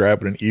to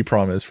describe what an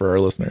EEPROM is for our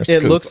listeners.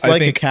 It looks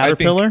like a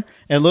caterpillar.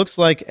 It looks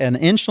like an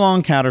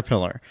inch-long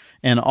caterpillar,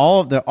 and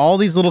all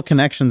these little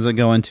connections that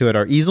go into it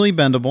are easily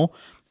bendable,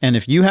 and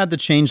if you had to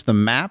change the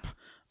map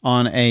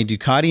on a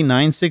Ducati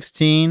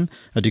 916,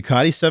 a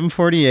Ducati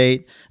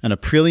 748, an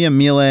Aprilia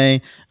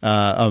Mille,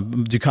 a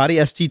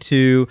Ducati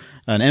ST2,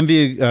 an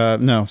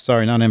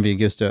not MV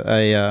Agusta,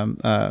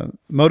 a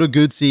Moto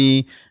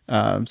Guzzi,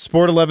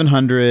 Sport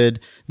 1100.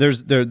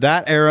 There's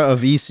that era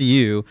of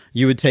ECU.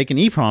 You would take an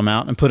EEPROM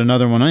out and put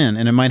another one in,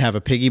 and it might have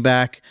a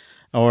piggyback.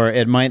 Or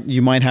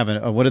you might have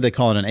what do they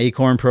call it? An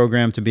Acorn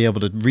program to be able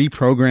to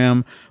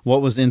reprogram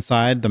what was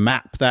inside the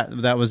map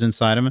that was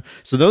inside of it.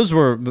 So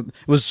it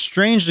was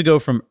strange to go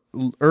from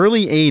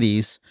early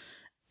 80s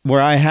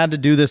where I had to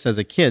do this as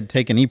a kid,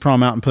 take an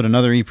EEPROM out and put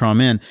another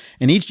EEPROM in.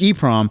 And each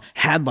EEPROM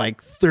had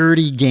like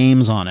 30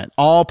 games on it,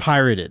 all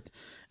pirated.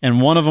 And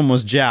one of them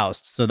was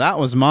Joust. So that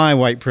was my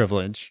white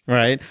privilege,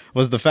 right?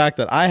 Was the fact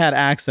that I had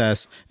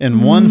access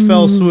in one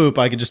fell swoop.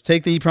 I could just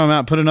take the EEPROM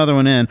out, put another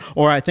one in.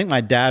 Or I think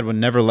my dad would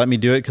never let me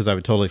do it because I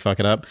would totally fuck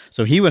it up.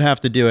 So he would have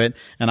to do it.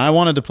 And I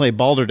wanted to play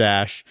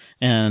Balderdash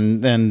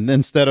and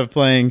instead of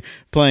playing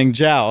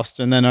Joust,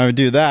 and then I would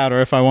do that.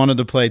 Or if I wanted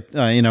to play,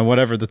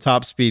 whatever the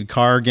top speed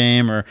car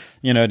game or,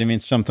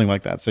 something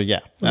like that. So yeah,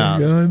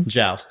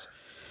 Joust.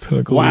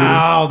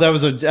 Wow, that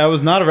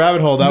was not a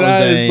rabbit hole. That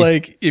was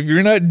like, if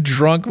you're not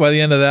drunk by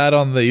the end of that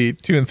on the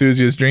Two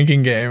Enthusiasts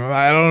drinking game,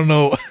 I don't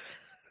know.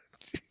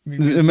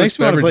 It makes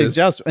me want to play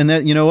Joust. And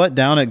then, you know what?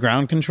 Down at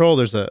Ground Control,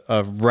 there's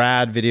a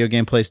rad video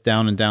game place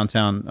down in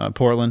downtown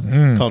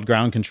Portland called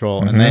Ground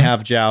Control. And they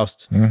have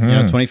Joust,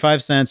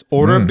 25 cents.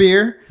 Order a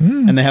beer.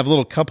 And they have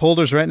little cup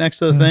holders right next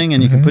to the thing.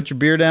 And you can put your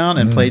beer down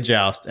and play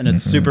Joust. And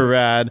it's super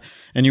rad.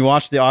 And you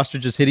watch the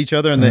ostriches hit each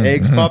other and the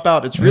eggs pop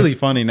out. It's really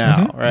funny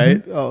now,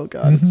 right? Oh,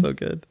 God, it's so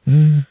good.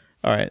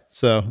 All right.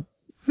 So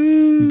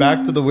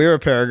back to the Weir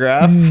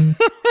paragraph.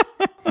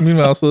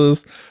 Meanwhile, so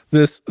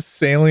this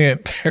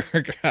salient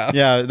paragraph.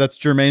 Yeah, that's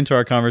germane to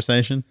our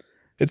conversation.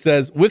 It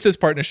says, with this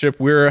partnership,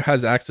 Weir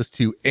has access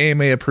to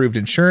AMA-approved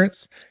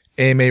insurance,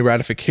 AMA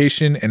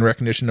ratification and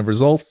recognition of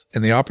results,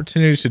 and the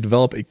opportunity to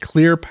develop a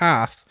clear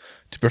path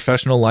to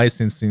professional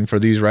licensing for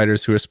these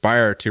riders who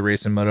aspire to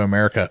race in Moto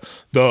America,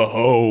 the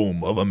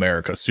home of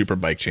America's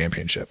Superbike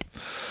Championship.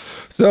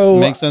 So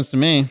makes sense to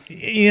me.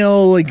 You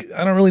know, like,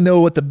 I don't really know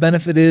what the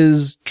benefit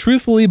is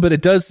truthfully, but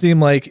it does seem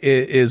like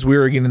it is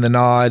Weir getting the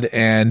nod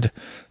and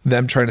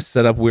them trying to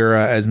set up Weir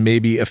as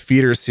maybe a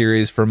feeder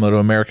series for Moto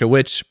America,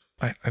 which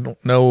I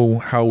don't know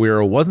how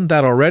Weir wasn't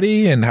that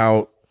already, and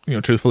how, you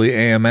know, truthfully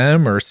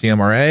AMM or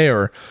CMRA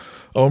or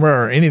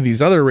OMER or any of these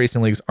other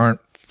racing leagues aren't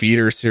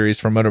feeder series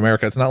for Moto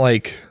America. It's not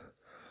like...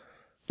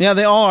 Yeah,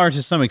 they all are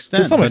to some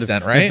extent. To some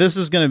extent, right? If this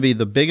is going to be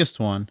the biggest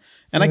one...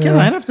 And again,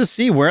 I'd have to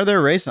see where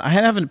they're racing. I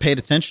haven't paid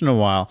attention in a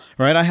while,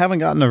 right? I haven't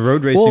gotten a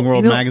Road Racing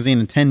World magazine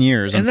in 10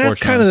 years, and that's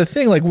kind of the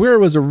thing. Like, Weir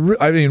was I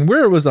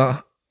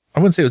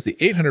wouldn't say it was the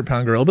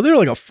 800-pound gorilla, but they were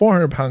like a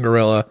 400-pound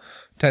gorilla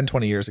 10,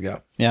 20 years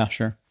ago. Yeah,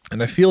 sure.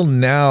 And I feel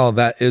now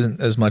that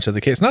isn't as much of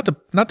the case. Not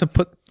to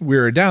put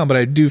Weir down, but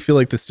I do feel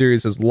like the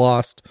series has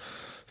lost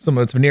some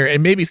of its veneer.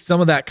 And maybe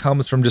some of that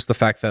comes from just the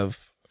fact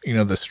of, you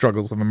know, the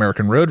struggles of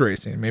American road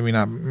racing. Maybe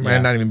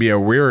might not even be a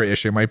Weir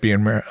issue. It might be a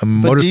motorcycle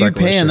But do you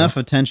pay issue. enough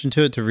attention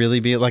to it to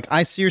really be like,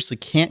 I seriously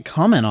can't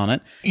comment on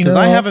it because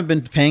I haven't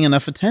been paying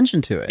enough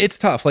attention to it. It's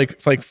tough. Like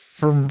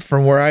from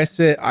where I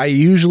sit, I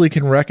usually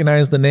can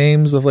recognize the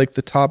names of like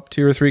the top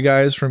 2 or 3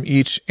 guys from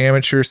each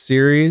amateur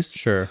series.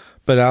 Sure.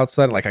 But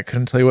outside, like, I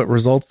couldn't tell you what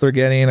results they're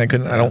getting. I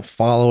don't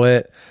follow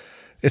it.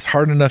 It's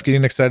hard enough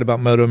getting excited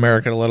about Moto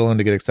America, let alone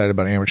to get excited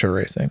about amateur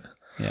racing.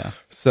 Yeah.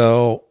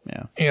 So,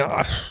 you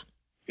know,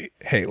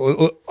 hey,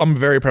 I'm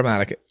very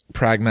pragmatic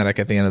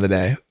at the end of the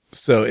day.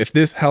 So if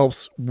this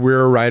helps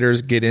Weir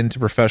riders get into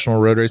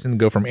professional road racing,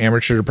 go from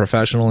amateur to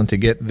professional, and to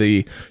get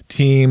the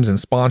teams and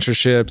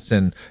sponsorships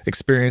and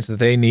experience that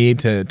they need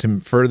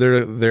to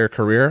further their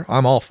career,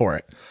 I'm all for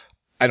it.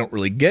 I don't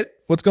really get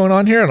what's going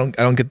on here. I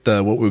don't get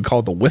what we would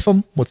call the with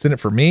them, what's in it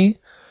for me.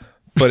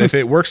 But if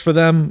it works for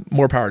them,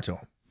 more power to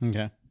them.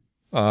 Okay.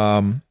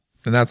 And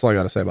that's all I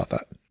got to say about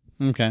that.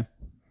 Okay.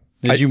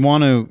 Did you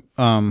want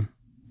to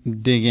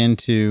dig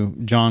into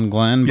John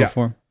Glenn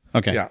before? Yeah.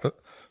 Okay. Yeah.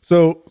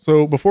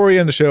 So before we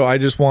end the show, I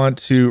just want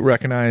to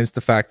recognize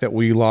the fact that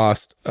we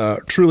lost a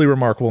truly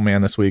remarkable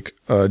man this week.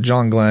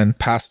 John Glenn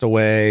passed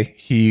away.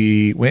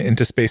 He went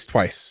into space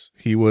twice.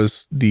 He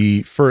was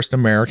the first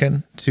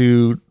American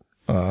to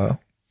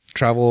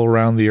travel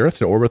around the Earth,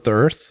 to orbit the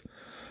Earth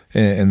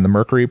in the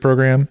Mercury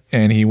program.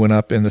 And he went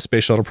up in the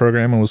space shuttle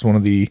program and was I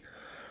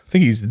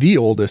think he's the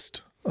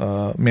oldest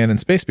man in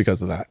space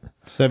because of that.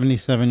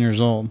 77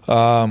 years old.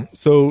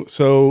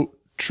 So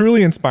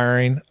truly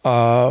inspiring.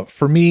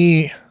 For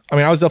me, I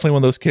mean, I was definitely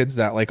one of those kids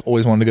that like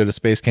always wanted to go to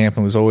space camp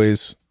and was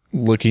always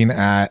looking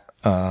at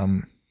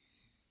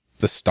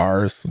the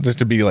stars, just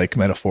to be like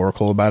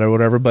metaphorical about it or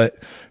whatever.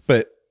 But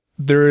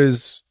there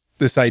is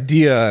this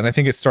idea, and I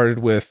think it started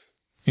with,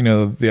 you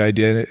know, the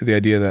idea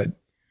that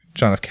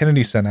John F.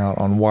 Kennedy sent out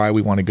on why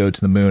we want to go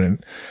to the moon,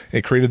 and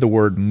it created the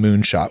word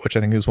moonshot, which I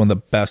think is one of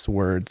the best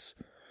words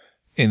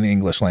in the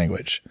English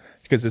language,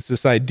 because it's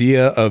this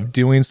idea of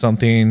doing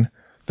something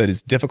that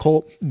is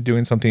difficult,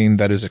 doing something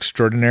that is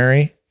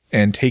extraordinary,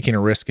 and taking a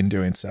risk in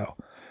doing so.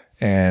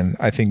 And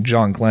I think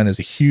John Glenn is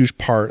a huge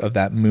part of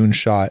that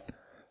moonshot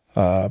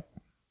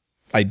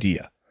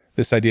idea.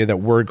 This idea that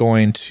we're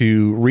going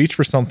to reach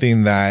for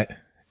something that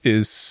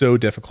is so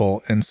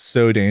difficult and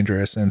so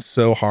dangerous and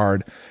so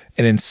hard,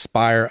 and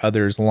inspire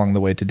others along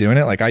the way to doing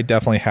it. Like, I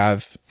definitely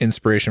have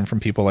inspiration from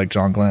people like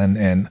John Glenn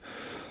and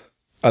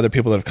other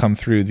people that have come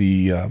through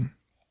the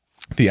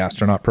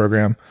astronaut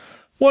program.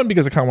 One,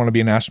 because I kind of want to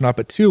be an astronaut,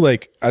 but two,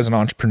 like, as an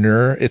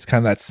entrepreneur, it's kind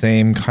of that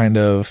same kind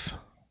of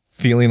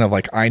feeling of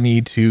like, I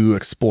need to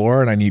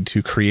explore and I need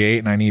to create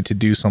and I need to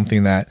do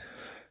something that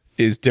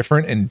is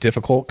different and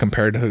difficult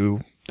compared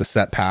to the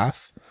set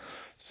path.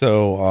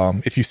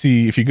 So if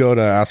you go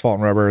to Asphalt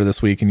and Rubber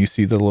this week and you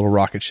see the little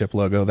rocket ship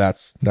logo,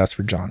 that's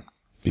for John,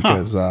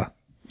 because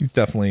he's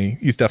definitely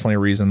a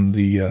reason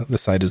the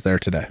site is there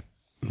today.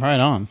 Right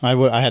on.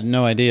 I had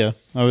no idea.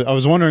 I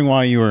was wondering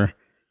why you were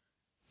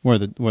where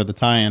the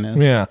tie-in is.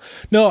 Yeah.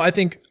 No, I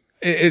think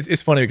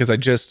it's funny because I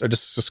just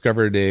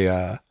discovered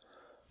a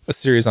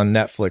series on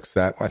Netflix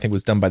that I think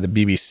was done by the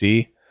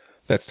BBC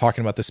that's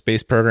talking about the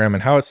space program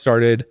and how it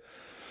started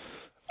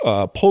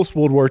post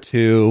World War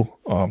II.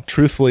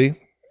 Truthfully,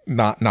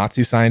 not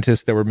Nazi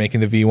scientists that were making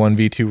the V1,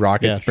 V2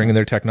 rockets, bringing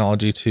their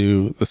technology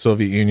to the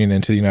Soviet Union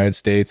and to the United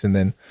States, and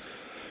then,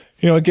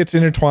 it gets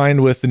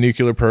intertwined with the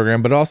nuclear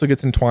program, but it also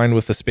gets entwined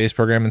with the space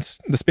program. And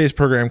the space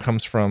program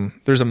comes from,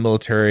 there's a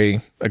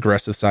military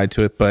aggressive side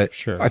to it, but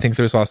Sure. I think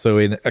there's also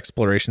an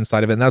exploration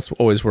side of it. And that's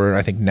always where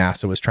I think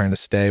NASA was trying to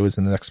stay, was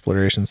in the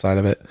exploration side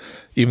of it,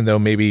 even though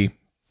maybe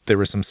there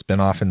was some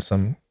spinoff and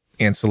some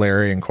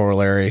ancillary and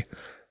corollary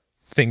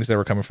things that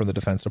were coming from the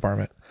Defense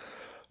Department.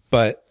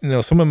 But,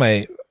 some of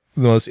the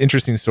most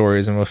interesting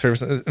stories and most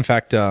favorite, in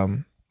fact,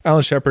 Alan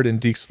Shepard and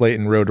Deke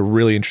Slayton wrote a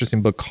really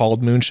interesting book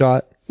called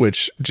Moonshot,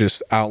 which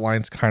just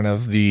outlines kind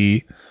of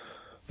the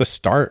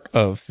start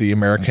of the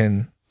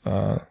American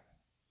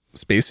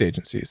space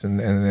agencies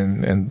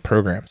and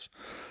programs,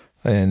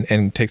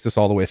 and takes us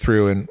all the way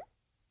through. And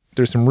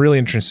there's some really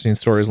interesting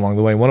stories along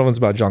the way. One of them's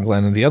about John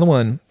Glenn, and the other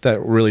one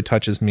that really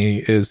touches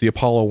me is the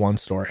Apollo 1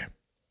 story.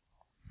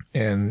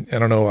 And I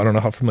don't know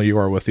how familiar you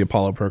are with the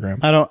Apollo program.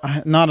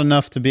 Not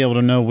enough to be able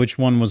to know which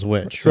one was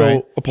which. So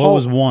right? Apollo what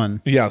was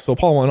one? Yeah, so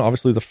Apollo 1,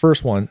 obviously the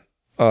first one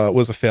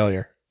was a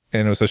failure,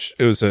 and it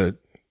was a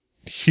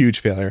huge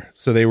failure.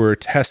 So they were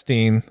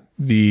testing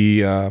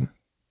the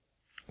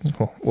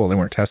well, they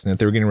weren't testing it.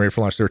 They were getting ready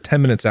for launch. They were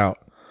 10 minutes out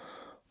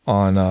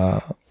on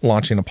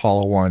launching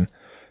Apollo 1.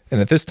 And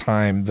at this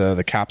time,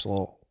 the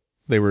capsule,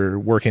 they were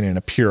working in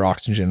a pure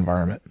oxygen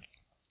environment.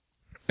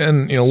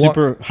 And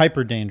super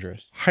hyper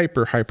dangerous.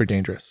 Hyper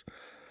dangerous.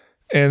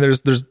 And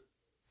there's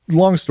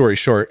long story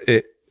short,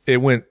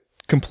 it went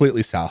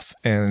completely south,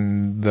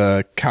 and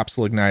the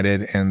capsule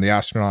ignited, and the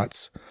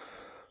astronauts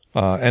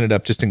ended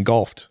up just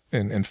engulfed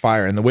in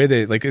fire. And the way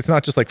they, like, it's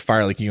not just like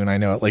fire like you and I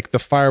know it. Like, the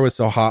fire was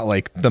so hot,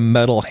 like the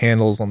metal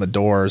handles on the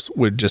doors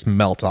would just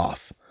melt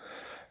off.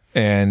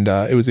 And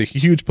it was a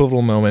huge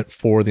pivotal moment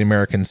for the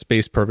American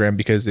space program,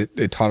 because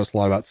it taught us a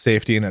lot about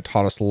safety, and it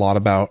taught us a lot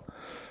about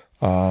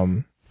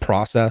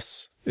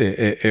process.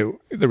 There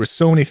were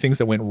so many things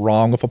that went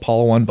wrong with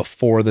Apollo 1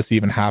 before this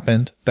even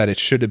happened that it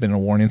should have been a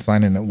warning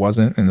sign, and it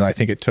wasn't. And I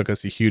think it took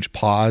us a huge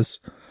pause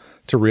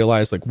to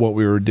realize like what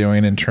we were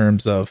doing in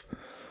terms of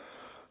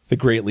the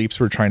great leaps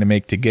we're trying to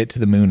make to get to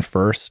the moon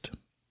first,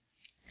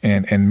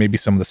 and maybe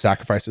some of the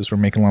sacrifices we're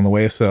making along the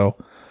way. So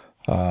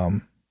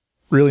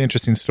really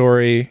interesting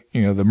story.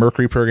 The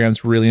Mercury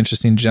program's really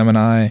interesting.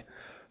 Gemini,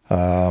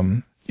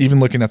 even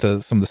looking at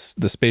some of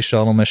the space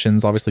shuttle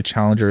missions, obviously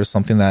Challenger is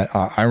something that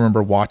I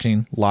remember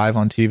watching live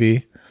on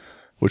TV,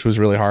 which was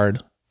really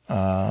hard.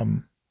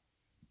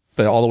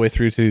 But all the way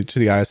through to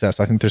the ISS,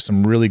 I think there's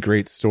some really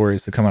great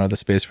stories that come out of the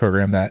space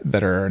program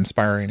that are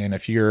inspiring. And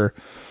if you're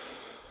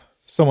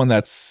someone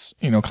that's,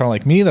 kind of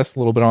like me, that's a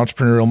little bit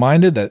entrepreneurial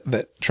minded,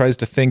 that tries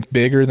to think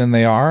bigger than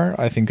they are,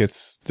 I think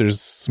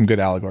there's some good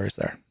allegories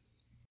there.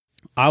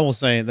 I will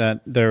say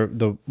that there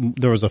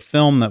was a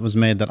film that was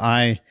made that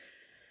I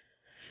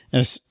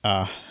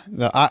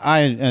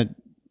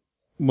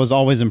was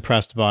always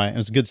impressed by. It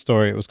was a good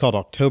story. It was called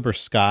October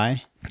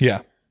Sky.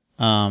 Yeah.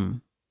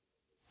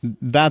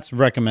 That's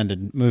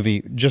recommended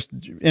movie just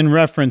in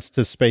reference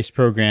to space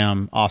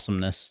program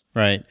awesomeness,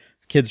 right?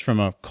 Kids from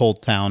a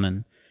cold town,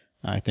 and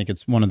I think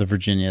it's one of the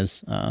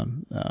Virginias,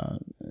 and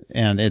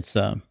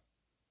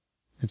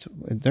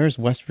there's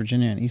West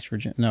Virginia and East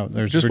Virginia. No,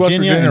 there's just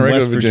Virginia West Virginia and and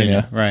West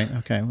Virginia. Right.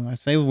 Okay. Well,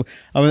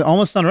 I was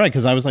almost sounded right,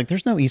 because I was like,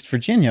 there's no East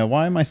Virginia.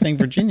 Why am I saying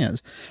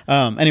Virginias?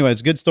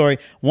 Anyways, good story.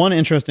 One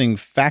interesting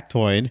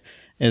factoid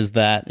is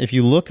that if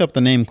you look up the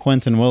name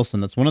Quentin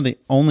Wilson, that's one of the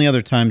only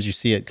other times you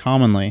see it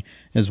commonly,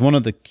 is one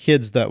of the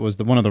kids that was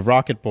one of the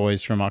Rocket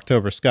Boys from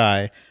October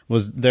Sky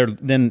was there,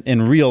 then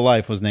in real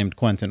life was named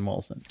Quentin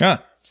Wilson. Yeah.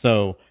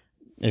 So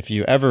if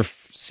you ever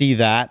see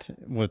that,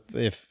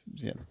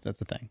 that's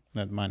the thing.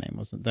 That my name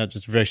wasn't. That's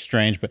just very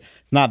strange, but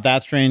it's not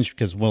that strange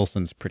because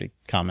Wilson's a pretty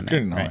common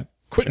name, right?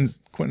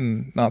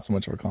 Quentin, not so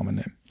much of a common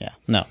name. Yeah,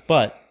 no,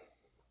 but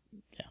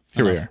yeah.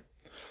 Here we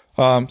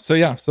are.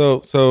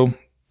 So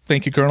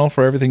thank you, Colonel,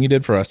 for everything you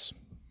did for us.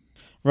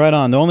 Right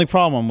on. The only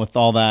problem with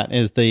all that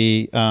is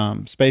the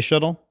space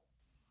shuttle.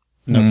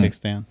 No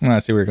kickstand. I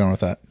see where you're going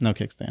with that. No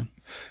kickstand.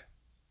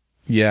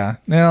 Yeah.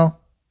 Well,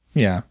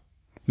 yeah.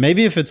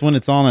 Maybe if it's when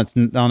it's on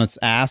its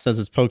ass as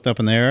it's poked up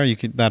in the air,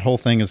 that whole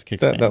thing is a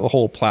kickstand. That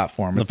whole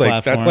platform. That's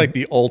like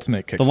the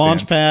ultimate kickstand. The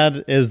launch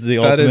pad is the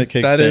ultimate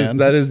kickstand.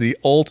 That is the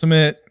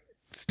ultimate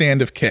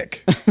stand of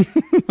kick.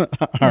 All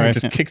right. It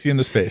just kicks you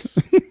into space.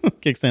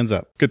 Kickstands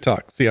up. Good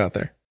talk. See you out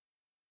there.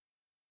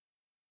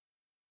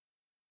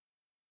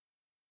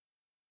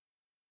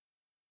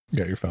 You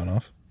got your phone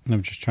off?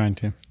 I'm just trying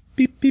to.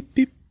 Beep, beep,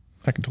 beep.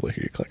 I can totally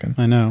hear you clicking.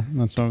 I know.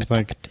 That's what I was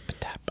like.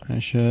 I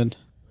should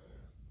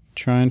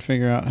try and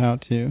figure out how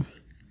to.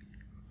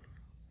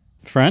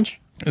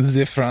 French?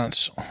 The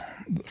French.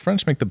 The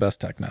French make the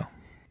best techno.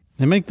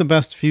 They make the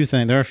best few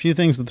things. There are a few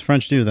things that the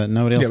French do that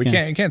nobody else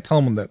can. You can't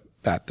tell them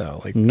that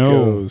though. Like,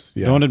 no,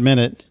 don't admit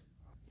it.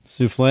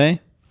 Soufflé?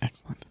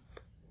 Excellent.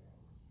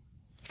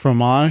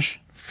 Fromage?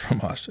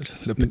 Fromage.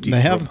 Le petit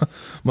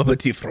my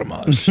petit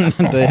fromage.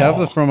 They have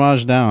the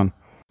fromage down.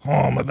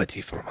 Oh, my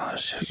petit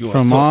fromage. You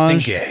Fromage, are so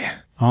stinky.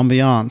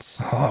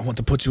 Ambiance. Oh, I want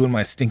to put you in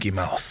my stinky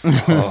mouth.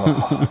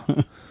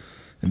 Oh.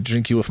 And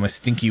drink you with my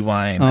stinky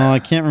wine. Oh, I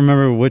can't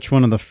remember which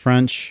one of the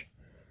French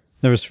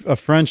There was a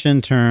French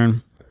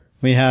intern.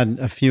 We had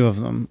a few of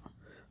them.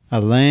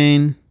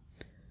 Alain,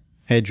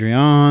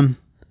 Adrian.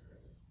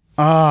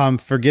 I'm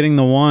forgetting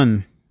the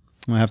one.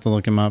 I have to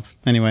look him up.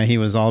 Anyway, he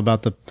was all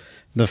about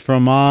the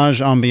fromage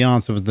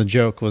ambiance. It was the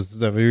joke was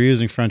that we were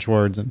using French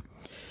words and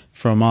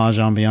fromage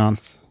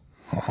ambiance.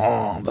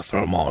 Oh, the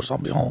fromage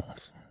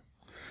ambiance.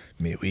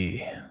 Mais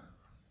oui.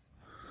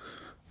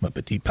 Ma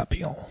petit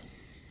papillon.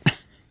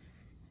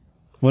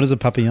 What is a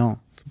papillon?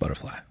 It's a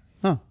butterfly.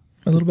 Oh.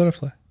 A little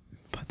butterfly.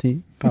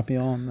 Petit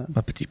papillon.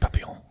 Ma petit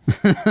papillon.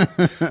 You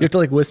have to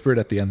like whisper it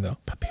at the end though.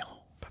 Papillon.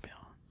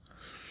 Papillon.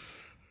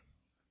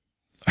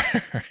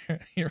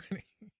 You ready?